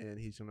 and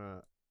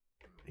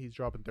he's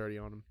dropping 30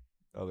 on him.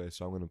 Okay,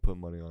 so I'm gonna put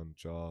money on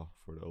Jaw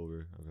for the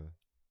over. Okay,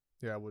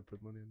 Yeah, I would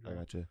put money on I John.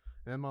 got you.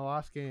 And my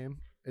last game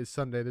is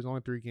Sunday. There's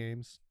only 3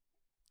 games,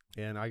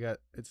 and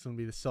it's gonna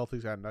be the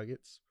Celtics at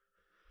Nuggets.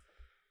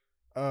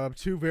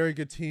 2 very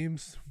good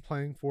teams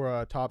playing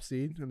for a top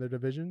seed in their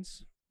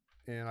divisions,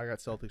 and I got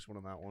Celtics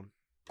winning that one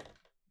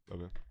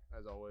Okay.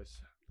 as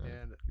always. Yeah.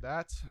 And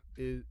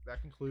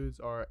that concludes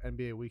our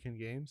NBA weekend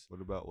games.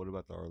 What about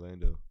the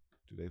Orlando?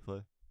 Do they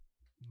play?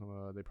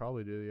 They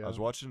probably do. Yeah, I was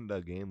watching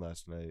that game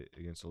last night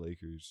against the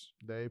Lakers.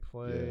 they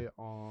play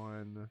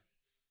on.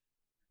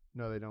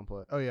 No, they don't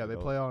play. Oh yeah, they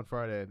No. play on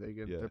Friday.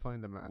 Yeah. They're playing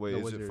the Wait, the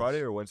is Wizards. it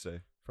Friday or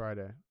Wednesday?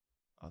 Friday?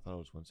 I thought it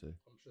was Wednesday.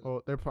 I'm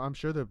sure. Well, I'm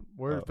sure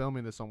we're Oh.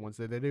 filming this on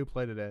Wednesday. They do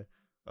play today,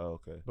 Oh,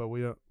 okay. but we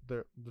don't.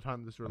 The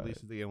time this Alright.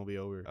 releases, the game will be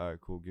over. All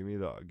right, cool. Give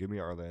me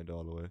Orlando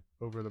all the way.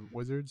 Over the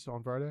Wizards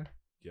on Friday.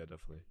 Yeah,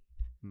 definitely.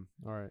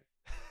 All right.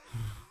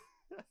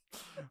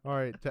 All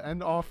right. To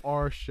end off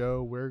our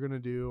show, we're gonna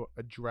do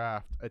a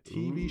draft, a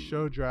TV Ooh.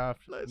 show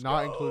draft, Let's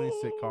not go. including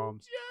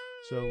sitcoms.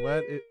 So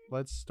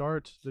let's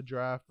start the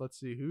draft. Let's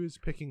see who's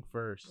picking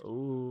first.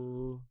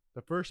 Ooh.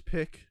 The first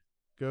pick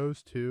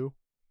goes to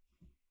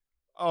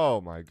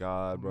Oh my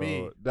God, bro.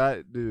 Me.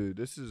 That dude.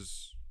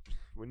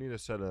 We need to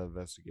set an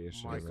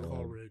investigation. Michael man.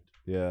 Hall rigged.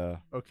 Yeah.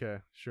 okay,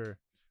 sure.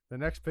 The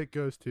next pick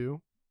goes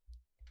to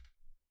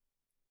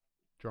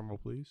drumroll,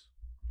 please.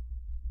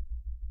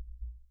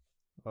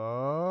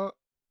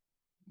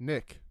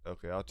 Nick.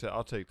 Okay, I'll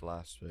take the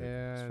last pick.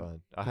 It's And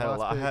fine. the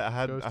last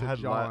pick goes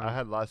to John. I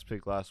had last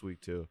pick last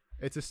week too.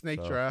 It's a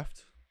snake So-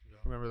 draft. Yeah.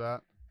 Remember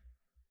that?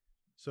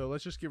 So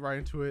let's just get right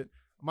into it.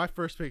 My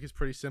first pick is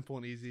pretty simple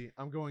and easy.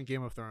 I'm going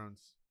Game of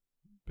Thrones.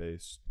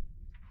 Based.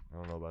 I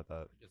don't know about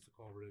that. Gets the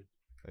call rigged.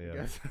 Yeah.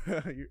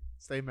 Yes.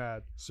 Stay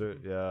mad. So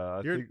yeah,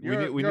 I You're, think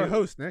you're, we you're a need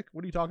host, Nick.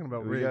 What are you talking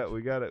about? we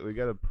rigged?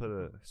 gotta put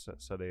a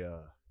set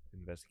a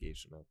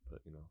investigation up, but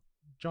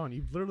John,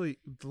 you've literally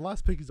the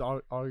last pick is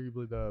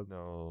arguably the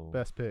no.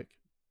 best pick.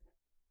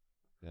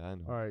 Yeah, I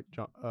know. All right,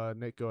 John.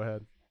 Nick, go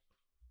ahead.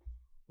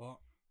 Well,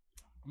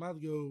 I'm gonna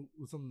have to go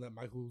with something that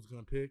Michael's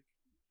gonna pick.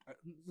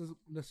 This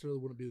necessarily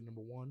wouldn't be the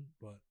number 1,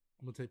 but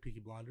I'm gonna take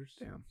Peaky Blinders.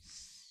 Damn,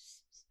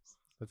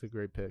 that's a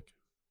great pick.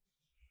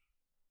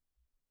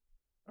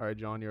 All right,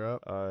 John, you're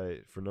up. All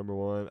right, for number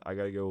 1, I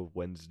gotta go with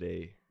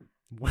Wednesday.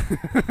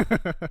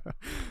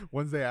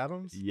 Wednesday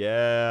Addams.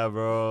 Yeah,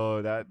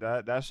 bro,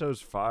 that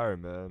show's fire,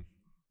 man.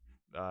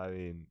 I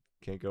mean,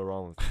 can't go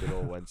wrong with good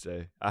old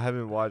Wednesday. I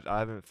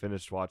haven't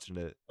finished watching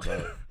it, but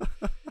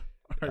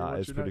All right, what's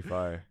it's your pretty next-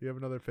 fire. You have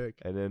another pick.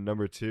 And then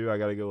number 2, I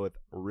gotta go with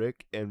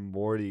Rick and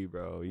Morty,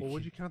 bro. Well,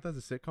 would you count that as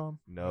a sitcom?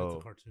 It's No,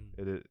 a cartoon.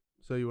 it is.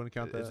 So you want to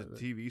count that? It's a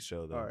TV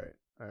show though. All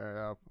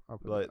right. I'll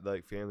put that.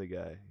 Like Family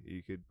Guy.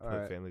 You could put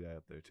Alright. Family Guy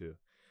up there too.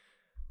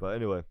 But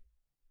anyway,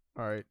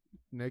 All right,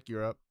 Nick,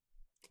 you're up.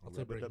 I'll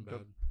take Breaking Bad.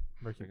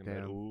 Breaking Breaking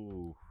Bad. Damn.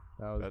 Ooh,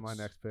 That was my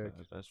next pick.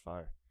 That's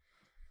fire.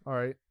 All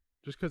right,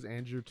 just because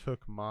Andrew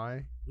took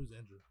Who's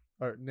Andrew?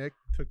 or Nick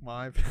took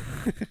my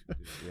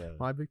Yeah,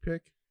 my big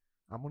pick,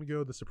 I'm gonna go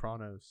with The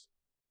Sopranos.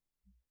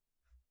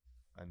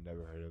 I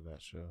never heard of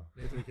that show.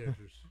 Name 3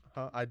 characters.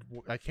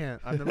 I can't.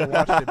 I've never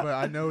watched it, but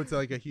I know it's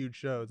like a huge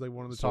show. It's like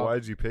one of the So top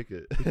why'd you pick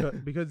it?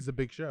 because it's a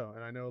big show,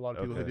 and I know a lot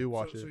of people who Okay. do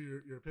watch so it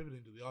you're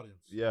pivoting to the audience.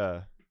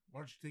 Yeah,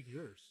 Why don't you take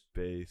yours?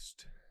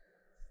 based.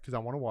 because I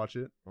want to watch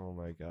it. Oh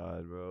my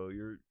god, bro,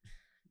 you're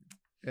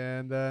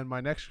And then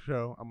my next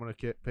show I'm gonna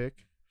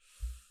pick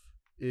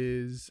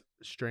is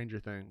Stranger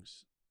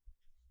Things.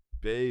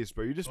 based,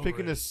 bro. You're just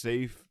picking the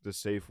Overrated.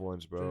 safe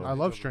ones, bro. I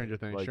love Stranger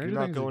Things. Like Stranger you're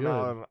not Things is going good.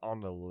 out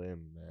on a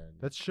limb, man.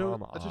 That's a Come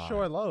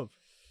show I on. love.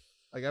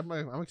 Like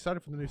I'm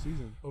excited for the new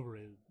season.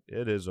 Overrated.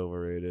 It is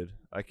overrated.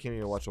 I can't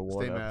even watch a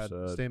one Stay mad.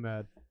 episode. Stay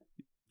mad.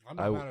 I'm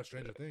not I mad at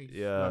Stranger Things.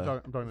 Yeah, I'm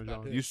talking to It's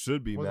John. not you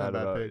should be Wasn't a mad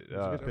bad about pick. it. It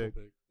was a good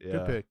Terrible pick. Yeah.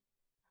 Good pick.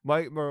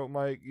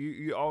 Mike,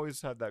 you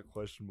always have that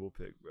questionable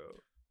pick, bro.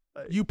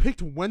 You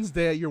picked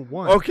Wednesday at your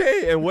one.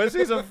 Okay, and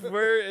Wednesday's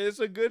it's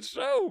a good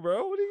show,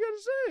 bro. What do you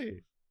gotta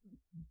say?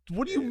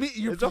 What do you mean?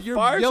 You're, It's a you're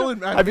fire yelling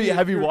show. at Have me.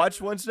 you You're-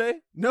 watched Wednesday?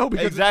 No,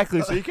 because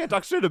Exactly. So you can't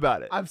talk shit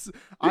about it. I can't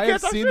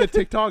have talk seen the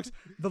shit. TikToks.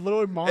 The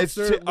little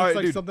monster Ti- looks alright,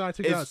 like dude, something I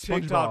took out of It's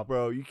TikTok, SpongeBob.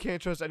 bro. You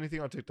can't trust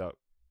anything on TikTok.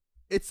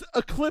 It's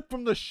a clip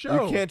from the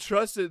show. You can't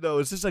trust it though.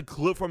 It's just a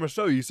clip from a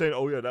show. You saying,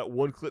 "Oh yeah, that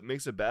one clip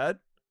makes it bad."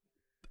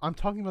 I'm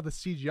talking about the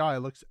CGI. It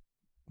looks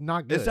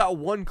not good. It's that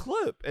one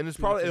clip, and it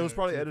was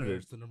probably edited.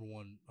 It's the number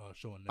one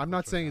show on Netflix. I'm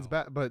not saying right it's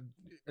now. bad, but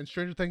and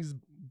Stranger Things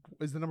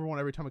is the number one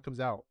every time it comes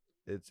out.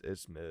 It's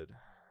mid.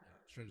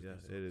 Stranger Yeah,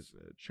 Things it sucks. is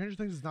mid. Stranger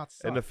Things is not.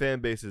 And the Suck. fan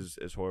base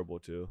is horrible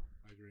too.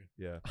 I agree.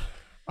 Yeah.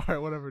 All right,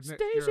 whatever. Nick,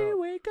 Stacy, you're up.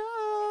 wake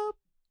up.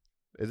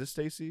 Is it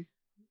Stacy?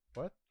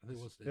 What? I think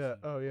it was Stacey. Yeah.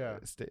 Oh yeah.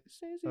 Stacy,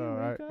 Oh,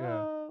 right, wake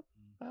yeah. up.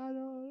 I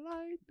don't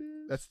like this.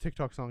 That's a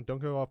TikTok song.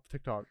 Don't go off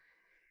TikTok.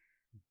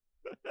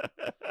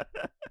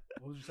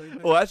 What was you saying?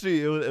 Well,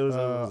 actually, it was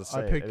a I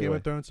saying. picked Game Anyway.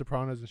 of Thrones,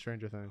 Sopranos, and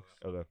Stranger Things.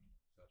 Okay. Gotcha.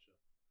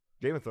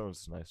 Game of Thrones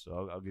is nice,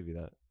 so I'll give you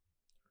that.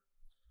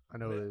 I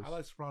know it is. I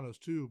like Sopranos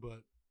too, but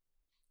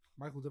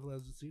Michael definitely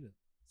hasn't seen it,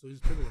 so he's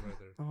pivoting right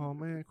there. Oh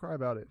man, cry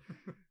about it.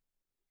 All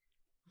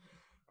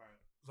right,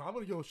 so I'm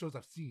gonna go with shows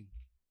I've seen,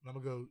 and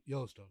I'm gonna go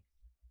Yellowstone.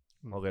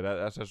 Okay,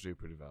 that's actually a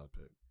pretty valid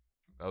pick.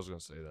 I was gonna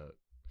say that.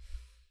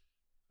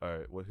 All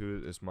right,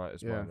 who is mine?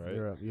 It's Yeah, mine, right?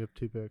 you're up. You have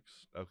 2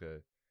 picks. Okay.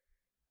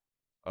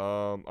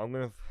 I'm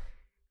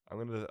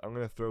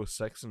gonna throw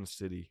Sex and the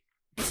City.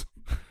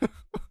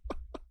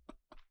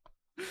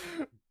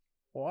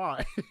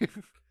 Why?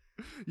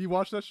 You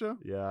watched that show?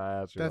 Yeah,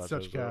 I actually That's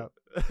watched such that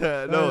cap.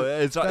 show. No,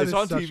 it's That is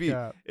on such TV.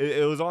 cap.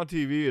 It was on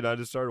TV, and I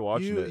just started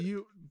watching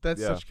it.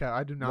 That's Yeah. such cat.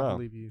 I do not No.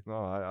 believe you. No,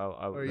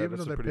 Or that's even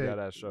though a they pretty pick-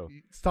 badass show.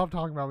 Stop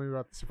talking about me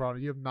about The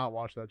Sopranos. You have not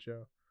watched that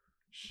show.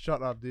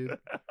 Shut up, dude.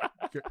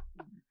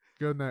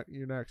 Go next.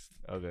 You next.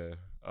 Okay.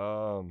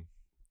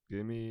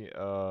 Give me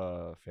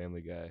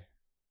Family Guy.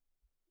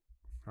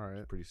 All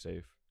right. Pretty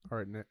safe. All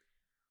right, Nick.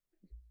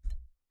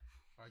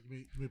 All right, give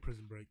me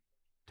Prison Break.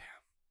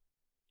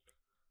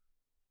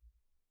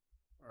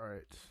 All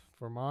right.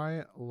 For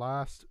my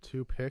last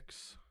 2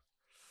 picks.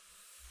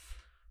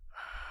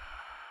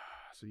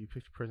 So you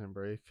picked Prison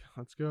Break.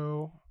 Let's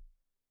go.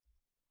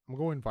 I'm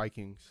going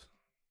Vikings.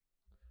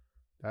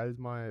 That is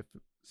my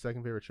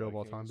second favorite show of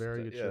all time.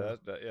 Very good show.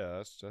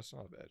 That's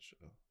not a bad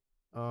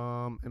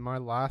show. And my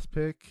last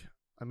pick,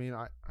 I mean,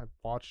 I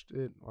watched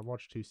it. I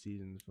watched 2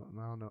 seasons. But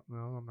no, I'm not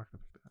gonna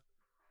pick that.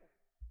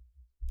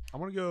 I'm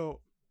gonna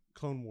go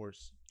Clone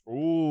Wars.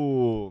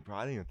 Ooh, bro,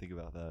 I didn't even think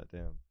about that.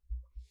 Damn.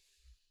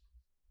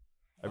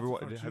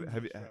 Everyone, Lots of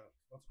have you?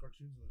 lots of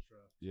cartoons in this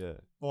draft. Yeah.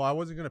 Well, I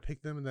wasn't gonna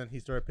pick them, and then he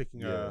started picking.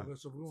 Yeah.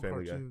 So if we're going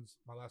Family Guy. cartoons,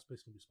 my last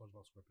pick's gonna be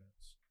SpongeBob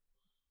SquarePants.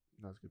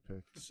 That's a good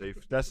pick. Safe.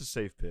 That's a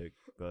safe pick,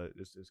 but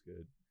it's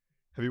good.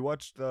 Have you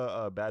watched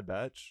the Bad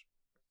Batch?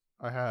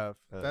 I have.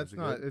 That's is it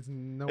not. good? It's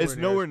nowhere. It's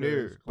near nowhere as good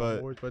near, as Clone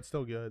but- Wars, it's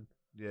still good.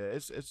 Yeah,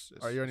 it's.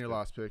 Are you on it's your good.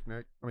 last pick,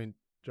 Nick? I mean,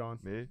 John.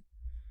 Me?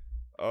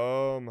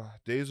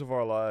 Days of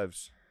Our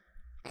Lives.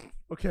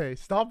 Okay,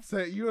 stop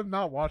saying you have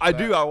not watched. I that.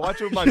 do. I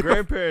watch it with my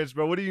grandparents,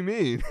 bro. What do you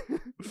mean?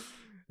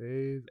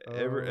 Days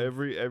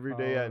every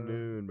day at Our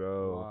noon,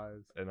 bro.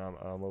 Lives. And I'm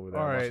over there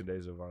All watching right.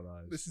 Days of Our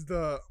Lives. This is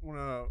the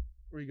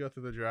where you go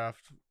through the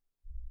draft.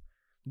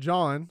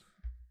 John,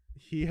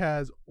 he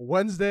has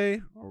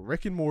Wednesday,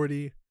 Rick and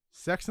Morty,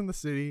 Sex and the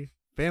City,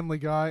 Family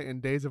Guy,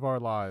 and Days of Our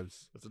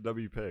Lives. That's a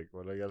W pick.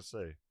 What do I gotta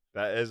say?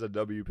 That is a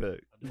W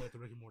pick. I do like the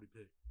Rick and Morty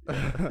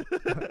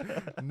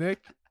pick. Nick,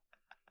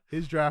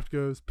 his draft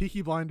goes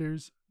Peaky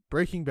Blinders,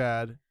 Breaking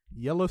Bad,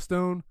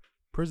 Yellowstone,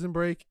 Prison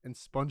Break, and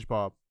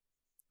SpongeBob.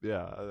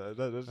 Yeah,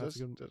 That's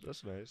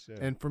that's nice. Yeah.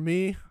 And for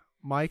me,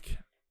 Mike,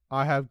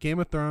 I have Game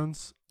of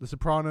Thrones, The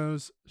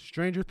Sopranos,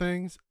 Stranger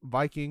Things,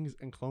 Vikings,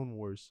 and Clone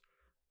Wars.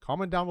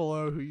 Comment down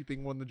below who you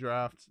think won the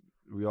draft.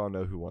 we all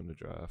know who won the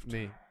draft.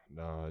 Me.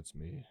 No, it's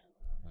me.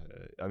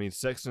 I mean,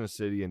 Sex and the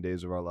City and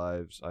Days of Our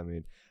Lives. I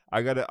mean,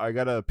 I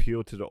gotta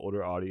appeal to the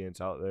older audience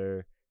out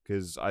there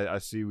because I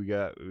see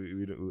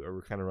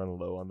we're kind of running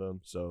low on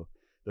them. So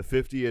the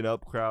 50 and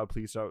up crowd,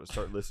 please start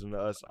listening to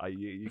us.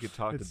 You can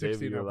talk It's to David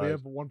 60 your now. We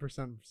lives. have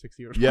 1%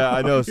 60 or Yeah,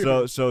 I know.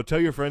 So tell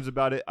your friends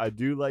about it. I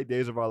do like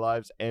Days of Our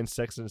Lives and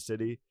Sex and the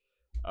City.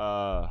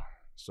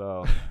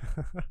 So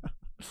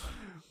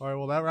All right,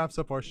 well, that wraps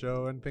up our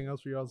show. Anything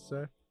else for you all to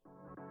say?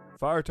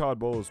 fire Todd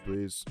Bowles,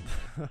 please.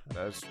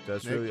 That's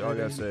Nick, really all I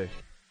gotta anything? say.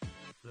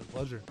 It's been a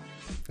pleasure.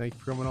 Thank you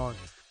for coming on.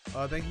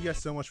 Thank you guys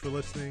so much for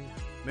listening.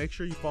 Make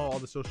sure you follow all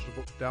the socials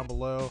down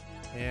below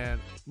and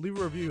leave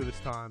a review this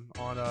time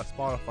on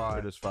Spotify.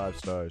 It is 5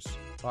 stars.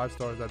 5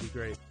 stars, that'd be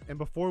great. And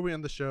before we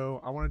end the show,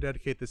 I want to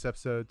dedicate this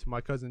episode to my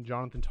cousin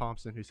Jonathan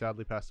Thompson, who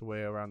sadly passed away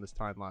around this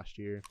time last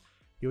year.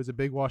 He was a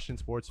big Washington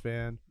sports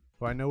fan,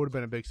 who I know would have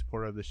been a big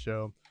supporter of this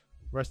show.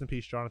 Rest in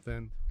peace,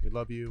 Jonathan. We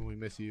love you and we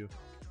miss you.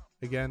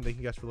 Again, thank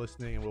you guys for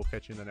listening, and we'll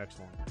catch you in the next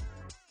one.